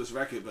worthless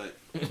record, but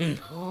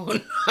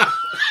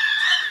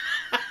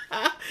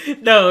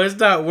No, it's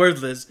not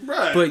worthless.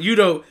 Bruh. But you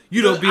don't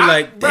be I-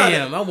 like, brother.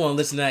 damn, I want to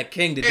listen to that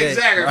King today.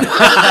 exactly.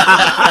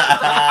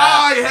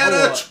 I had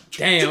a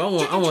Damn,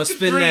 I want to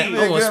spin that.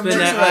 I want to spin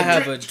that. I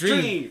have a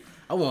dream.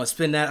 I want to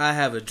spin that. I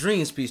have a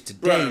dream speech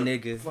today, Bruh,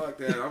 nigga. Fuck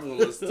that. I'm gonna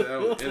listen to that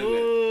on the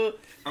internet.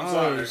 I'm Oh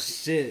sorry.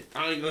 shit!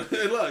 I ain't gonna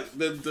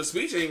look. The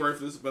speech ain't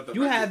worthless, but the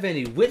You record, have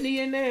any Whitney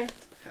in there?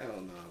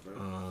 hell no, bro.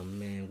 Oh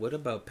man, what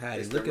about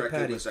Patty? It's Look the at record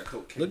Patty's. which that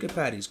coat came Look at out.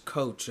 Patty's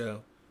coat,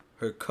 yo.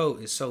 Her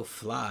coat is so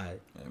fly.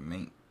 Yeah,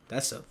 mink.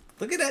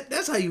 Look at that.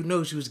 That's how you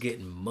know she was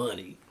getting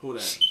money. Who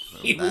that?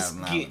 She was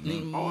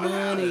getting Oh,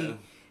 yeah. money.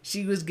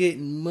 She was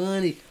getting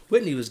money.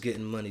 Whitney was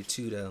getting money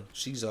too, though.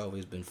 She's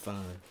always been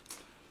fine.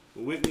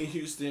 Whitney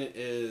Houston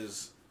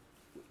is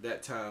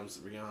that time's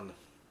Rihanna.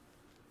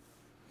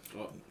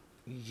 Oh,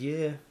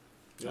 Yeah.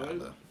 Nah,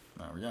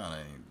 Rihanna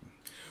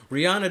ain't.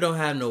 Rihanna don't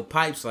have no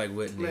pipes like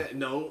Whitney. man,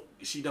 no,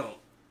 she don't.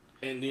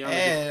 And Rihanna,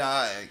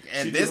 And She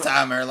at this do-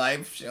 time in her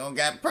life, she don't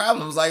got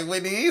problems like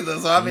Whitney either.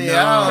 So I mean, No,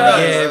 I don't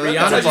know. yeah,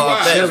 That's Rihanna a far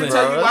just fetch, chilling. bro.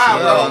 Let me tell you why, I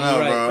bro. don't know,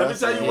 Right. bro. Let me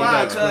tell you Yeah, why,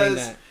 gotta explain 'cause-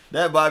 that.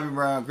 That Bobby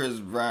Brown, Chris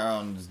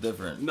Brown is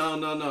different. no.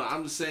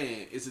 I'm just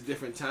saying it's a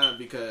different time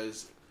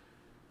because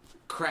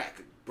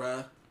crack,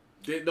 bruh.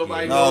 Did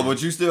nobody No, know?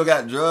 but you still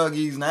got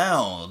druggies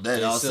now. That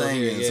They I'm still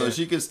saying, here, yeah. so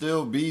she could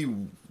still be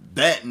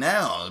that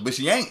now, but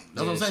she ain't.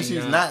 That's what I'm Yeah, saying. she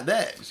She's not. not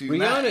that. She's Rihanna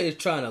not. is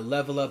trying to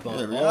level up on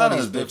Yeah, all Rihanna these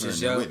is different bitches,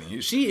 than yo. Whitney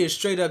Houston. She is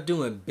straight up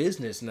doing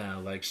business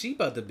now. Like she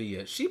about to be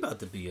a.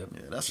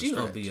 that's a she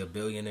gonna stretch. be a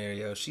billionaire,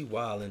 yo. She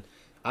wildin'.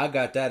 I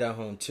got that at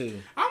home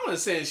too. I'm not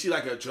saying she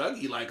like a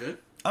druggie like her.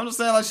 I'm just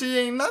saying, like, she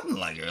ain't nothing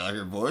like her. Like,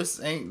 her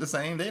voice ain't the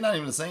same. They not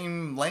even the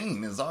same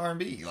lane as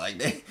R&B. Like,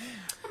 they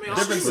I mean,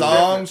 different she's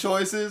song different.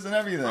 choices and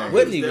everything. Whit-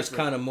 Whitney was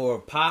different. kind of more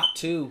pop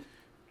too.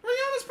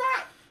 Rihanna's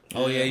pop.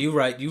 Oh yeah, you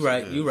right. But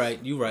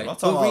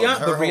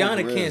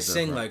Rihanna can't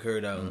sing like her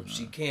though. Mm-hmm.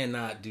 She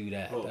cannot do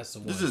that. Oh. That's the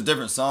one. This is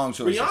different song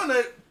choices.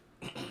 Rihanna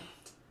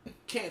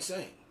can't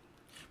sing.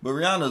 But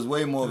Rihanna's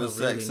way more of a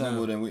sex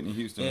symbol than Whitney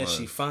Houston was. Yeah,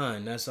 she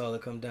fine. That's all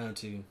it come down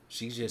to.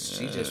 She's just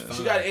She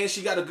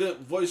fine. got a good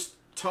voice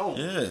tone.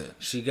 Yeah,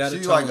 she got a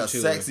tone like a to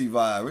sexy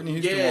vibe. Whitney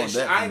Houston on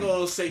that. I ain't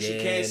gonna say she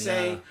can't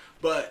sing,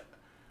 but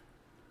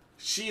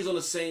she's on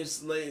the same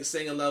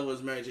singing level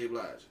as Mary J.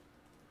 Blige.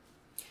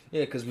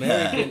 Yeah, because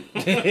Mary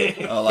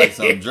oh, like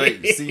some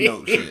Drake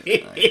C-note shit.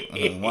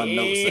 Like, one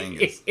note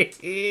singers.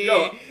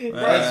 Yo,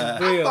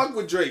 I fuck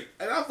with Drake,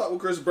 and I fuck with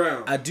Chris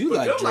Brown. I do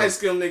like Drake. Them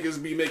light-skinned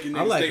niggas be making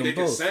niggas think they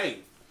can sing.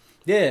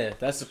 Yeah,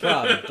 that's the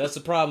problem. That's the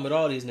problem with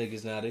all these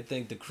niggas now. They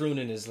think the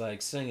crooning is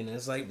like singing.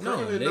 It's like, no,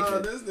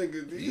 nigga.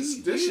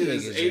 This shit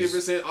is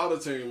 80%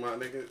 auto-tune, my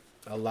nigga.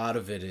 A lot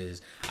of it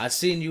is. I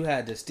seen you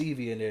had the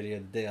Stevie in there the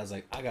other day. I was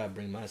like, I gotta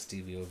bring my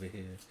Stevie over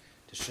here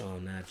to show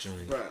him that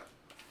joint. Right.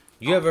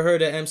 You ever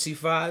heard of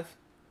MC5?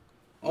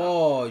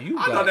 Oh,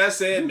 I know that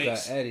said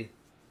mix. Got Eddie.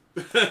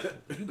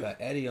 You got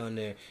Eddie on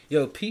there.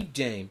 Yo, Peep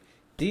Game.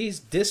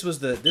 This was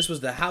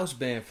the house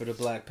band for the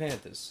Black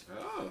Panthers.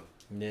 Oh.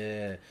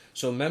 Yeah.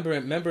 So remember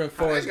in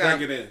Forrest Gump.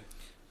 Get in?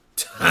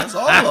 That's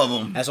all of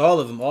them. That's all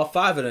of them. All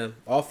five of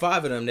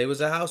them. They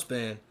was a house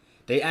band.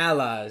 They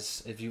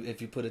allies, if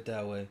you put it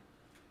that way.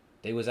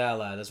 They was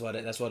allies.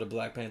 That's why the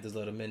Black Panthers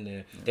let them in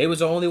there. They was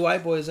the only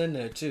white boys in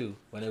there too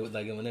when they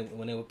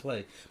would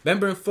play.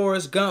 Remember in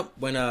Forrest Gump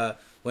when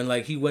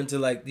he went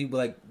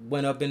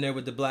up in there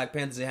with the Black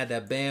Panthers. They had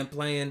that band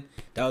playing.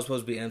 That was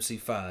supposed to be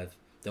MC5.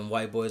 Them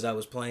white boys I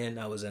was playing.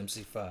 That was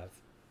MC5.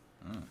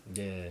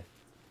 Yeah.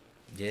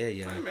 I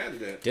ain't mad at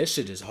that. That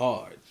shit is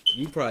hard.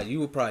 You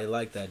would probably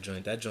like that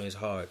joint. That joint's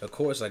hard. Of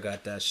course I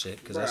got that shit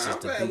because that's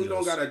just the Beatles. We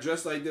don't gotta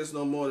dress like this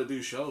no more to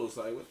do shows.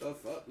 Like what the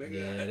fuck, nigga?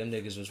 Yeah, them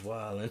niggas was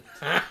wildin'.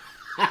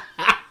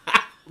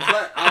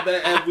 But I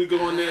bet if we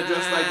go in there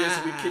dressed like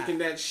this, we kicking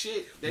that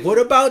shit. What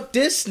about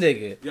this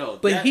nigga? Yo,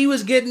 he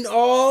was getting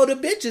all the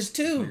bitches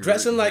too,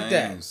 dressing like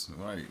that.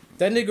 Right.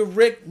 That nigga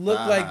Rick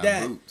looked like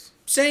that. Boots.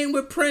 Same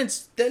with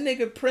Prince. That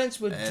nigga Prince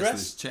would Assless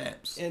dress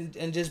chaps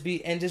and just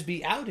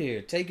be out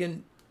here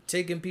taking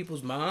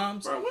people's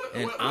moms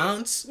and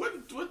aunts.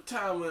 What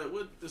time?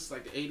 What this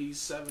like the 80s,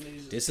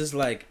 70s? This is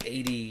like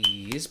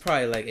 80. It's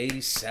probably like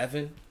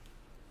 87,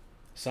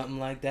 something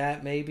like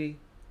that, maybe.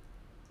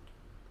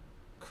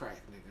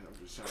 Crack, nigga.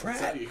 I'm just trying to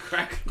tell you,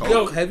 crack.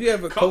 Yo, have you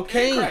ever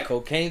cocaine?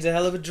 Cocaine's a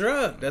hell of a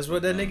drug. That's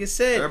what that nigga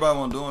said. Everybody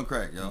was doing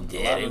crack, yo.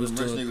 Yeah, they was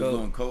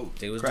doing coke.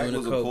 They was crack doing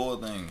was coke. a poor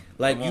thing.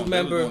 Like you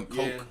remember?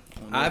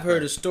 I've heard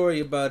a crack. story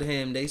about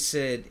him. They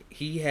said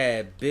he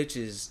had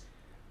bitches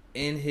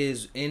in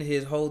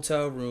his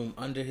hotel room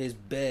under his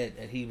bed,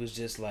 and he was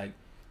just like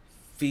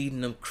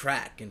feeding them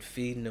crack and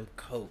feeding them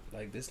coke.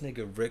 Like this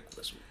nigga Rick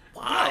was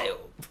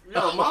wild.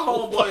 Yo, my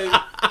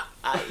homeboy.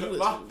 He was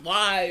wild.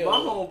 My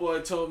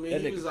homeboy told me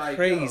that he was like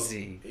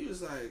crazy. He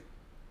was like,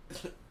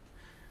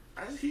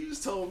 he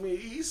just told me,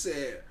 he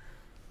said,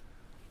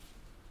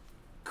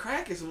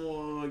 crack is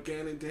more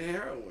organic than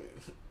heroin.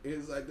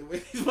 It's like the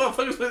way these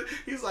motherfuckers.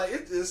 He's like,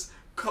 it's just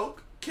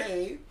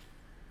cocaine,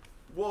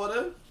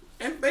 water,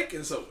 and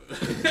baking soda.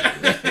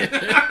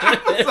 I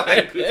was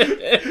like,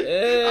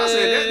 I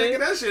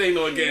said, that shit ain't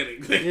no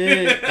organic.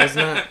 Yeah, that's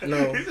not.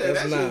 No, he said,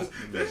 that's not.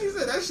 He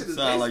said that shit is.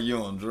 Sound like you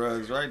on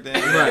drugs right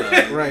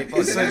there. Right.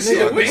 It's like,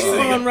 nigga, what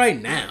you on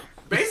right now?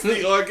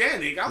 Basically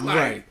organic. I'm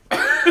like,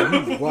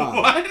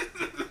 wow. What?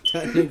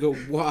 That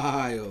nigga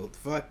wild.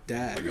 Fuck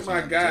that. Look at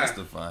my guy.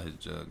 Justify his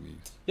drug use.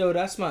 Yo,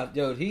 that's my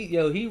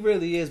he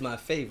really is my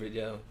favorite,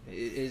 yo.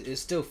 It's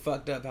still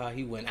fucked up how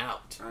he went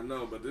out. I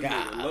know, but this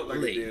nigga look like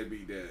a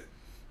deadbeat dad.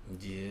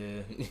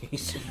 Yeah.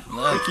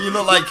 Look, he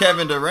look like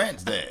Kevin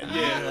Durant's dad.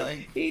 Yeah.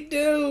 Like, he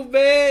do,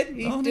 man.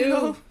 He do.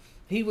 Know.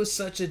 He was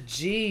such a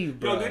G,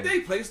 bro. Yo, did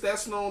they place that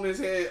snow on his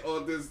head,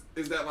 or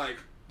is that like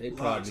they large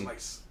probably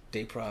lice?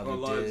 They probably or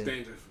large did.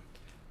 Danger.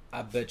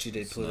 I bet you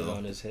they put it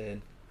on his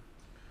head.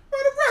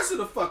 Where the rest of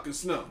the fucking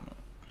snow?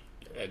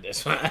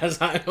 That's why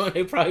I know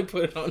they probably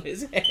put it on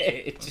his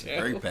head.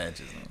 Great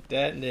patches. Man.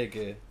 That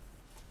nigga.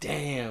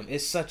 Damn,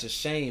 it's such a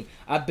shame.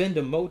 I've been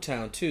to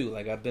Motown too.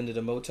 Like I've been to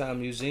the Motown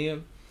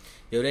Museum.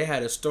 Yo, they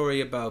had a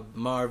story about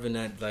Marvin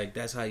that like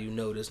that's how you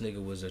know this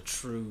nigga was a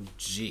true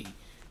G.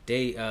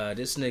 They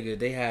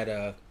they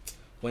had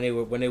when they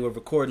were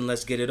recording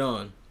Let's Get It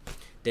On,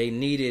 they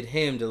needed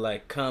him to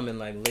like come and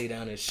like lay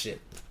down his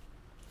shit.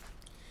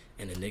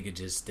 And the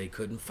nigga they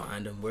couldn't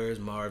find him. Where's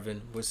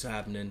Marvin? What's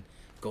happening?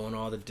 Going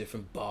all the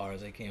different bars,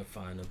 they can't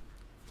find him.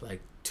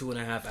 Like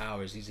 2.5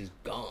 hours, he's just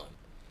gone.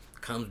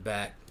 Comes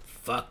back,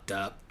 fucked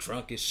up,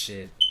 drunk as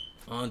shit,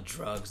 on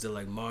drugs. They're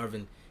like,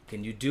 Marvin,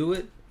 can you do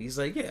it? He's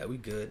like, yeah, we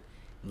good.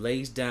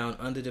 Lays down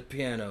under the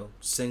piano,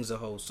 sings the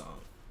whole song.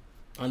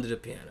 Under the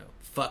piano,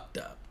 fucked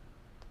up.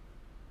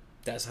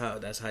 That's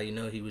how you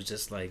know he was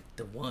just like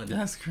the one.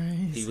 That's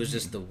crazy. He was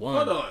just the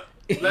one. Hold on.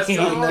 Let's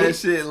go. That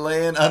shit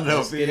laying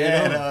under the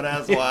piano.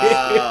 That's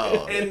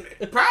wild. And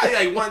probably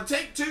like one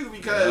take too,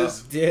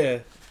 because yeah.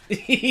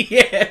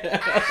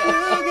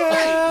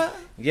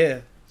 Yeah.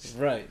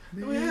 Right.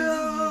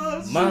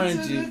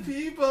 Mind you,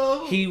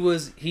 he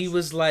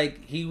was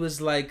like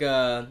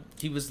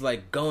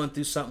going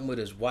through something with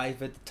his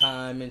wife at the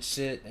time and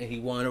shit, and he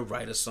wanted to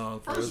write a song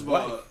for his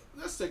wife. First of all,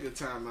 let's take a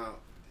time out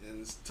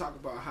and talk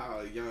about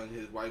how young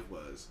his wife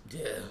was.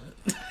 Yeah.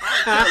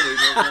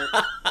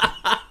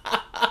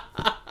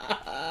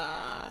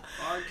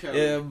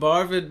 Yeah,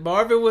 Marvin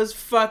was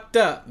fucked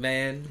up,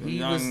 man. Them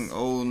young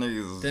old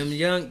niggas.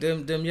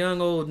 Them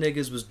young old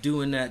niggas was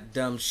doing that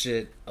dumb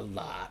shit a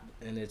lot,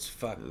 and it's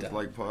fucked up. It's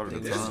like part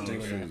of the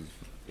time.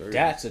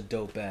 That's a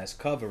dope ass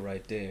cover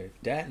right there.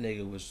 That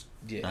nigga was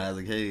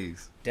Isaac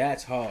Hayes.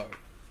 That's hard.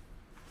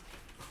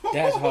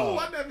 That's hard.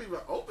 I never even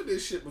opened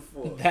this shit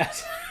before.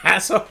 That's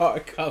a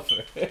hard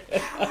cover.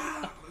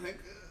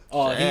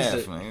 Oh,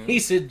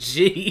 he's a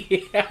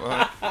G.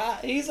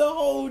 He's a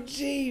whole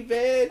G,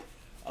 man.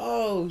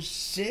 Oh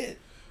shit.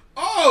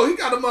 Oh, he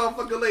got a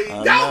motherfucker laid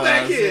down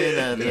back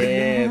here.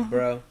 Yeah,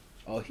 bro.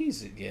 Oh,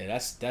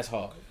 that's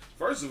hard.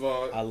 First of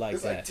all, I like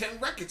there's that. like 10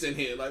 records in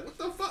here. Like, what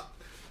the fuck?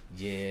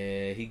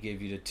 Yeah, he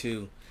gave you the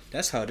 2.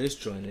 That's how this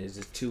joint is.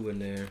 There's 2 in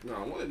there. No,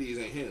 one of these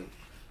ain't him.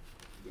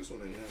 This one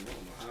ain't him. I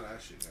don't know how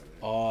that shit got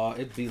there. Oh,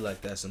 it be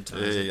like that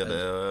sometimes. Yeah, you got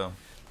the LL.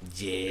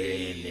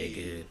 Yeah,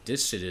 nigga.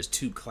 This shit is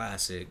too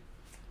classic.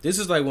 This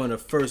is like one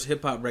of the first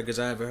hip hop records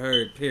I ever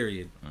heard,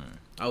 period.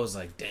 I was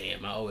like,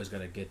 damn, I always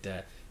gotta get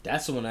that.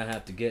 That's the one I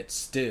have to get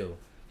still.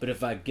 But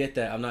if I get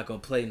that, I'm not gonna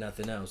play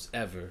nothing else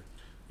ever.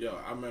 Yo,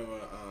 I remember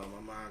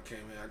my mom came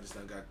in. I just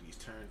done got these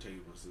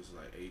turntables. This was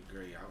like 8th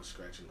grade. I was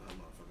scratching the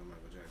motherfucking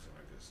Michael Jackson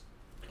records.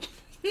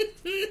 Like,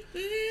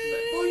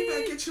 boy, you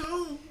better get your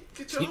own.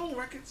 Get your own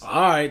records.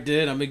 Alright,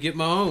 dude. I'm gonna get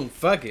my own.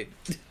 Fuck it.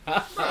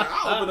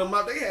 I opened them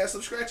up. They had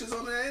some scratches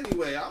on there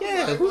anyway. I was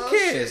yeah, like, who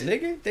cares,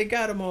 shit. nigga? They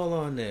got them all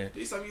on there. At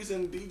least I'm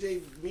using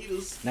DJ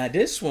needles. Now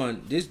this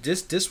one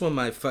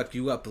might fuck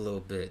you up a little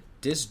bit.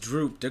 This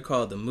Droop, they're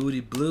called the Moody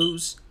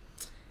Blues,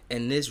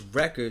 and this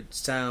record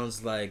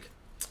sounds like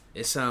a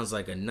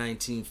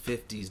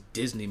 1950s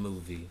Disney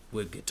movie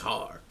with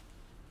guitar.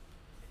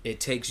 It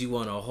takes you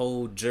on a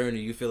whole journey.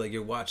 You feel like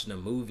you're watching a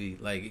movie.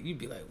 Like you'd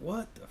be like,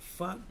 "What the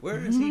fuck? Where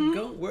is he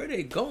going? Where are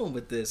they going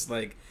with this?"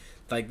 Like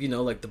you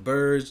know, like the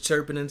birds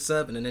chirping and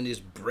stuff, and then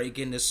just break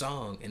into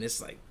song, and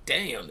it's like,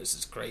 "Damn, this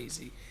is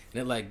crazy."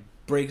 And it like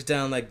breaks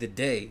down like the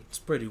day. It's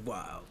pretty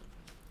wild.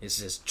 It's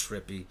just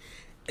trippy.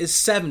 It's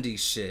 70s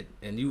shit,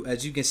 and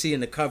as you can see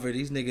in the cover,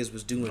 these niggas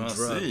was doing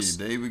drugs.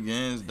 Day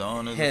begins,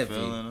 dawn is a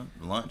feeling,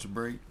 lunch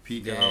break,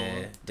 peak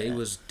hour. They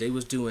was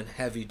doing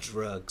heavy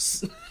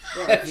drugs.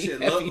 Bro, that shit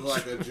looked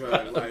like a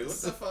drug. Like, what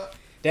the fuck?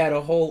 They had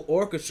a whole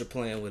orchestra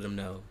playing with them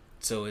though,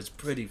 so it's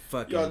pretty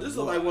fucking. Yo, this is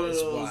like one of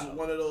wild.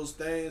 those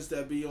things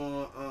that be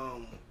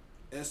on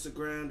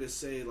Instagram that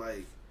say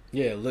like.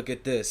 Yeah, look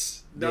at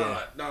this. Nah,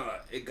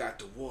 it got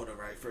the water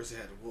right. First it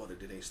had the water,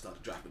 then they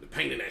started dropping the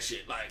paint in that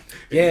shit. Like,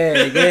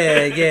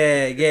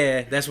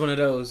 yeah. That's one of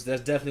those.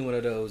 That's definitely one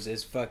of those.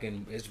 It's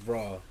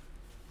raw.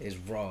 It's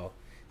raw.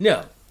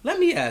 No, let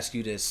me ask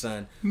you this,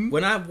 son.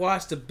 When I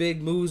watched the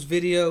Big Moves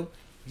video,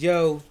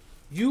 yo,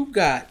 you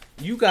got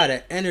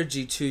an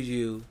energy to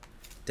you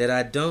that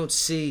I've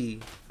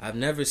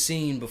never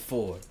seen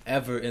before,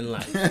 ever in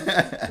life.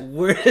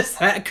 Where does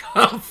that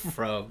come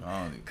from?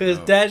 Because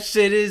that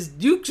shit is,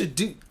 you should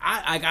do,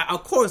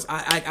 of course,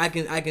 I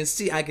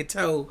can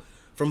tell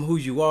from who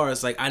you are.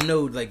 It's like, I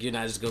know, like, you're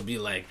not just going to be,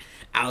 like,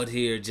 out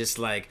here just,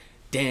 like,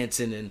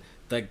 dancing and,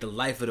 like, the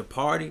life of the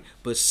party,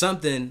 but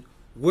something,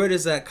 where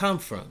does that come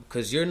from?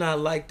 Because you're not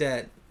like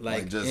that,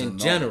 like just in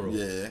general.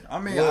 Yeah. I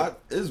mean,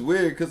 it's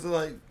weird because,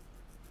 like,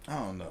 I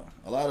don't know.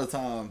 A lot of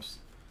times,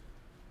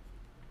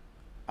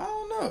 I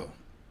don't know.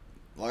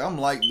 Like, I'm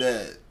like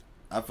that.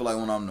 I feel like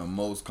when I'm the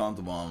most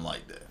comfortable, I'm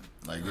like that.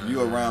 Like, if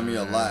you're around me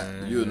a lot,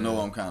 you'll know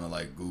I'm kind of,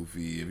 like,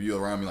 goofy. If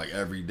you're around me, like,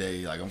 every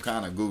day, like, I'm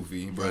kind of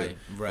goofy. But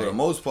right. for the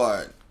most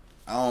part,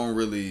 I don't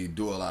really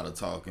do a lot of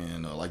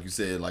talking. Or, like you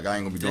said, like, I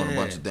ain't going to be doing a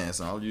bunch of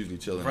dancing. I'll usually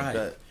chilling like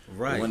that.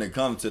 Right. But when it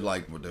comes to,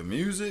 like, with the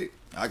music,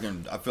 I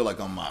feel like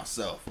I'm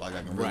myself. Like,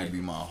 I can really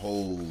be my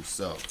whole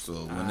self. So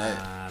when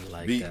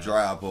that beat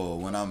drop or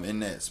when I'm in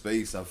that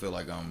space, I feel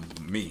like I'm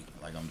me.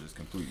 Like, I'm just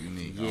completely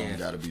me. I don't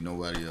got to be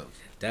nobody else.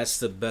 That's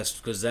the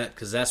best because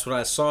that's what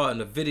I saw in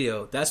the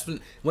video. That's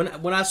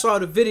when I saw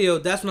the video.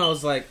 That's when I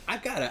was like, I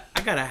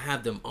gotta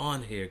have them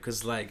on here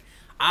because like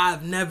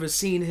I've never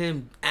seen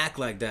him act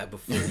like that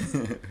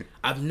before.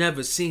 I've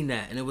never seen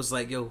that, and it was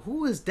like, yo,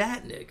 who is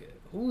that nigga?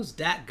 Who's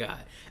that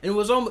guy? And it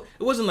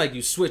wasn't like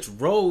you switched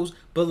roles,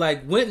 but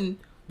like Wynton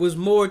was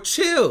more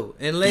chill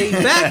and laid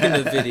back in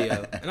the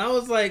video, and I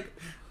was like,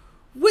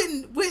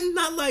 Wynton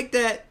not like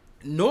that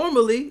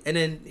normally. And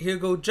then here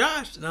go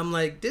Josh, and I'm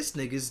like, this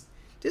nigga's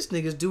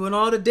doing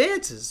all the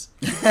dances.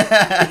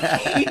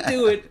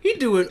 he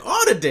doing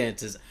all the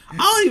dances. I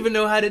don't even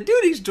know how to do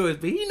these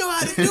joints, but he know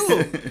how to do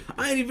them.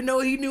 I didn't even know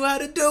he knew how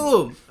to do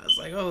them. I was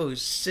like, oh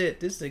shit,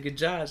 this nigga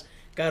Josh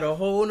got a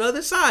whole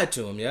nother side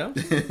to him, yo.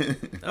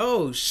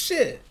 Oh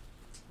shit.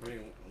 I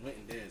went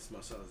and danced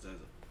Marcellus Desert.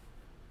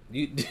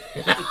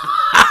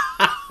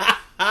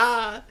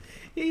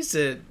 He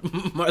said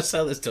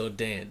Marcellus don't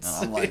dance.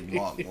 I'm like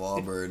Mark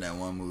Wahlberg in that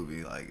one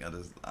movie. Like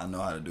I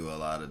know how to do a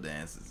lot of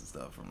dances and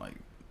stuff from like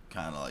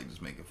kind of like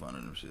just making fun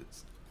of them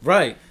shits.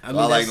 Right. I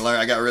like learn.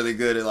 I got really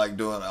good at like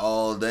doing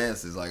all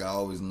dances. Like I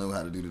always knew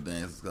how to do the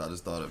dances because I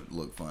just thought it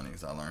looked funny.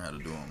 So I learned how to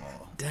do them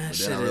all. That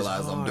shit then I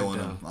realized is hard, I'm doing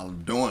though. them.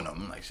 I'm doing them.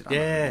 I'm like shit. I'm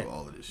gonna do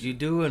all of this shit. You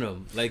doing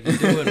them. Like you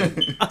doing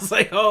them. I was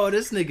like, oh,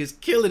 this nigga's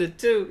killing it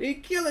too. He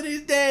killing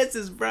these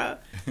dances, bro.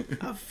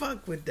 I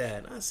fuck with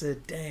that. I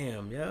said,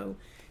 damn, yo.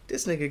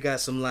 This nigga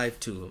got some life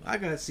to him. I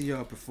gotta see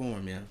y'all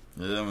perform, yeah.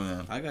 Yeah,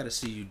 man. I gotta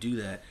see you do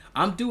that.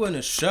 I'm doing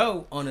a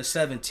show on the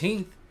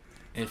 17th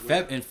in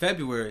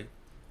February.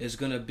 It's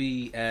gonna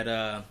be at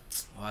I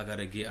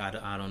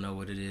don't know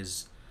what it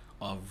is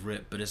off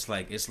rip, but it's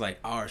like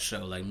our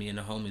show. Like me and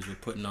the homies were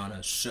putting on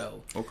a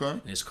show. Okay.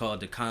 And it's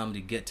called the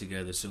Comedy Get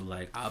Together. So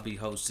like I'll be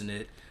hosting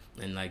it,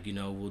 and like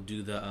we'll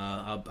do the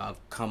I'll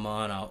come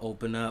on, I'll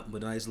open up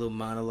with a nice little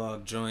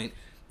monologue joint,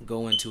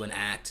 go into an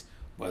act,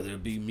 whether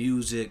it be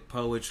music,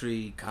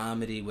 poetry,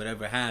 comedy,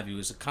 whatever have you.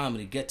 It's a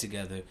comedy get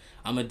together.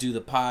 I'm gonna do the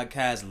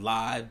podcast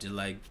live to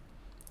like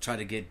try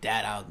to get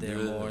that out there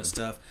more and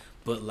stuff.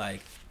 But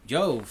like,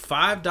 yo,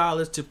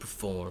 $5 to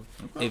perform.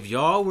 Okay. If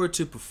y'all were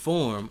to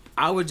perform,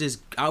 I would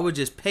just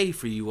pay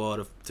for you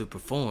all to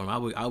perform. I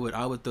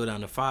would throw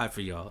down the $5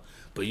 for y'all.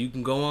 But you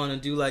can go on and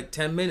do like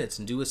 10 minutes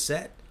and do a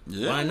set.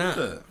 Yeah, why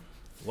not?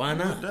 Why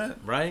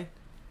not? Right?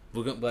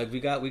 We're gonna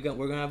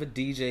have a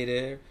DJ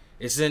there.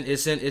 It's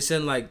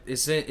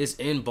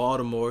in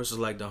Baltimore. So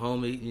like the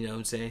homie, you know what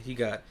I'm saying? He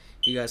got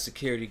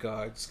security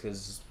guards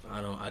because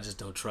I just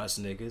don't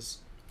trust niggas.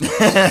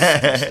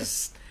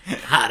 Just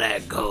how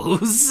that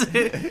goes.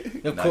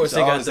 Of course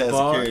they got the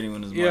bar. You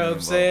know what I'm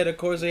saying? Of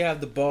course they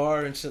have the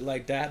bar and shit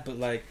like that. But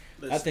like,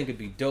 I think it'd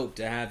be dope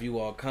to have you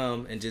all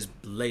come and just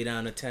lay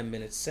down a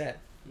 10-minute set.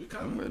 We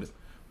come with it,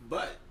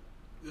 but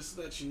just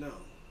to let you know,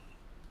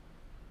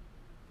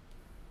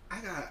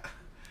 I'm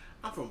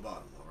from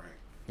Baltimore, right?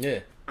 Yeah.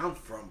 I'm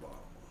from Baltimore.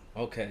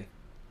 Okay.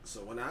 So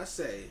when I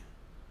say,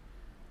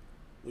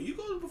 when you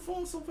go to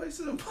perform someplace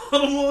in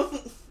Baltimore,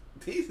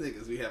 these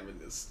niggas be having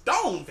this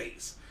stone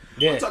face.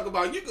 Yeah. I'm talking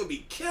about you could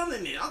be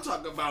killing it. I'm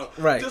talking about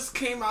just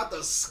came out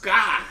the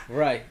sky.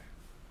 Right.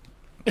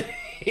 Look at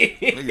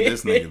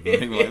this nigga.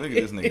 Look at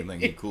this nigga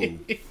thinking cool.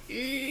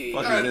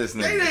 Fuck at this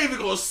nigga. They ain't even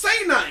gonna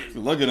say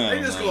nothing. Look at them.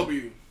 They just gonna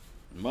be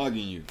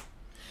mugging you.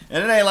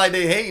 And it ain't like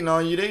they hating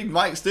on you. They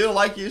might still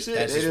like your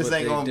shit. They just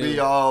ain't gonna be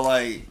all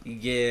like,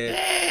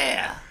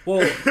 yeah.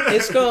 Well,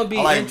 it's gonna be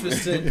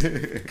interesting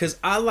because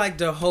I like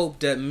to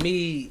hope that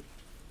me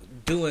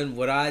doing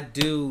what I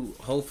do,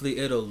 hopefully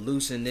it'll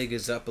loosen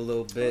niggas up a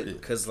little bit.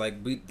 Because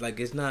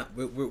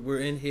we're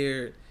in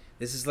here.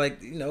 This is like,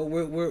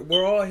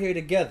 we're all here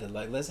together.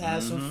 Like, let's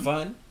have some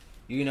fun.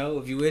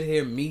 If you in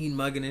here mean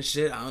mugging and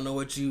shit, I don't know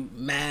what you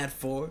mad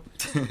for.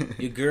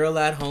 Your girl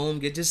at home,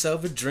 get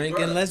yourself a drink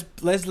and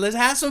let's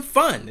have some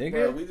fun, nigga.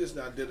 Bro, we just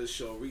did a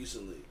show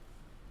recently,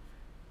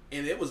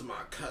 and it was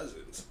my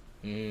cousin's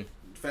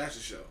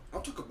fashion show.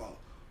 I'm talking about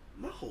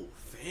my whole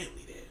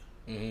family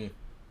there.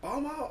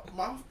 All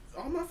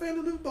my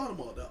family live in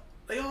Baltimore though.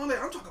 They all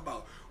there. I'm talking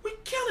about we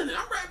killing it.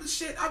 I'm rapping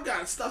shit. I've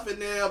got stuff in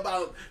there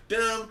about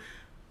them.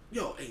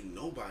 Yo, ain't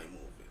nobody moving.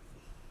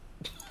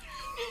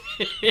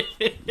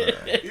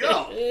 Yo,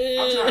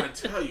 I'm trying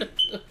to tell you,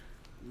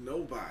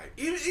 nobody.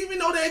 Even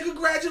though they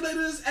congratulated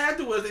us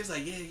afterwards, they was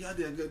like, "Yeah, y'all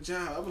did a good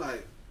job." I'm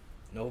like,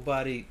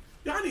 nobody.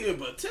 Y'all didn't even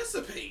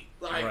participate.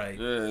 Like, right.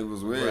 Yeah, it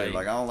was weird. Right.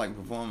 Like I don't like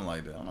performing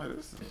like that. I'm like,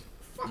 this is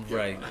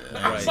right.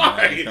 I'm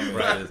sorry.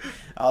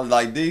 I was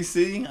like,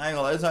 DC, I ain't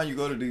gonna lie, every time you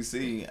go to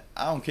DC,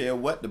 I don't care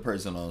what the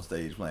person on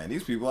stage playing.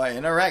 These people are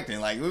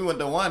interacting. Like, we went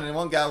to one, and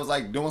one guy was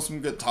like doing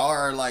some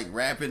guitar, like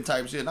rapping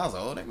type shit. And I was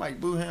like, oh, they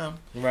might boo him.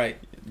 Right.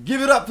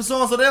 Give it up for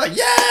so and so. They're like,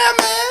 yeah,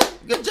 man,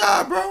 good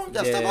job, bro. You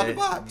gotta step out the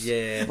box.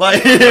 Yeah.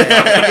 Like,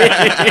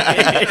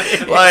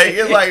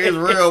 it's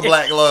real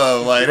black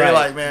love. Like, they're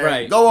like,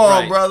 man, go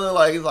on, brother.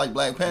 Like, it's like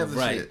Black Panther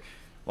shit.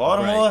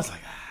 Baltimore, it's like,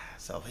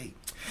 self-hate.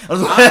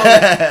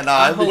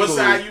 What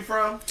side you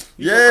from?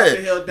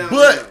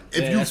 But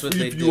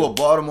if you a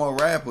Baltimore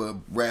rapper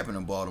rapping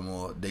in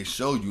Baltimore, they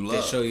show you love.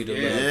 They show you the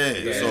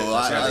love. Yeah.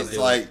 So it's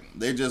like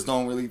they just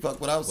don't really fuck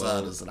with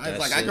outsiders.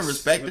 I can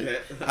respect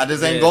it. I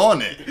just ain't going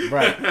there.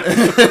 Right.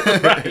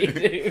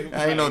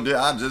 I ain't no.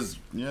 I just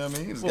you know what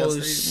I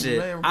mean.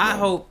 Shit. I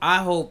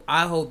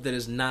hope that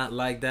it's not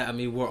like that. I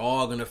mean, we're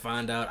all gonna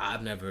find out.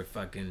 I've never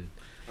fucking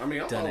done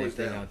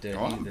anything out there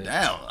either. I'm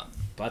down.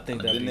 But I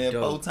think that'd be dope. I've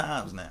been there 4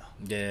 times now.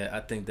 Yeah, I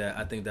think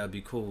that'd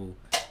be cool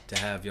to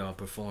have y'all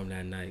perform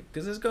that night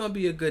because it's gonna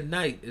be a good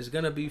night. It's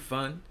gonna be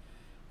fun,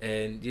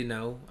 and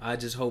I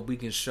just hope we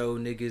can show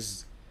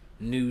niggas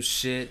new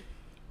shit,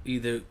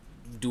 either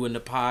doing the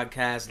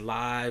podcast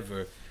live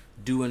or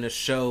doing a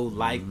show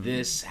like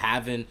this,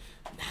 having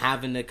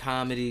the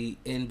comedy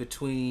in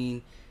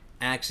between,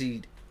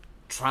 actually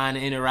trying to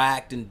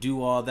interact and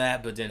do all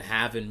that, but then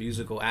having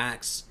musical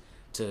acts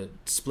to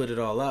split it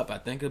all up. I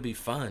think it'll be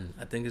fun.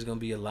 I think it's gonna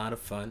be a lot of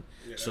fun.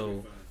 Yeah,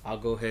 so I'll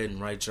go ahead and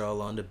write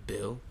y'all on the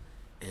bill.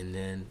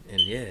 And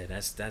yeah,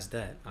 that's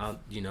that.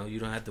 You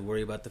don't have to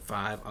worry about the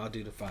 5. I'll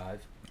do the 5,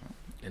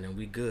 and then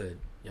we good.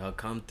 Y'all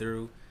come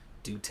through,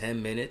 do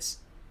 10 minutes,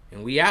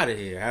 and we out of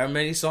here. However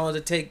many songs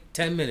it take,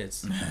 10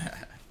 minutes.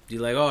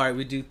 You're like, all right,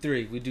 we do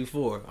 3, we do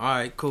 4. All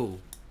right, cool.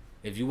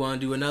 If you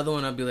want to do another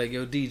one, I'll be like,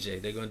 yo,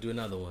 DJ, they're gonna do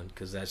another one,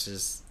 because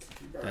that's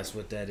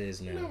what that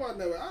is now. You know what?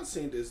 I've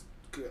seen this.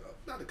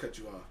 Not to cut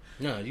you off.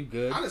 No, you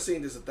good. I've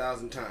seen this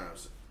 1,000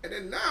 times, and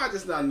then now I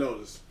just not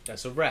noticed.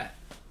 That's a rat.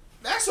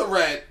 That's a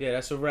rat. Yeah,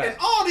 that's a rat. And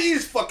all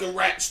these fucking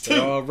rats too.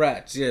 They're all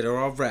rats. Yeah, they're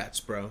all rats,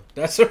 bro.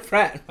 That's a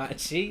rat, my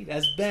G.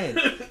 That's Ben.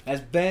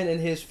 That's Ben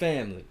and his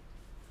family.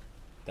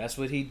 That's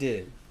what he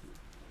did.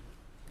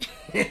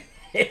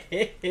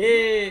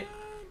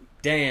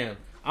 Damn.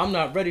 I'm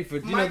not ready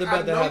for... Mike, they're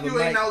about to have you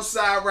ain't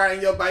outside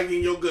riding your bike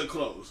in your good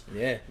clothes.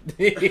 Yeah.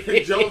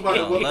 Joe's about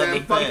to whoop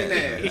that fucking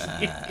ass.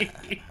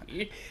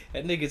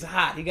 That nigga's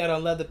hot. He got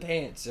on leather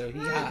pants, so he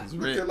hot. He's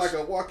looking like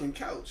a walking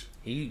couch.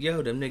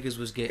 Them niggas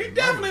was getting He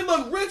definitely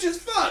looked rich as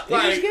fuck. He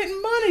was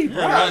getting money,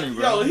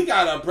 bro. Yo, he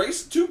got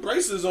two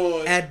braces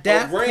on. At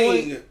that a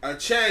ring, a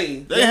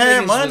chain. They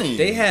had money.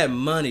 They had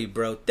money,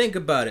 bro. Think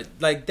about it.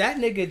 Like, that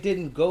nigga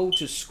didn't go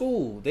to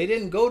school. They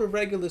didn't go to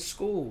regular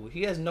school.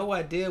 He has no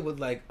idea what,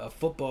 like, a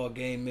football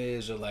game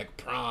is or, like,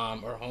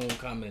 prom or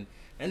homecoming.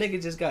 That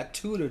nigga just got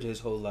tutored his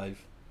whole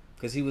life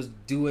because he was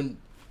doing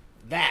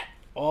that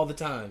all the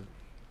time.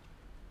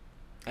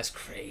 That's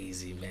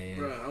crazy, man.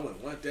 Bro, I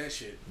wouldn't want that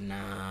shit.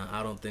 Nah,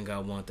 I don't think I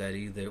want that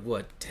either.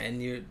 What,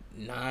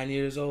 9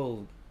 years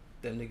old?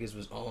 Them niggas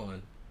was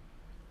on.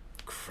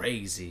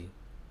 Crazy.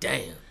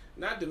 Damn.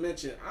 Not to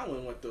mention, I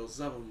wouldn't want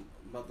those other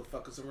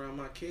motherfuckers around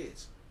my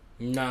kids.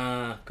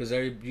 Nah, because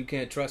you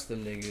can't trust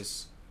them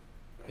niggas.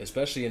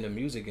 Especially in the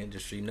music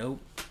industry.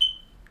 Nope.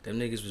 Them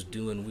niggas was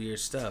doing weird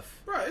stuff.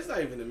 Bro, it's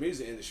not even the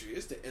music industry.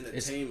 It's the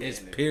entertainment It's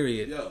industry.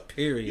 period. Yo,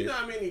 period. You know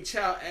how many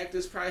child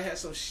actors probably had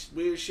some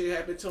weird shit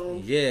happen to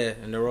them? Yeah,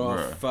 and they're all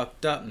Bruh.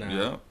 fucked up now.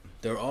 Yeah.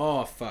 They're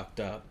all fucked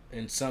up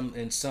in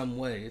some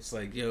way. It's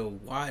like, yo,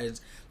 why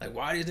these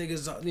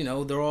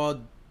niggas, they're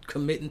all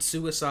committing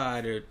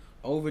suicide or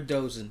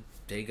overdosing.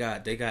 They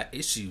got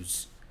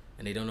issues,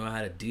 and they don't know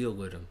how to deal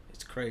with them.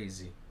 It's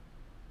crazy.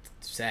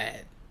 It's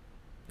sad.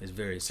 It's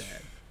very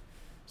sad.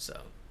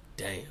 So,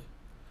 damn.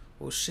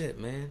 Well, shit,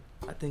 man.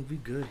 I think we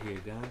good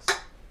here, guys.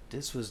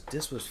 This was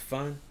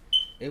fun.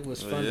 It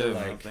was fun to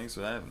man, thanks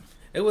for having me.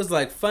 It was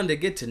like fun to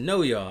get to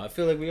know y'all. I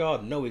feel like we all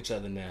know each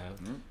other now.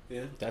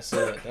 Yeah. That's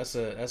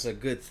a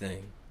good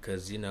thing,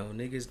 cause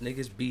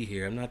niggas be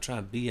here. I'm not trying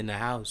to be in the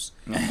house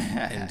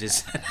and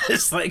just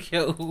it's like,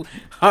 yo,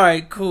 all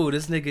right, cool.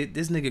 This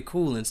nigga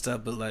cool and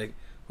stuff, but like,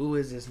 who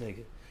is this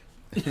nigga?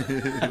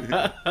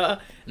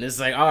 And it's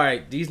like, all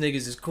right, these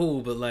niggas is cool,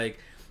 but like,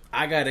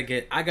 I gotta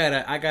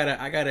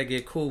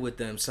get cool with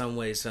them some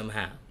way,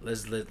 somehow.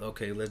 Let's do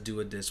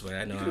it this way.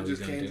 I know you how could we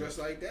just gonna came do dressed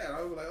it. like that.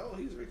 I was like, oh,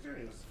 he's Rick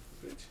James,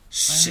 bitch.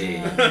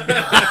 Shit.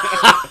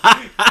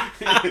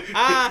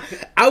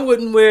 I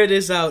wouldn't wear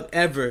this out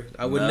ever.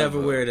 I would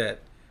never wear that.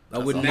 I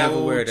would never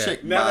wear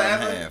that. Never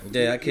ever.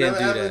 Yeah, I can't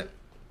do ever? that.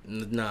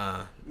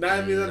 Nah.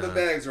 Not even on the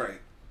bags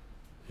right.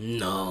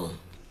 No.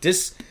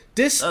 This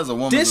That's a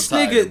woman's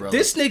attire, nigga, brother.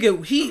 this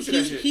nigga,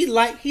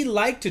 he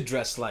liked to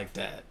dress like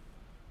that.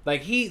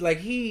 Like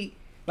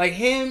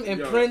him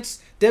and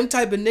Prince, them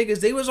type of niggas,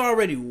 they was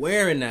already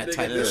wearing that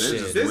type of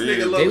shit. This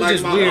nigga look They were like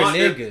just my weird aunt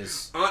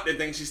niggas. Aunt that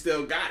thinks she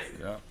still got it.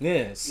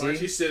 Yeah, see? Like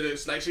she said,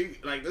 it's like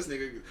this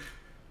nigga,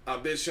 a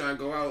bitch trying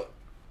to go out,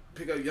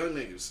 pick up young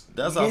niggas.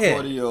 That's how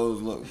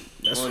 40-year-olds look.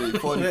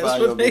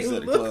 45-year-old bitches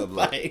at the club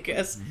like.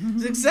 That's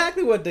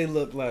exactly what they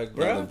look like,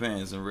 bro. Leather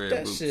pants and red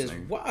That boots. shit's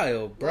Nigga.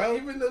 wild, bro. Well,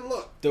 even the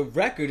look. The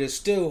record is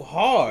still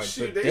hard,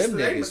 Shit, but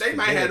they they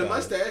might have a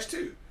mustache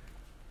too.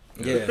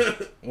 Yeah,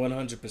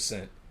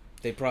 100%.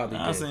 They probably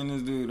I did. seen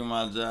this dude in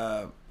my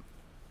job,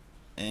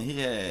 and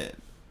he had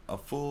a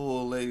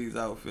full ladies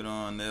outfit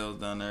on, nails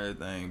done,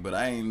 everything. But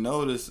I ain't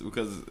noticed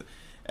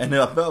and then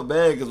I felt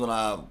bad because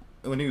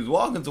when he was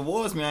walking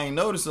towards me, I ain't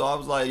noticed. So I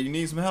was like, "You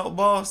need some help,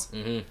 boss?"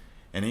 Mm-hmm.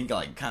 And he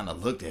like kind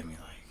of looked at me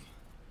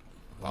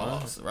like,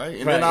 "Boss, right?"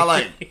 And then I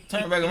like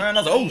turned back around. And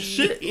I was like, "Oh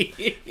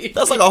shit,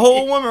 that's like a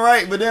whole woman,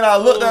 right?" But then I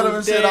looked at him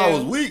and said I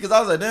was weak because I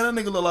was like, "Damn, that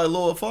nigga look like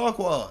Lord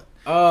Farquaad."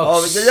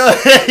 Oh,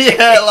 he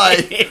had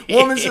like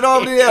woman shit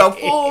over there, had a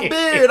full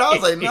beard. I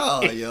was like,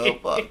 "No, yo,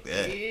 fuck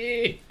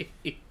that."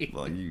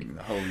 Well, you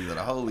the holies of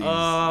the holies.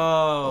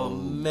 Oh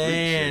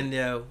man,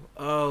 yo.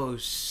 Oh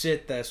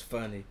shit, that's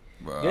funny.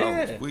 Bro, Yeah,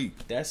 I was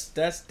weak. that's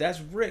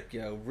Rick,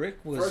 yo. Rick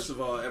was. First of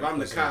all, if I'm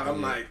the cop,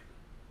 I'm like,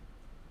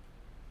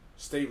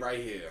 stay right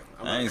here.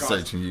 I ain't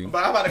searching you.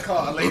 But I'm about to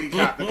call a lady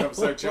cop to come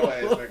search your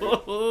ass,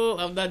 nigga.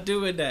 I'm not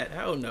doing that.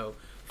 Hell no.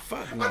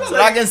 Fuck no. So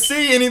I can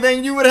see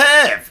anything you would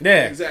have.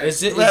 Yeah,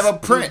 Exactly. You have a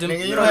print,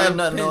 nigga. You don't have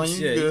nothing on you.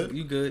 Yeah,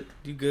 You good.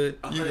 You good.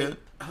 You good.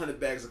 100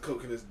 bags of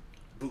coke in his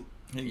boot.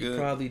 He You good.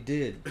 probably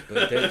did.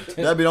 But That'd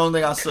be the only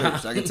thing I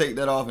search. I can take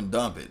that off and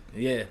dump it.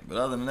 Yeah. But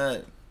other than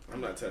that,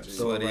 I'm not touching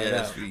So- you. sweaty right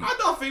ass out. feet. I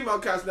thought female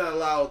cops not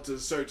allowed to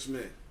search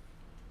men.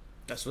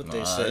 That's what Nah,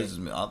 they say. it's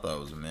just, I thought it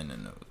was the men that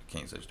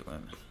can't search the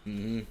women.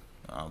 Mm-hmm.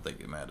 I don't think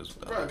it matters.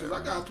 Bro, because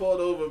I got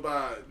pulled over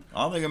by.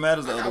 I don't think it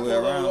matters the other way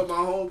around. I got pulled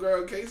over with my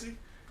homegirl Casey.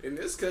 And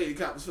this Casey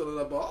cop was filling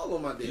up all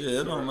on my dick.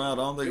 Yeah, it don't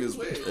matter. I don't think it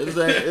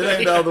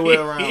ain't the other way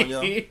around, yo.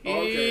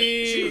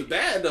 Okay, she was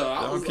bad though.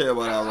 I don't care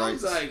about our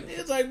rights.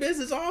 It's like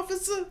business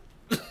officer.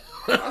 I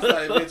was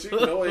like, bitch, you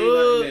know ain't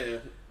nothing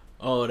there.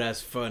 Oh, that's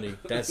funny.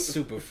 That's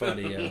super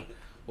funny, yo.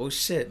 Well,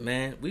 shit,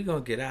 man, we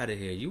gonna get out of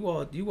here. You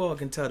all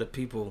can tell the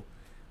people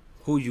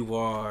who you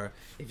are,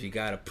 if you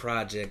got a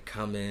project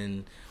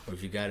coming, or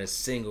if you got a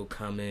single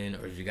coming,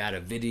 or if you got a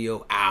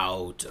video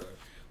out, or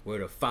where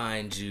to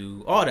find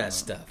you, all that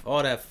stuff,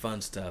 all that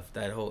fun stuff,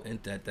 that whole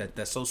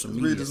that social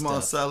media Regis stuff.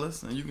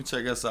 Marcellus, and you can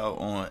check us out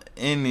on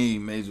any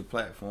major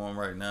platform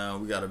right now.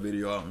 We got a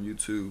video out on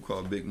YouTube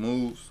called Big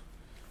Moves,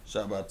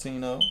 shot by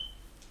Tino.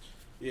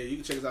 Yeah, you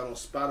can check us out on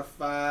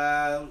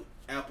Spotify,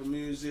 Apple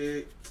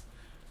Music,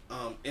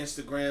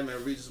 Instagram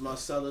at Regis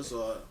Marcellus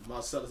or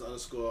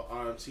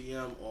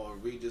Marcellus_RMTM or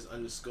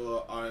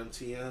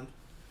Regis_RMTM.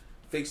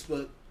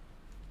 Facebook,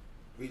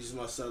 Regis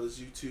Marcellus.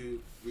 YouTube,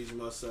 Regis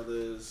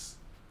Marcellus.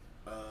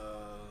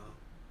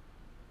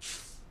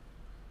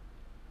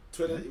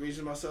 Twitter,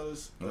 Regis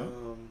Marcellus.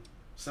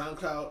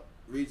 SoundCloud,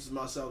 Regis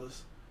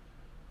Marcellus.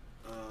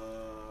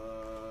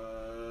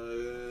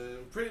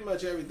 Pretty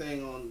much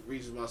everything on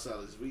Regis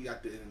Marcellus. We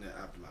got the internet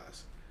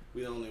optimized.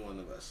 We the only one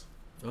of us.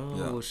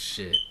 Oh, yeah.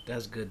 Shit.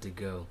 That's good to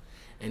go.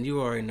 And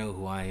you already know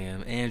who I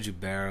am. Andrew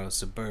Barrow,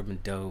 Suburban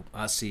Dope.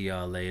 I'll see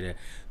y'all later.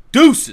 Deuces!